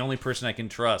like, you're the only person I can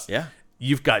trust. Yeah.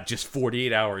 You've got just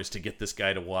 48 hours to get this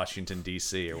guy to Washington,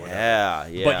 D.C. or whatever.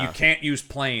 Yeah. But you can't use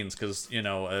planes because,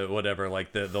 whatever,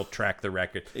 like they'll track the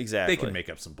record. Exactly. They can make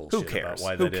up some bullshit Who cares? about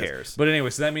why Who that is. cares? But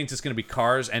anyway, so that means it's going to be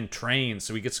cars and trains.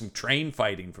 So we get some train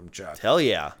fighting from Chuck. Hell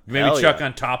yeah. Maybe Hell Chuck yeah.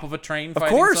 on top of a train Of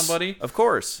fighting course. somebody. Of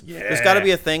course. Yeah. There's got to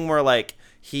be a thing where, like,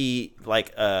 he,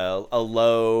 like, a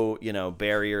low,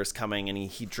 barrier is coming and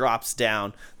he drops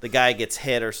down. The guy gets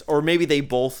hit, or maybe they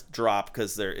both drop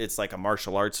because it's like a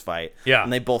martial arts fight. Yeah.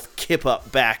 And they both kip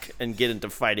up back and get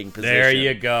into fighting position. There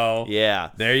you go.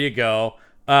 Yeah. There you go.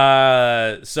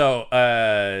 So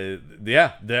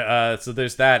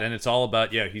there's that, and it's all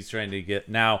about, he's trying to get,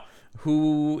 now,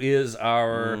 who is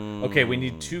our, okay, we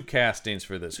need two castings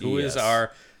for this. Who is Yes.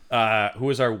 our who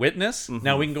is our witness. Mm-hmm.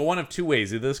 Now, we can go one of two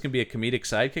ways. Either this can be a comedic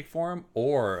sidekick for him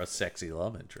or a sexy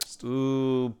love interest.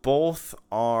 Ooh, both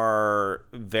are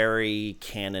very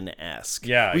canon-esque.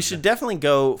 Yeah, we should definitely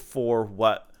go for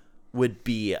what would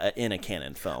be in a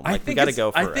canon film. Like, we got to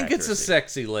go for I think it's a accuracy.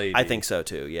 sexy lady. I think so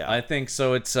too. Yeah. I think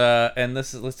so. It's and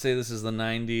this is, let's say this is the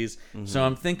 90s. So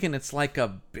I'm thinking it's like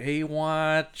a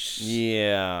Baywatch.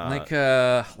 Yeah.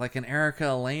 Like an Erica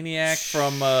Eleniak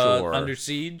from Sure. Under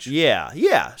Siege.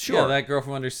 Yeah. Sure. Yeah, that girl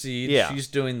from Under Siege. Yeah. She's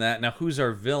doing that. Now, who's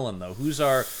our villain though? Who's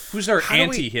our How do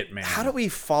we- anti-hitman? How do we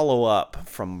follow up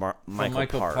from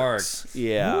Michael Parks?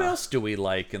 Yeah. Who else do we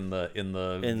like in the in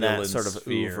villain that sort of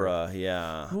sphere? oeuvre?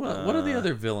 Yeah. What are the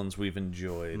other villains we've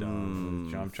enjoyed?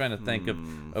 I'm trying to think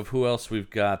of who else we've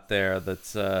got there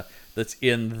that's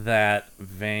in that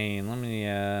vein. Let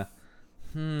me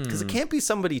Because it can't be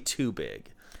somebody too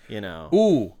big, you know.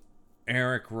 Ooh,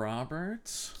 Eric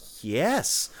Roberts.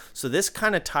 Yes. So this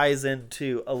kind of ties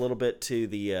into a little bit to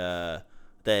the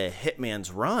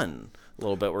Hitman's Run. A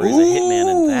little bit where he's a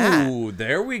hitman in that. Ooh,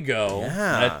 there we go.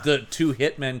 Yeah. The two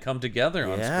hitmen come together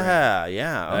on screen.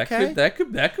 Yeah. Okay. That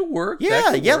could work. Yeah,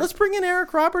 That could work. let's bring in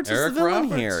Eric Roberts as the villain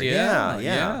here.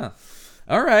 Yeah.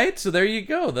 All right, so there you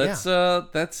go. That's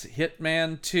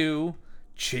Hitman 2,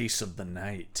 Chase of the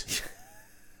Night.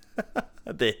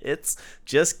 The hits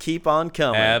just keep on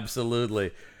coming.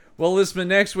 Absolutely. Well, listen,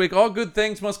 next week, all good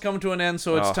things must come to an end,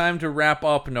 so it's time to wrap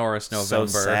up Norris November.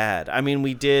 So sad. I mean,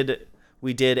 we did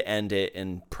end it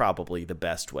in probably the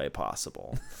best way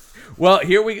possible. Well,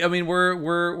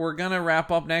 we're gonna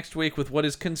wrap up next week with what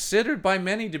is considered by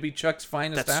many to be Chuck's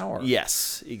finest hour.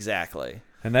 Yes, exactly.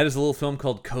 And that is a little film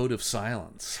called Code of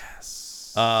Silence.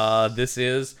 Yes. This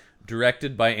is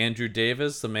directed by Andrew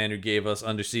Davis, the man who gave us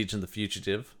Under Siege and The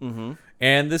Fugitive. Mm-hmm.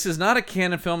 And this is not a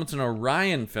canon film, it's an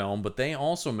Orion film, but they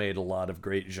also made a lot of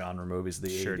great genre movies in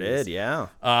the 80s. Sure did,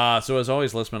 yeah. So as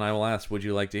always, Listman, I will ask, would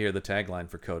you like to hear the tagline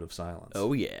for Code of Silence?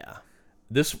 Oh, yeah.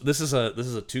 This is a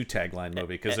two tagline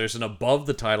movie because there's an above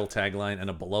the title tagline and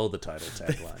a below the title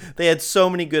tagline. They had so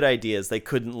many good ideas, they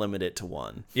couldn't limit it to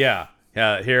one. Yeah.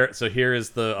 Here is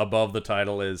the above the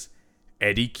title is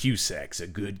Eddie Cusack's a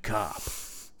good cop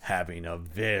having a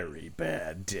very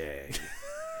bad day.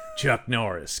 Chuck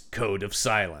Norris, Code of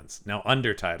Silence. Now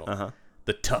undertitle,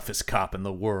 the toughest cop in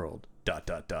the world, ...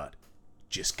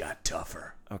 just got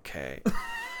tougher. Okay.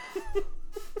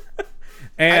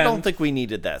 And I don't think we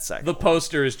needed that second. the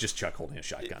poster is just Chuck holding a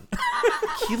shotgun.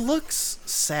 He looks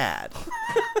sad.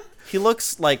 He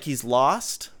looks like he's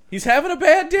lost. He's having a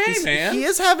bad day, man. He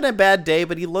is having a bad day,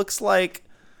 but he looks like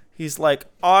he's like,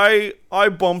 I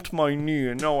bumped my knee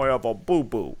and now I have a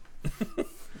boo-boo.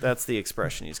 That's the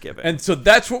expression he's giving. And so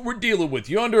that's what we're dealing with.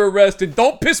 You're under arrest, and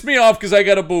don't piss me off because I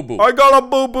got a boo-boo. I got a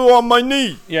boo-boo on my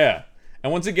knee. Yeah.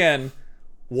 And once again,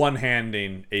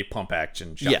 one-handing a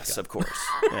pump-action shotgun. Yes, of course.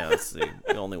 Yeah, that's the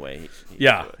only way he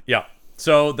can do it. Yeah.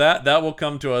 So that will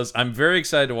come to us. I'm very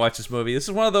excited to watch this movie. This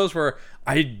is one of those where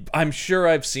I'm sure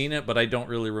I've seen it, but I don't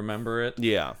really remember it.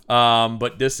 Yeah.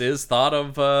 But this is thought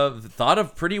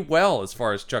of pretty well as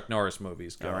far as Chuck Norris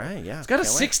movies go. All right, yeah. It's got a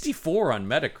Can't wait. 64 on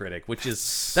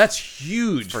Metacritic, that's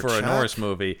huge for a Chuck. Norris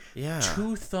movie. Yeah.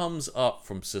 2 thumbs up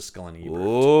from Siskel and Ebert.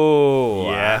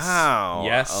 Oh, Yes. wow.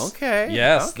 Yes. Okay.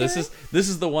 Yes. Okay. This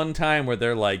is the one time where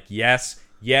they're like, yes,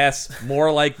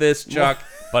 more like this, Chuck.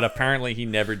 But apparently he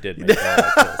never did make it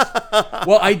like this.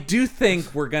 Well, I do think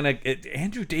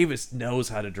Andrew Davis knows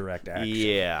how to direct action.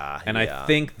 Yeah. And I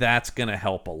think that's gonna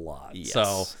help a lot. Yes,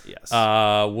 So, yes.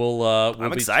 we'll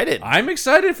I'm excited. I'm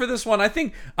excited for this one. I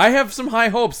think I have some high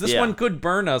hopes. This Yeah. one could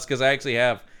burn us because I actually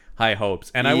have high hopes.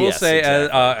 And I will Yes, say,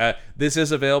 exactly. this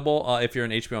is available if you're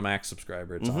an HBO Max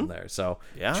subscriber. It's on there, so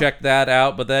Yeah. check that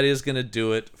out. But that is gonna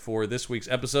do it for this week's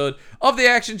episode of The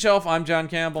Action Shelf. I'm John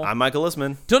Campbell. I'm Michael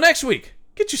Isman. Till next week,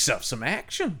 get yourself some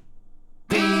action.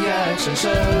 The Action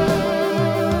Shelf.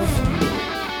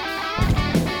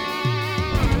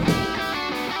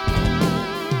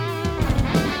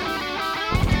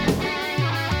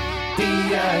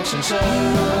 The Action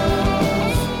Shelf.